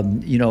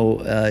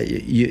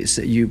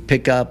 you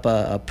pick up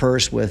a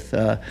purse with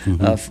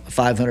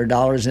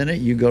 $500 in it,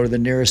 you go to the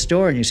nearest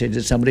store and you say,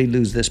 did somebody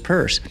lose this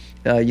purse?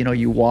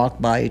 You walk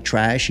by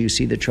trash, you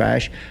see the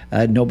trash,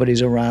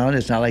 nobody's around.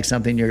 It's not like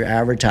something you're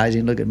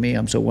advertising. Look at me,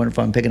 I'm so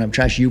wonderful, I'm picking up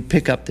trash. You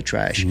pick up the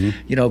trash.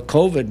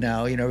 COVID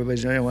now,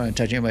 everybody's don't want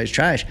to touch anybody's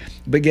trash,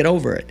 but get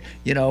over it.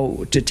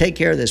 To take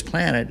care of this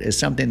planet is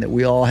something that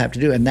we all have to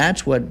do. And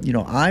that's what,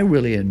 I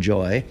really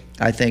enjoy,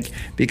 I think,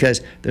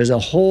 because there's a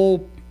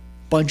whole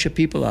bunch of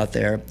people out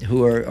there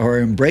who are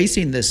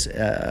embracing this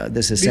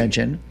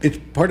ascension. It's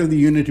part of the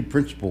unity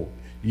principle.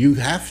 You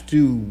have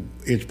to,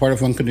 it's part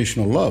of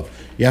unconditional love.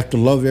 You have to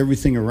love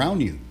everything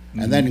around you.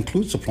 And that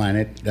includes the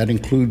planet, that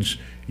includes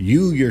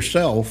you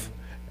yourself,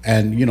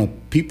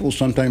 and people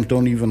sometimes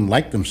don't even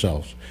like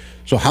themselves.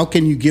 So how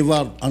can you give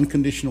out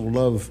unconditional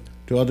love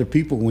to other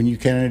people when you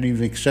cannot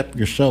even accept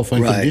yourself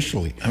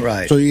unconditionally?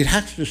 Right. So it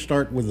has to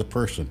start with the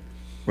person.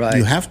 Right.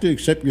 You have to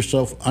accept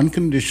yourself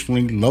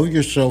unconditionally, love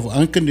yourself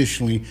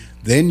unconditionally,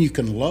 then you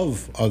can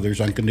love others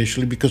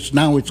unconditionally, because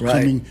now it's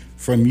coming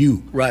from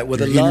you. Right. Well,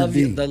 the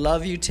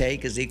love you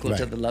take is equal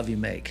to the love you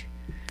make.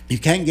 You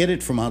can't get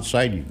it from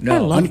outside you. No, I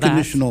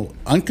love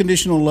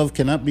unconditional love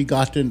cannot be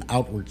gotten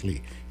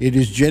outwardly. It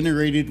is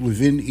generated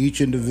within each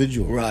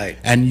individual. Right.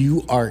 And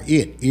you are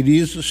it. It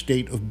is a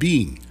state of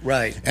being.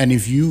 Right. And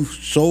if you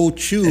so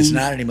choose, it's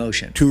not an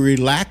emotion, to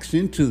relax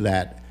into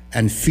that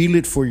and feel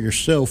it for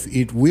yourself,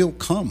 it will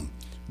come,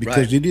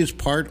 because it is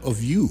part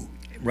of you.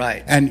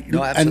 Right. And,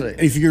 absolutely. And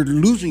if you're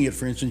losing it,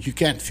 for instance, you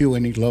can't feel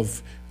any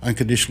love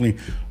unconditionally.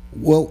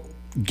 Well,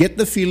 get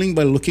the feeling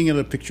by looking at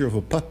a picture of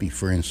a puppy,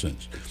 for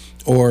instance,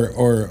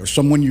 or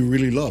someone you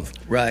really love.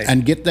 Right.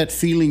 And get that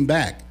feeling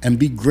back and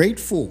be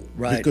grateful.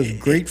 Right. Because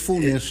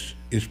gratefulness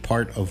is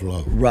part of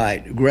love.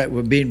 Right.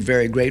 We're being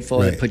very grateful.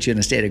 Right. It puts you in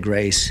a state of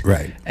grace.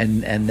 Right.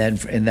 And then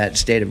in that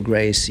state of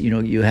grace,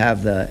 you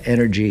have the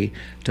energy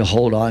to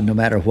hold on no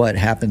matter what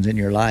happens in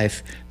your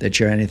life, that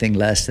you're anything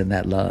less than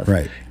that love.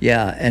 Right.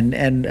 Yeah.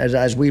 And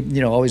as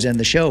we always end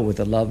the show with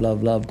the love,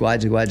 love, love,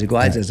 guides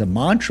Right. as a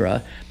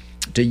mantra,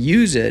 to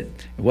use it,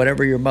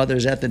 whatever your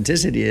mother's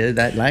ethnicity is,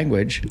 that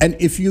language. And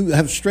if you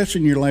have stress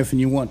in your life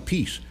and you want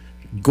peace,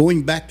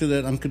 going back to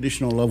that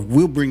unconditional love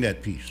will bring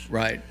that peace.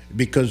 Right.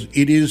 Because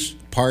it is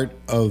part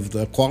of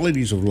the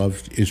qualities of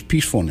love is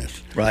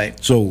peacefulness.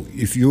 Right. So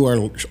if you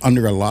are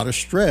under a lot of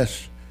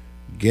stress,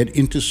 get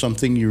into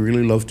something you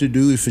really love to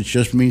do. If it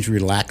just means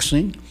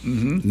relaxing,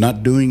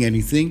 not doing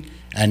anything,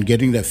 and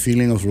getting that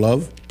feeling of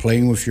love,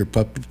 playing with your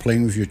puppet,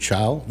 playing with your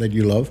child that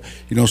you love,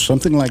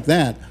 something like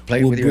that.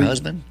 Playing with your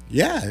husband?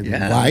 Yeah,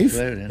 wife,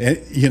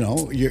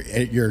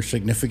 your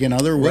significant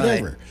other,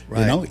 whatever.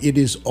 Right. It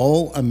is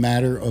all a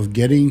matter of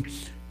getting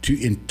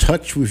in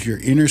touch with your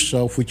inner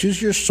self, which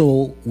is your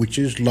soul, which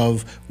is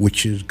love,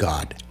 which is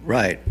God.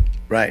 Right.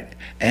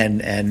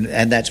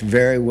 And that's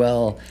very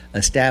well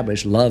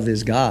established. Love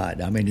is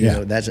God. I mean,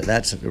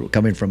 that's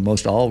coming from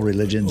most all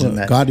religions. Well,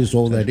 and God is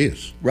all that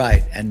is.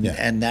 Right.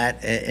 And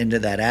that into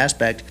that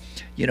aspect,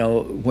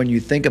 when you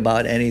think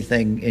about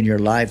anything in your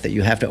life that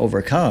you have to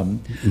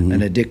overcome,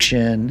 an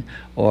addiction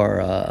or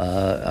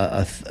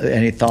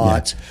any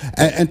thoughts.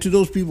 Yeah. And to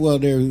those people out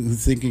there who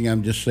thinking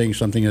I'm just saying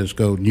something that's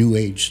New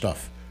Age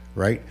stuff,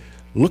 right?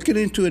 Look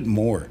into it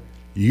more.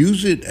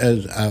 Use it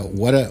as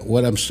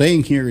what I'm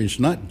saying here is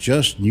not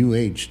just New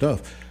Age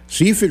stuff.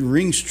 See if it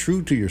rings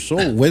true to your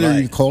soul, whether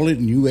you call it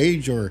New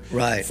Age or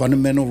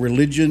fundamental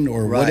religion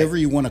or whatever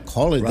you want to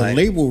call it. The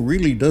label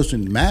really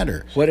doesn't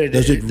matter.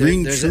 Does it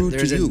ring true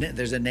to you?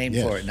 There's a name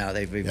for it now.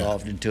 They've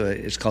evolved into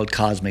it. It's called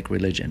cosmic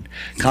religion.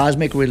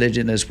 Cosmic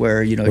religion is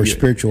where or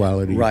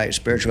spirituality. Right,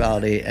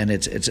 spirituality, and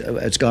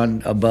it's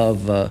gone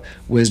above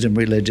wisdom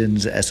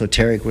religions,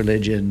 esoteric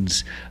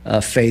religions,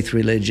 faith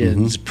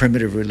religions,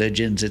 primitive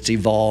religions. It's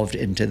evolved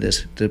into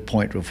the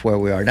point of where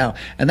we are now,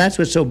 and that's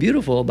what's so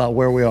beautiful about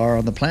where we are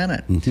on the planet.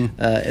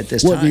 At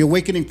this time. The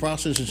awakening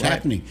process is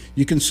happening.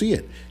 You can see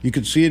it. You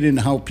can see it in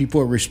how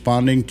people are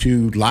responding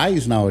to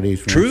lies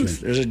nowadays. Truth.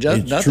 There's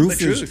nothing but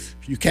truth.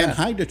 You can't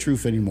hide the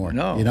truth anymore.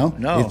 No.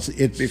 No.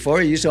 It's before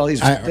you used all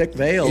these thick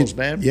veils,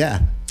 man.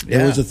 Yeah.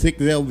 There was a thick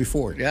veil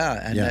before.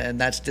 And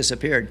that's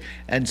disappeared.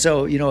 And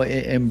so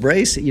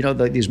embrace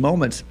these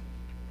moments.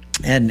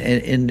 And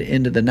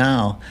into the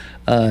now,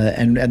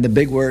 and the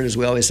big word, as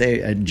we always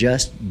say,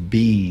 just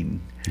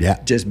being.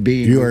 Yeah, just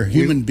being. You are a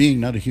human being,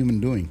 not a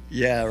human doing.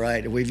 Yeah,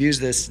 right. We've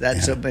used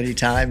that so many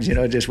times.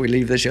 Just we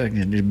leave the show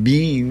and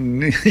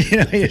being.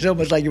 It's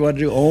almost like you want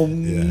to do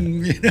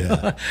om.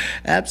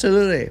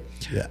 Absolutely.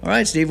 Yeah. All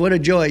right, Steve. What a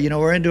joy.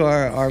 We're into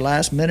our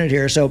last minute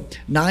here. So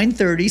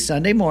 9:30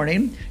 Sunday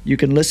morning, you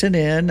can listen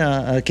in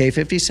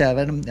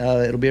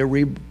K57. It'll be a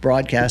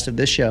rebroadcast of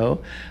this show.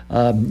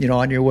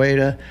 On your way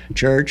to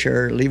church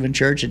or leaving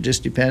church, it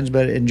just depends.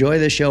 But enjoy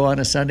the show on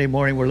a Sunday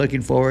morning. We're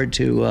looking forward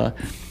to.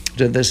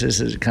 This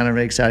is kind of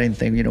an exciting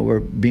thing. We're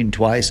being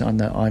twice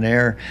on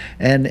air,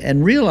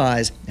 and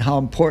realize how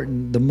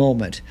important the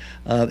moment,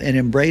 and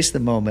embrace the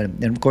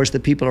moment, and of course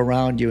the people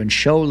around you, and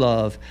show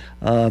love,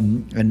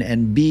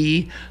 and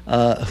be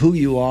who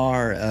you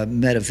are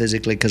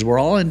metaphysically, because we're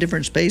all in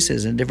different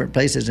spaces and different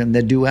places, and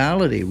the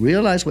duality.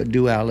 Realize what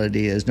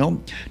duality is.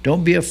 Don't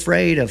be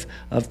afraid of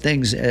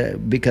things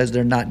because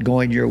they're not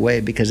going your way,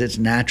 because it's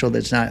natural.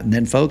 That's not. And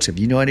then, folks, if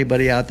you know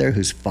anybody out there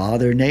who's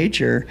Father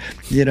Nature,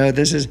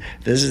 this is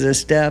a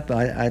step,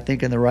 I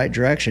think, in the right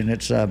direction.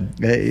 It's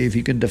if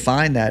you can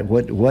define that,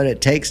 what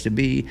it takes to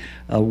be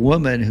a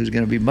woman who's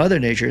going to be Mother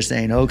Nature,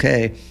 saying,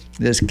 okay,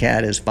 this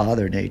cat is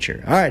Father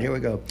Nature. All right, here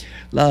we go.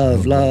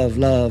 Love, love,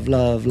 love,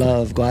 love,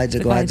 love. Guides.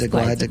 KGUM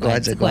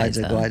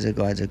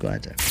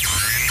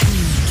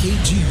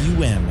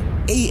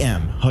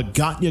AM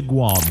Hagatya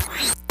Guam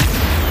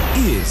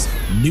is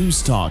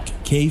NewsTalk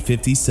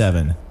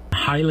K57.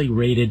 Highly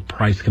rated,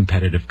 price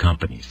competitive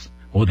companies.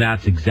 Well,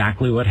 that's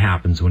exactly what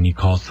happens when you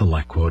call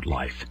SelectQuote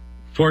Life.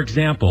 For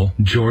example,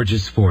 George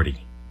is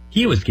 40.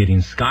 He was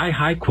getting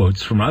sky-high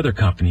quotes from other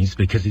companies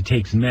because he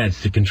takes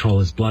meds to control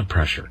his blood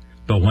pressure.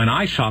 But when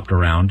I shopped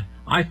around,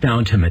 I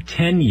found him a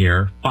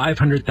 10-year,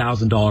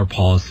 $500,000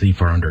 policy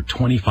for under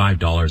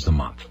 $25 a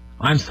month.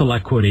 I'm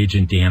SelectQuote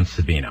agent Dan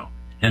Savino.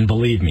 And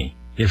believe me,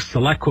 if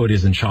SelectQuote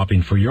isn't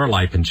shopping for your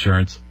life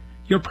insurance,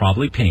 you're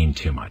probably paying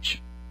too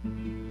much.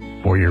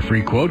 For your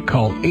free quote,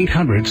 call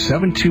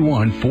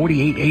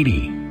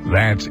 800-721-4880.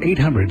 That's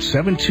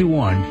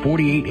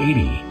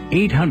 800-721-4880.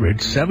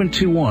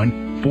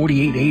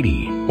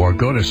 800-721-4880. Or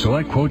go to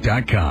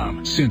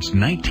SelectQuote.com. Since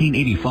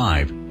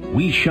 1985,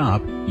 we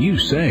shop, you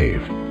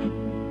save.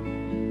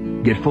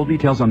 Get full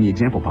details on the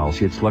example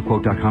policy at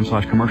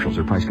SelectQuote.com/commercials.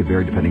 Or price could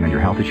vary depending on your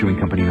health, issuing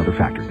company, and other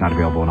factors. Not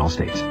available in all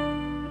states.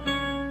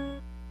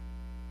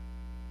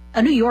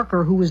 A New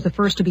Yorker who was the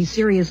first to be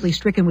seriously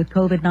stricken with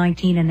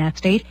COVID-19 in that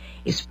state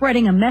is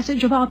spreading a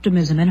message of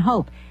optimism and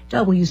hope.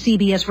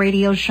 WCBS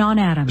Radio's Sean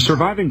Adams.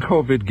 Surviving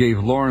COVID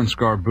gave Lawrence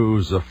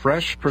Garbuz a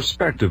fresh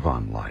perspective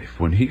on life.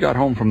 When he got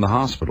home from the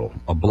hospital,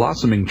 a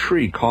blossoming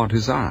tree caught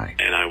his eye.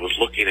 And I was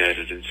looking at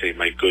it and saying,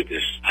 my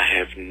goodness, I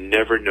have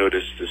never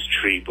noticed this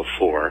tree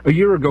before. A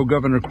year ago,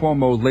 Governor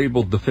Cuomo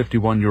labeled the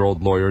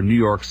 51-year-old lawyer New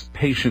York's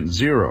patient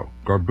zero.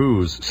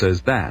 Garbuz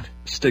says that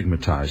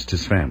stigmatized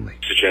his family.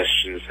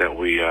 Suggestions that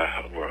we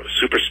were a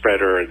super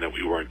spreader and that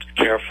we weren't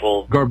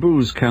careful.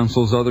 Garbuz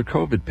counsels other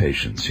COVID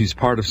patients. He's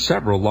part of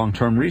several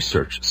long-term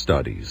research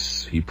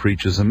studies. He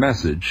preaches a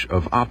message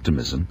of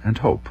optimism and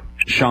hope.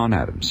 Sean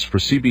Adams for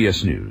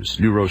CBS News,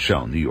 New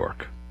Rochelle, New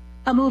York.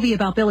 A movie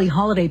about Billie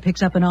Holiday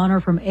picks up an honor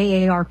from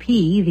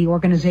AARP. The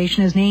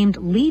organization has named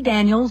Lee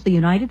Daniels the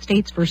United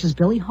States versus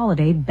Billie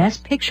Holiday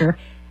Best Picture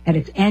at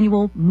its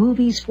annual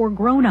Movies for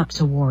Grown-Ups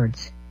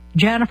Awards.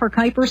 Jennifer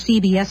Kuiper,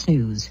 CBS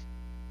News.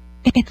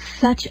 It's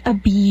such a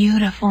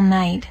beautiful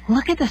night.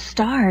 Look at the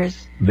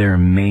stars. They're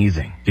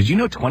amazing. Did you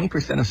know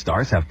 20% of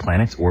stars have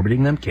planets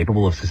orbiting them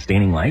capable of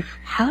sustaining life?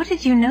 How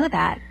did you know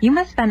that? You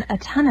must spend a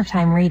ton of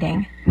time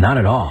reading. Not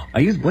at all. I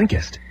use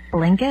Blinkist.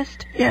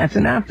 Blinkist? Yeah, it's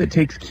an app that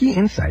takes key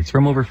insights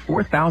from over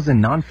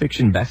 4,000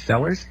 nonfiction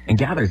bestsellers and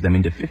gathers them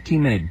into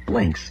 15-minute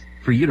blinks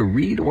for you to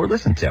read or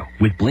listen to.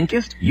 With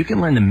Blinkist, you can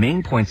learn the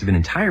main points of an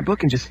entire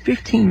book in just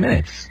 15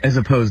 minutes, as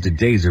opposed to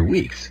days or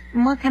weeks.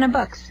 What kind of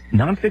books?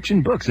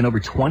 Nonfiction books in over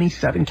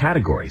 27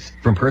 categories,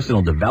 from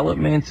personal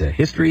development to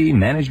history,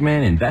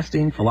 management,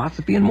 investing,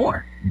 philosophy, and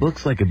more.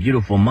 Books like A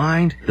Beautiful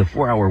Mind, The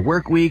 4-Hour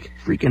Work Week,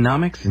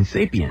 Freakonomics, and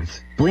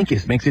Sapiens.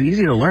 Blinkist makes it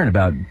easy to learn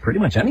about pretty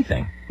much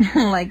anything.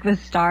 Like the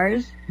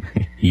stars?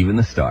 Even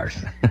the stars.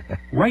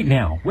 Right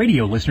now,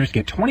 radio listeners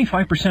get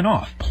 25%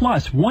 off,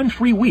 plus 1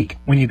 free week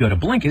when you go to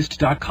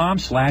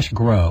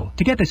Blinkist.com/grow.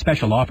 To get this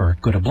special offer,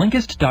 go to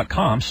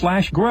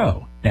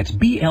Blinkist.com/grow. That's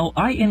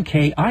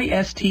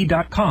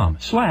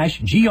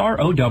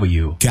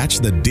BLINKIST.com/GROW. Catch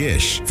The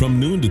Dish from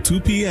noon to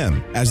 2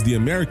 p.m. as the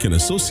American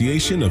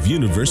Association of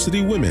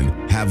University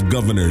Women have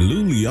Governor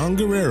Lou Leon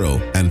Guerrero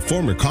and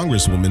former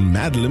Congresswoman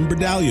Madeline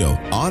Berdalio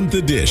on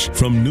The Dish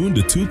from noon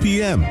to 2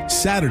 p.m.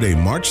 Saturday,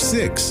 March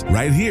 6th,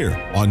 right here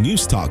on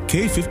NewsTalk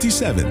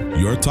K57.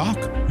 Your talk,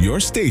 your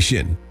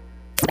station.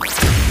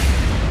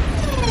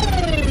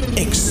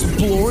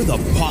 Explore the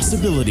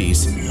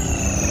possibilities.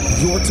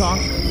 Your talk,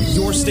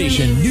 your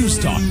station,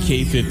 NewsTalk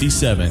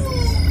K57.